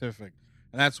specific,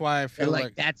 and that's why I feel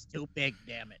like that's too big.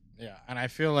 Damn it. Yeah, and I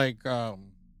feel like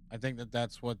I think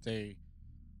that's what they're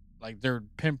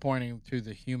pinpointing to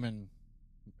the human,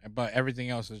 but everything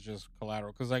else is just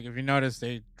collateral. Because like if you notice,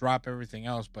 they drop everything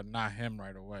else, but not him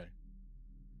right away.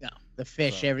 No, the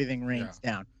fish, everything rains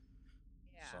down.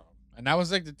 Yeah. So, and that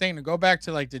was like the thing, to go back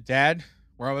to like the dad,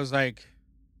 where I was like,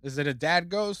 is it a dad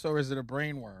ghost or is it a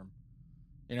brain worm?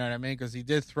 You know what I mean? Because he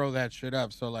did throw that shit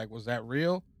up. So like, was that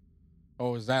real,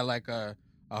 or was that like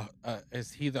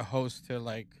is he the host to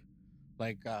like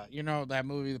that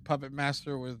movie, The Puppet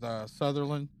Master, with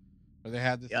Sutherland, where they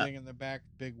had the thing in the back,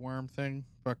 big worm thing,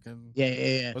 fucking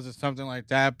yeah. Was it something like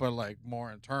that, but like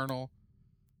more internal?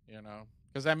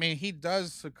 Because I mean, he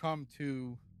does succumb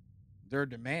to their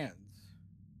demands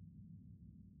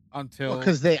until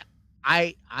because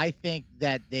I think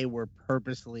that they were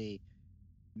purposely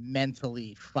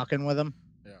mentally fucking with him,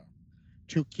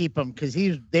 to keep him, because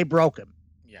they broke him.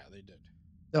 Yeah, they did.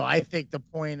 So I think the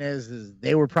point is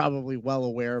they were probably well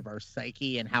aware of our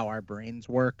psyche and how our brains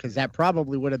work, because that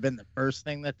probably would have been the first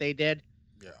thing that they did.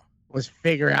 Yeah, was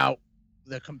figure out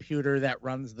the computer that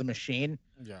runs the machine.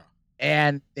 Yeah.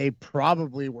 And they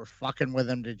probably were fucking with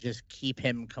him to just keep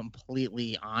him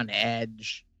completely on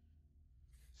edge,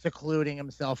 secluding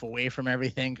himself away from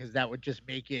everything, because that would just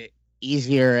make it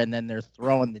easier. And then they're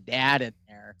throwing the dad in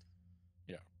there.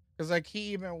 Yeah. Because like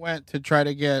he even went to try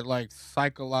to get like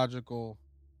psychological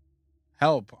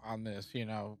help on this,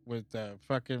 with the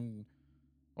fucking,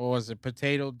 what was it,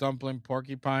 potato dumpling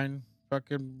porcupine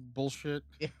fucking bullshit.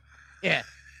 Yeah.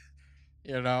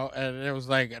 And it was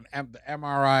like the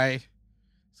MRI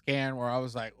scan where I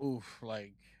was like, oof,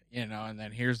 like, and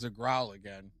then here's the growl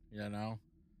again,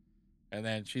 and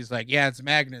then she's like, yeah, it's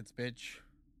magnets, bitch.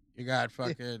 You got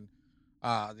fucking,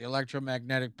 the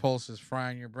electromagnetic pulse is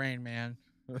frying your brain, man.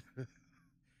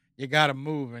 You got to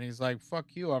move. And he's like, fuck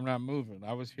you, I'm not moving.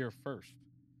 I was here first.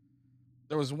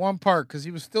 There was one part, because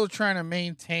he was still trying to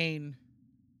maintain,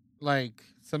 like,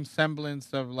 some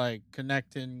semblance of, like,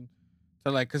 connecting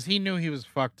to, like, because he knew he was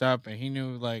fucked up, and he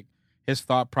knew, like, his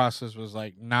thought process was,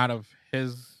 like, not of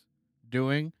his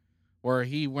doing, where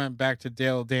he went back to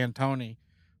Dale D'Antoni,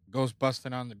 goes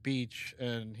busting on the beach,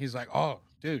 and he's like, oh,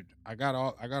 dude, I got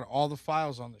all the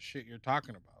files on the shit you're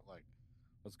talking about. Like,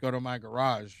 let's go to my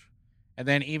garage. And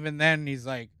then even then, he's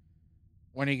like,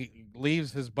 when he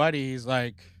leaves his buddy, he's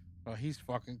like, well, he's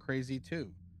fucking crazy too.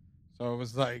 So it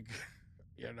was like,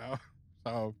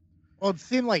 so. Well, it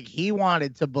seemed like he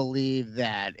wanted to believe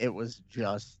that it was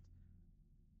just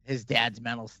his dad's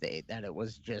mental state, that it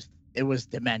was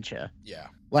dementia. Yeah.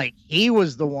 Like, he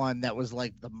was the one that was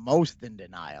like the most in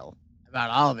denial about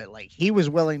all of it. Like, he was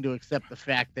willing to accept the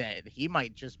fact that he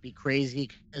might just be crazy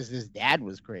because his dad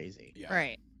was crazy. Yeah.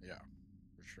 Right. Yeah,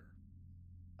 for sure.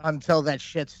 Until that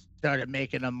shit started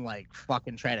making him like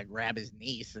fucking try to grab his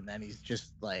niece, and then he's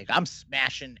just like, I'm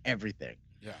smashing everything.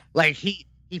 Yeah. Like, he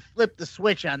flipped the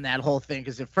switch on that whole thing,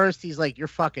 because at first he's like, you're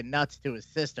fucking nuts to his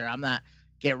sister. I'm not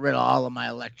getting rid of all of my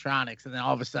electronics. And then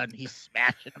all of a sudden he's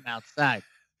smashing them outside.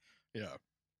 Yeah.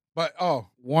 But,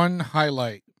 one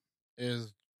highlight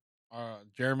is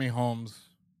Jeremy Holmes'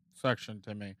 section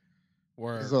to me,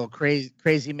 where this little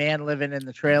crazy man living in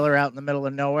the trailer out in the middle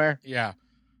of nowhere. Yeah.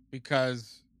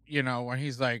 Because, when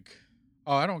he's like,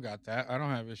 oh, I don't got that. I don't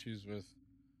have issues with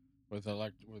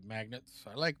magnets.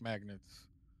 I like magnets.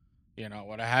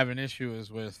 What I have an issue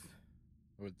is with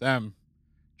them.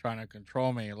 trying to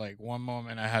control me. Like one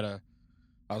moment I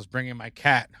was bringing my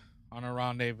cat on a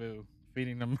rendezvous,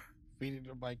 feeding them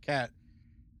my cat.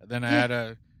 And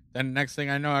then then next thing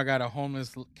I know, I got a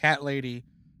homeless cat lady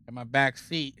in my back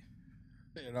seat.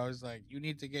 And I was like, you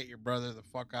need to get your brother the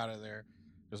fuck out of there,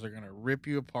 because they're going to rip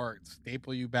you apart,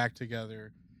 staple you back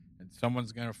together, and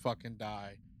someone's going to fucking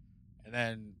die. And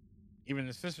then even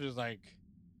the sister's like,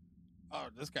 oh,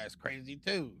 this guy's crazy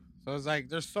too. So it's like,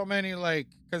 there's so many, like,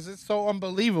 because it's so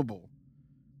unbelievable.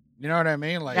 You know what I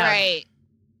mean? Like, right.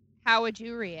 How would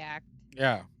you react?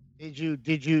 Yeah. Did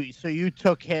you, so you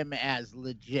took him as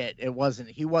legit. He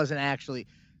wasn't actually,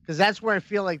 because that's where I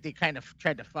feel like they kind of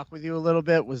tried to fuck with you a little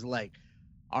bit, was like,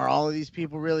 are all of these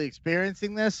people really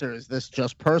experiencing this, or is this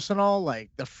just personal? Like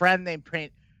the friend they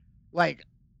print, like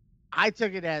I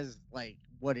took it as like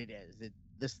what it is.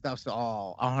 This stuff's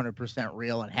all 100%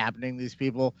 real and happening to these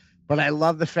people. But I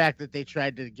love the fact that they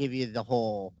tried to give you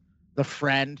the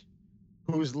friend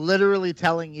who's literally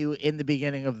telling you in the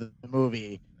beginning of the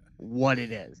movie what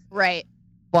it is. Right.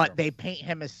 But they paint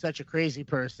him as such a crazy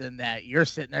person that you're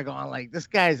sitting there going like, this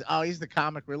guy's, he's the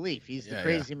comic relief. He's the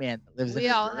crazy man that lives in We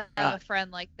his all garage. have a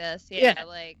friend like this. Yeah.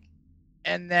 Like.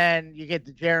 And then you get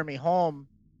to Jeremy Holm,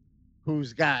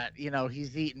 who's got,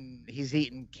 he's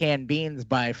eating canned beans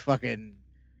by fucking,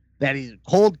 he's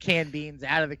cold canned beans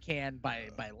out of the can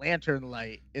by lantern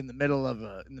light in the middle of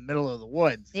the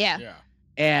woods. Yeah. Yeah.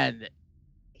 And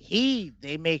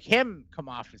they make him come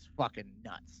off as fucking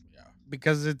nuts.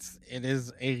 Because it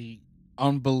is a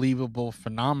unbelievable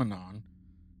phenomenon.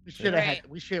 We should have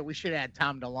had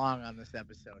Tom DeLonge on this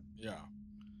episode. Yeah.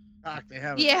 Talk to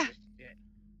him. Yeah.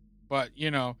 But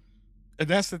and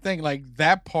that's the thing, like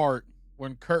that part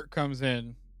when Kurt comes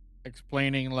in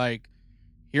explaining like,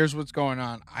 here's what's going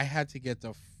on. I had to get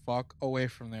the fuck away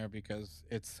from there because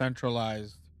it's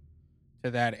centralized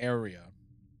to that area.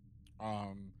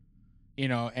 And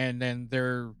then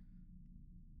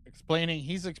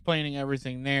he's explaining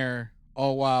everything there,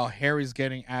 all while Harry's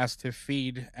getting asked to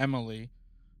feed Emily,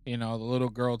 the little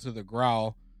girl to the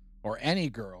growl, or any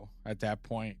girl at that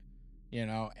point, and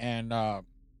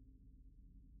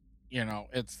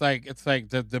it's like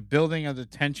the building of the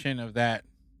tension of that,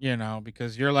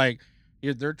 because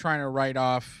they're trying to write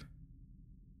off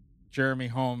Jeremy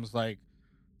Holmes' like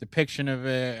depiction of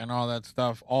it and all that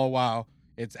stuff, all while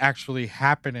it's actually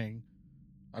happening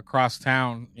across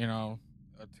town,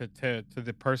 to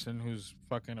the person who's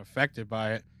fucking affected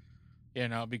by it,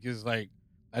 because like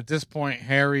at this point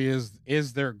Harry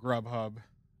is their Grubhub,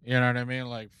 you know what I mean?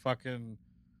 Like fucking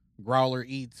Growler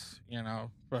Eats,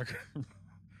 fucking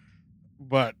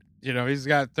but he's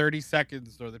got 30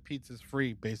 seconds or the pizza's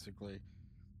free basically,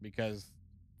 because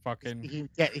fucking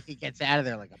he gets out of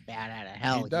there like a bat out of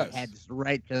hell. He heads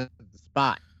right to the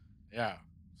spot. Yeah.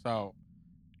 So,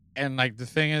 and like the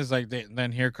thing is, like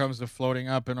then here comes the floating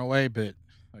up and away bit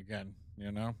again,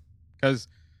 because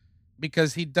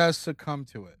he does succumb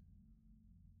to it.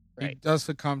 Right. He does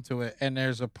succumb to it, and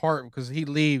there's a part because he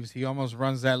leaves, he almost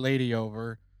runs that lady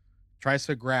over, tries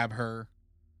to grab her,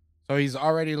 so he's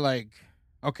already like,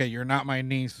 okay, you're not my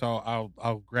niece, so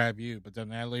I'll grab you, but then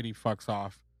that lady fucks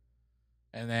off,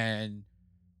 and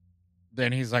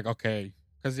then he's like, okay,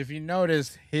 because if you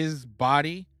notice his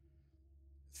body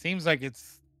seems like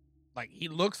it's like he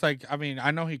looks like, I mean,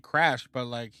 I know he crashed, but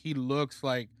like he looks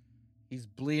like he's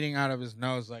bleeding out of his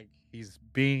nose, like he's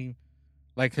being,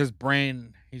 like his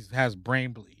brain, has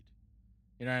brain bleed.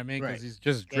 You know what I mean? Because he's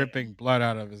just dripping blood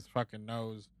out of his fucking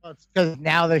nose. Well, it's because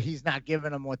now that he's not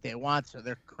giving them what they want, so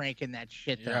they're cranking that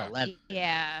shit to 11.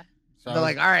 Yeah. So they're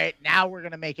like, all right, now we're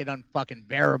gonna make it unfucking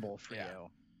bearable for you.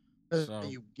 So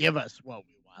you give us what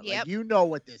we want. Yep. Like, you know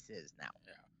what this is now.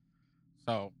 Yeah.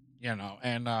 So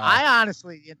and I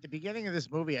honestly, at the beginning of this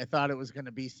movie, I thought it was going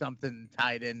to be something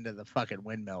tied into the fucking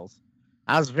windmills.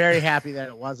 I was very happy that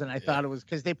it wasn't. I thought it was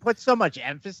because they put so much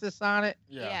emphasis on it.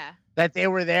 Yeah. That they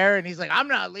were there, and he's like, "I'm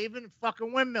not leaving.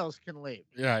 Fucking windmills can leave."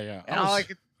 Yeah. And I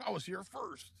was here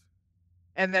first.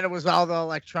 And then it was all the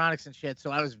electronics and shit.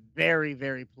 So I was very,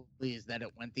 very pleased that it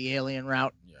went the alien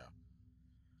route. Yeah.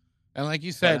 And like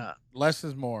you said, less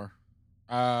is more.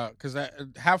 Because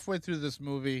halfway through this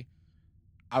movie,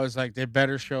 I was like, they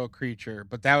better show a creature,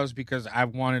 but that was because I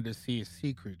wanted to see a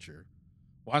sea creature.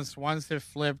 Once it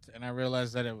flipped and I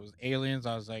realized that it was aliens,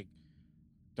 I was like,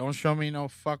 don't show me no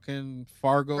fucking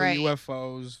Fargo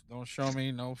UFOs. Don't show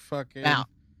me no fucking. Now,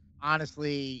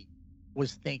 honestly,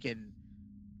 was thinking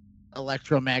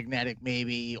electromagnetic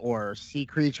maybe, or sea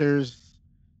creatures,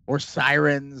 or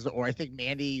sirens, or I think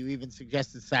Mandy, you even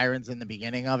suggested sirens in the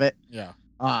beginning of it. Yeah.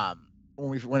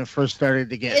 When it first started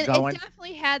to get going. It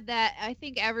definitely had that. I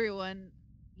think everyone,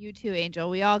 You too, Angel.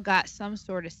 We all got some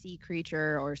sort of sea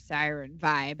creature or siren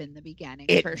vibe in the beginning,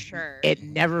 for sure. It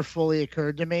never fully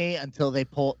occurred to me until he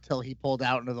pulled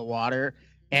out into the water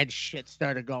and shit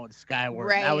started going skyward.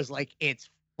 Right. And I was like, it's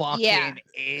fucking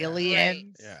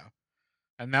aliens. Yeah.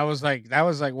 And that was like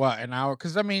what, an hour?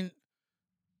 Because I mean,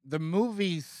 the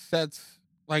movie sets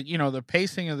the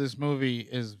pacing of this movie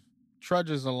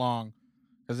trudges along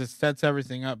because it sets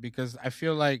everything up. Because I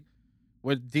feel like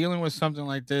with dealing with something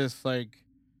like this, like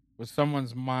with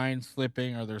someone's mind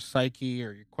slipping or their psyche,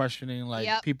 or you're questioning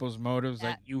people's motives,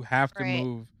 like you have to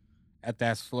move at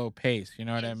that slow pace. You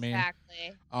know what I mean?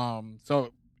 Exactly.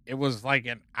 So it was like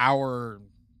an hour,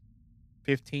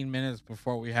 15 minutes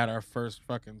before we had our first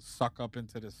fucking suck up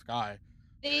into the sky.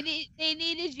 They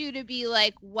needed you to be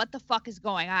like, what the fuck is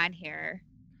going on here?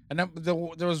 And then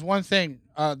there was one thing.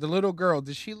 The little girl,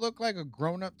 did she look like a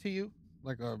grown up to you,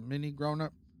 like a mini grown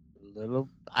up?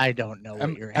 I don't know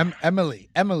what you're. Emily,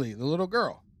 the little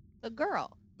girl. The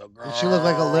girl. Did she look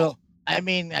like a little? I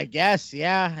mean, I guess,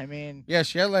 yeah. I mean, yeah,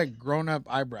 she had like grown up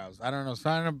eyebrows. I don't know,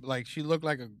 like she looked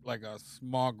like a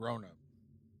small grown up.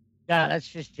 Yeah, that's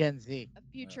just Gen Z. A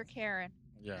future Karen.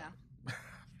 Yeah.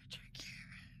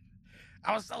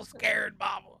 I was so scared,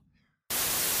 Mama. Cause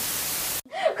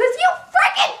you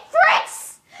freaking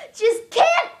fricks just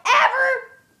can't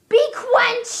ever be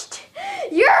quenched.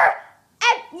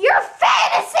 Your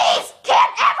fantasies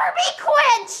can't ever be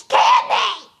quenched, can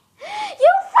they?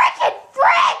 You freaking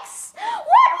fricks!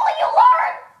 When will you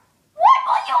learn? When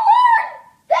will you learn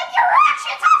that your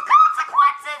actions have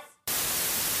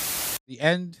consequences? The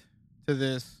end to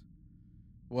this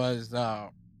was,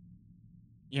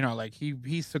 like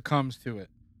he succumbs to it.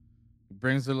 He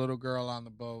brings the little girl on the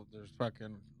boat. They're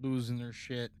fucking losing their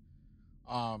shit.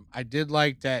 I did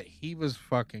like that he was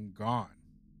fucking gone.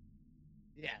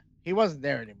 Yeah, he wasn't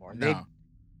there anymore. No.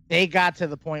 They got to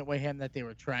the point with him that they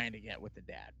were trying to get with the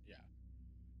dad. Yeah.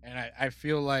 And I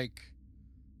feel like,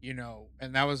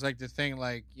 and that was like the thing,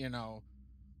 like,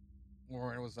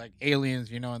 where it was like aliens,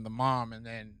 and the mom, and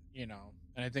then, and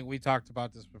I think we talked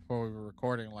about this before we were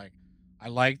recording, like, I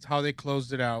liked how they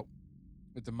closed it out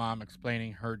with the mom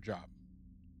explaining her job.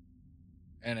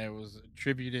 And it was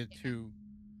attributed to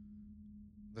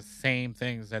the same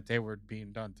things that they were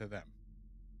being done to them.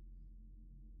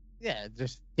 Yeah,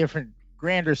 just different,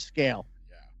 grander scale.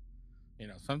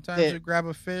 Yeah. Sometimes we grab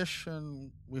a fish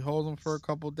and we hold them for a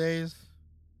couple days.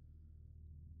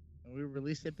 And we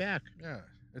release it back. Yeah.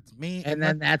 It's me. And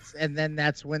then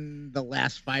that's when the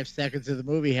last 5 seconds of the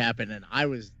movie happened, and I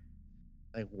was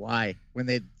like, why? When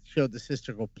they showed the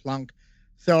sister go plunk.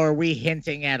 So are we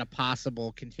hinting at a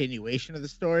possible continuation of the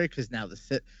story? Because now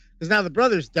the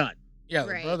brother's done. Yeah,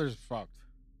 the brother's fucked.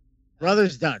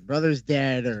 Brother's done. Brother's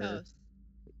dead, or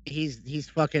he's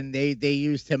fucking. They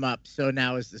used him up. So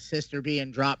now is the sister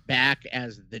being dropped back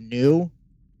as the new?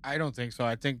 I don't think so.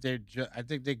 I think they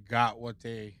got what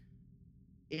they.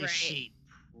 Is she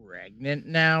pregnant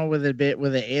now with an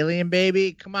alien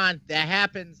baby? Come on, that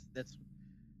happens. That's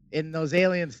in those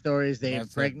alien stories. They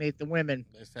impregnate the women.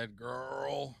 They said,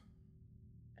 "Girl."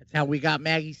 That's how we got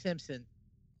Maggie Simpson.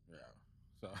 Yeah.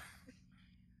 So.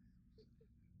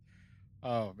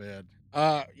 Oh man.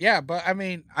 Yeah, but I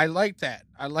mean, I like that.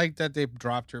 I like that they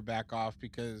dropped her back off,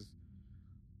 because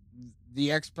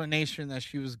the explanation that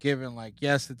she was given, like,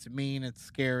 yes, it's mean, it's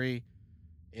scary,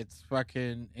 it's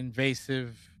fucking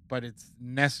invasive, but it's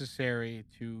necessary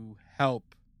to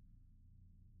help,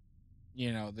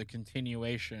 the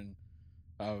continuation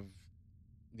of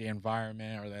the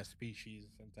environment or that species,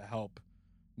 and to help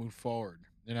move forward.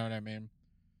 You know what I mean?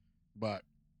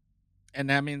 And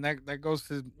I mean, that goes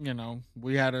to,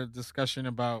 we had a discussion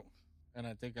about, and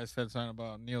I think I said something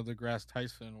about Neil deGrasse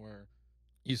Tyson, where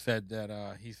you said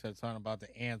that he said something about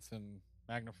the ants and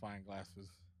magnifying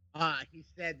glasses. He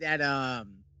said that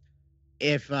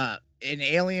if in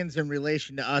Aliens in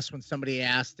relation to us, when somebody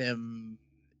asked him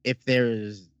if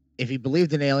he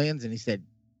believed in aliens, and he said,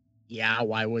 yeah,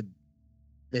 why would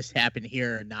this happen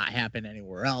here and not happen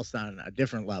anywhere else on a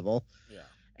different level? Yeah.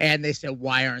 And they said,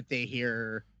 why aren't they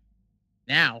here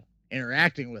now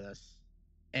interacting with us?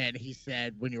 And he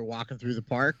said, when you're walking through the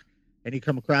park and you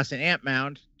come across an ant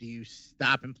mound, do you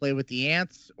stop and play with the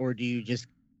ants, or do you just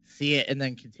see it and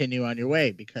then continue on your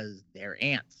way, because they're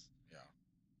ants? Yeah.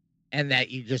 And that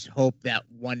you just hope that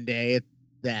one day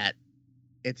that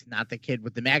it's not the kid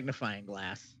with the magnifying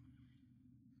glass,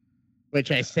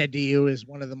 which I said to you is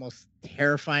one of the most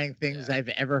terrifying things I've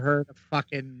ever heard a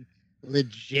fucking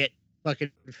legit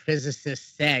fucking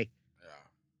physicist say.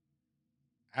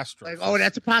 Like, oh,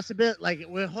 that's a possibility. Like,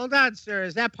 well, hold on, sir.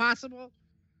 Is that possible?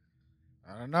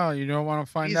 I don't know. You don't want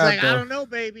to find He's out. He's like, though. I don't know,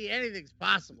 baby. Anything's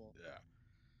possible. Yeah.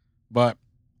 But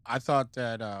I thought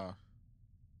that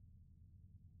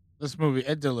this movie,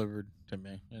 it delivered to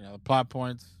me. You know, the plot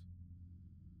points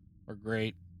were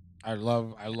great. I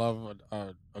love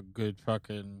a good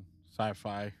fucking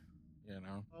sci-fi, you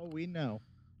know. Oh, we know.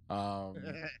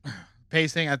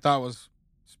 Pacing, I thought, was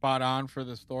spot on for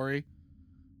the story.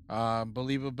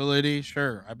 Believability,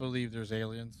 sure. I believe there's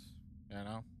aliens, you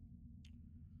know.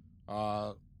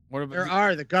 What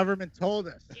about the government told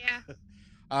us. Yeah.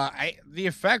 The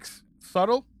effects,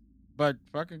 subtle, but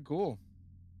fucking cool.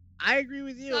 I agree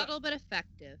with you. Subtle but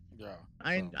effective. Yeah.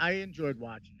 I enjoyed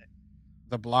watching it.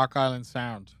 The Block Island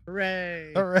sound.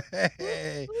 Hooray.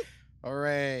 Hooray.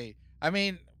 Hooray. I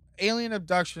mean, alien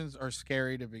abductions are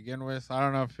scary to begin with. I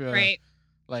don't know if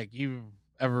like you've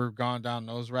ever gone down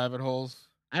those rabbit holes.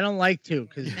 I don't like to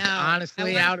because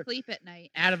honestly, I want to sleep at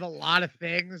night. Out of a lot of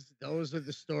things, those are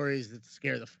the stories that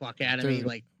scare the fuck out of me.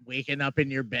 Like waking up in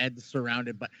your bed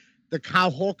surrounded by the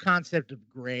whole concept of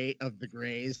the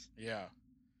Greys. Yeah.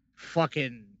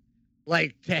 Fucking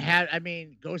like to have. I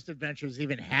mean, Ghost Adventures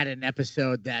even had an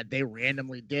episode that they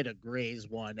randomly did a Greys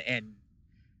one, and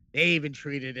they even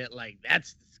treated it like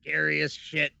that's the scariest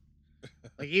shit.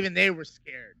 Like even they were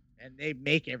scared, and they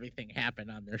make everything happen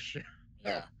on their show.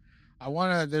 Yeah.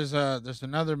 There's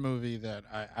another movie that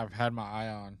I've had my eye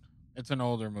on. It's an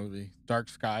older movie, Dark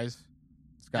Skies.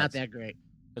 It's not that great.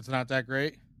 It's not that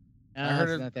great? No, I heard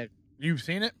it's not that. You've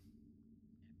seen it?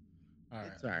 All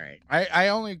right. It's all right. I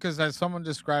only, because as someone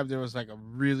described, there was like a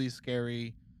really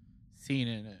scary scene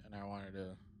in it, and I wanted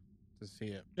to see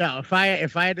it. No, if I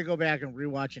had to go back and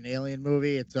rewatch an alien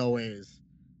movie, it's always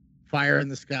Fire in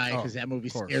the Sky, because that movie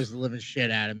scares the living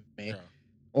shit out of me. Yeah.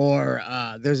 Or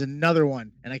there's another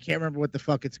one, and I can't remember what the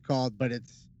fuck it's called, but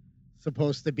it's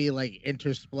supposed to be like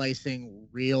intersplicing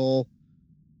real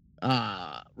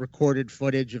recorded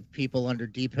footage of people under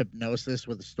deep hypnosis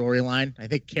with a storyline. I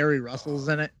think Kerry Russell's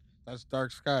in it. That's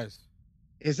Dark Skies.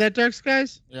 Is that Dark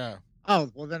Skies? Yeah. Oh,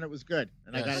 well then it was good,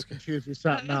 and I got it confused with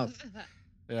something else.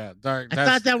 Yeah, Dark. I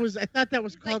thought that was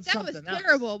called that something else. That was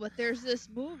terrible, but there's this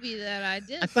movie that I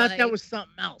did. I thought that was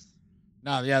something else.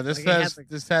 No, yeah, this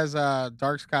has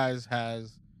Dark Skies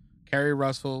has Kerry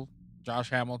Russell,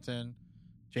 Josh Hamilton,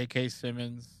 J.K.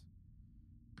 Simmons,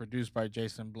 produced by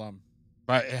Jason Blum.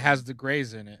 But it has the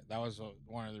Greys in it. That was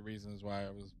one of the reasons why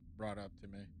it was brought up to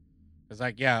me. It's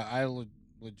like, yeah, I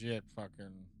legit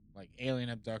fucking, like, alien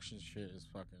abduction shit is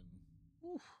fucking...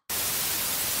 Oof.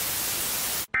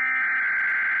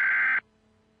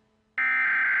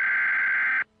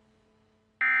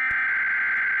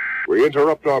 We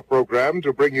interrupt our program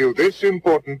to bring you this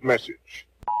important message.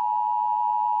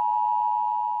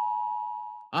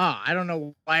 I don't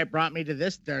know why it brought me to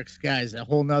this Dark Skies, a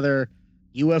whole nother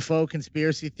UFO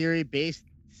conspiracy theory based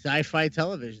sci-fi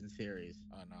television series.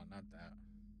 Oh, no, not that.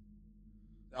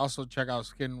 Also, check out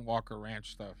Skinwalker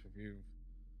Ranch stuff if you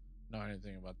know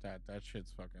anything about that. That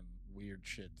shit's fucking weird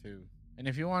shit, too. And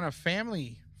if you want a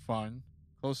family fun,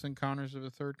 Close Encounters of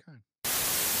the Third Kind. I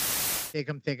think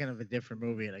I'm thinking of a different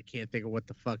movie, and I can't think of what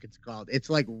the fuck it's called. It's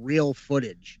like real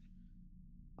footage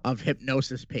of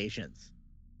hypnosis patients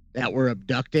that were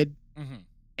abducted,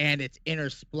 and it's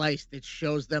interspliced. It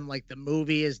shows them, like, the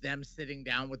movie is them sitting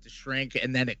down with the shrink,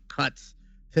 and then it cuts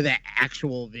to the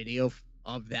actual video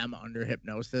of them under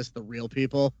hypnosis, the real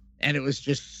people. And it was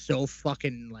just so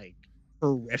fucking, like,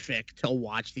 horrific to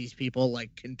watch these people,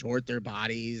 like, contort their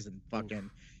bodies and fucking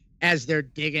as they're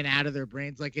digging out of their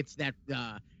brains. Like, it's that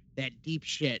deep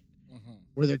shit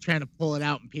where they're trying to pull it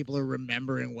out and people are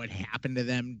remembering what happened to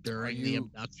them during the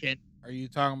abduction. Are you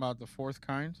talking about The Fourth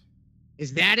Kind?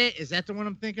 Is that it? Is that the one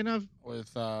I'm thinking of?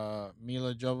 With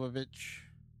Mila Jovovich.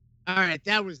 All right,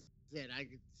 that was it.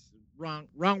 Wrong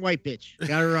white bitch.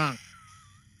 Got it wrong.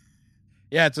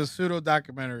 Yeah, it's a pseudo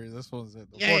documentary. This one's it.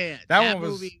 Yeah. That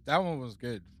one was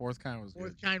good. Fourth Kind was good.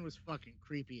 Fourth Kind was fucking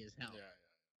creepy as hell.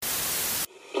 Yeah.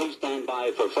 Please stand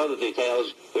by for further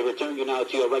details. We return you now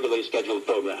to your regularly scheduled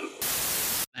program.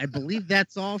 I believe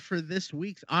that's all for this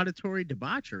week's auditory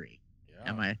debauchery. Yeah.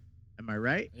 Am I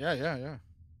right? Yeah.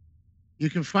 You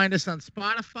can find us on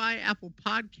Spotify, Apple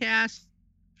Podcasts,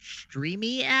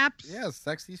 streamy apps. Yeah,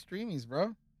 sexy streamies,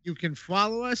 bro. You can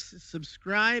follow us,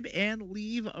 subscribe, and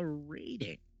leave a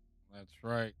rating. That's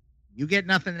right. You get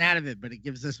nothing out of it, but it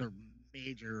gives us a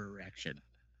major erection.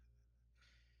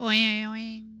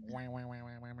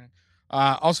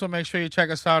 Also, make sure you check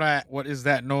us out at What Is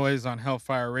That Noise on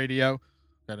Hellfire Radio.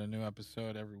 Got a new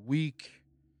episode every week.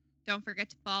 Don't forget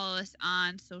to follow us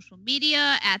on social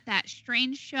media at That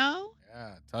Strange Show.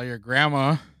 Yeah, tell your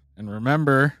grandma. And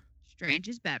remember, strange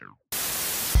is better.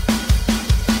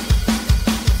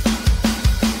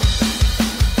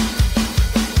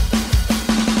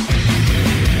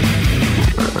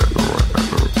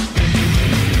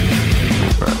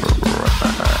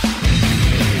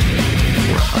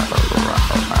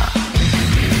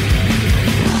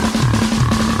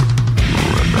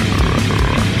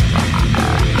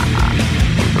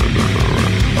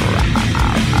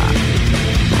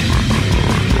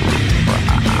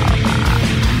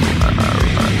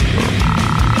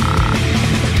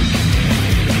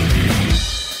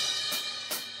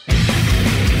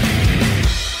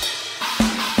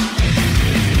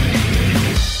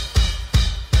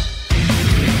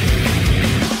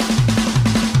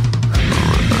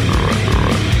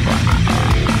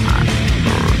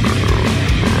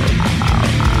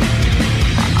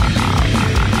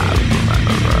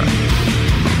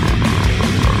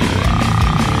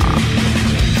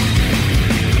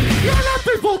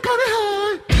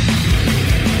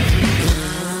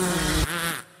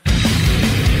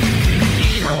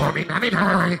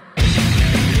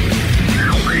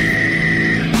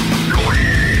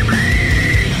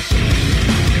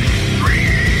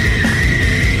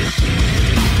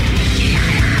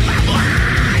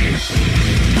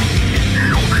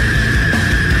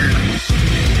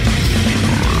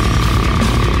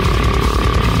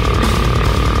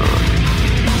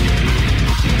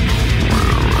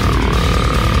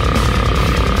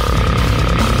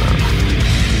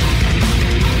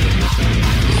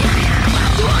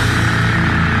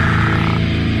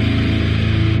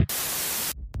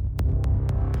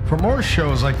 For more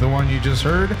shows like the one you just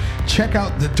heard, check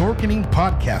out the Dorkening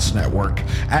Podcast Network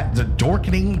at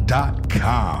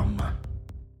thedorkening.com.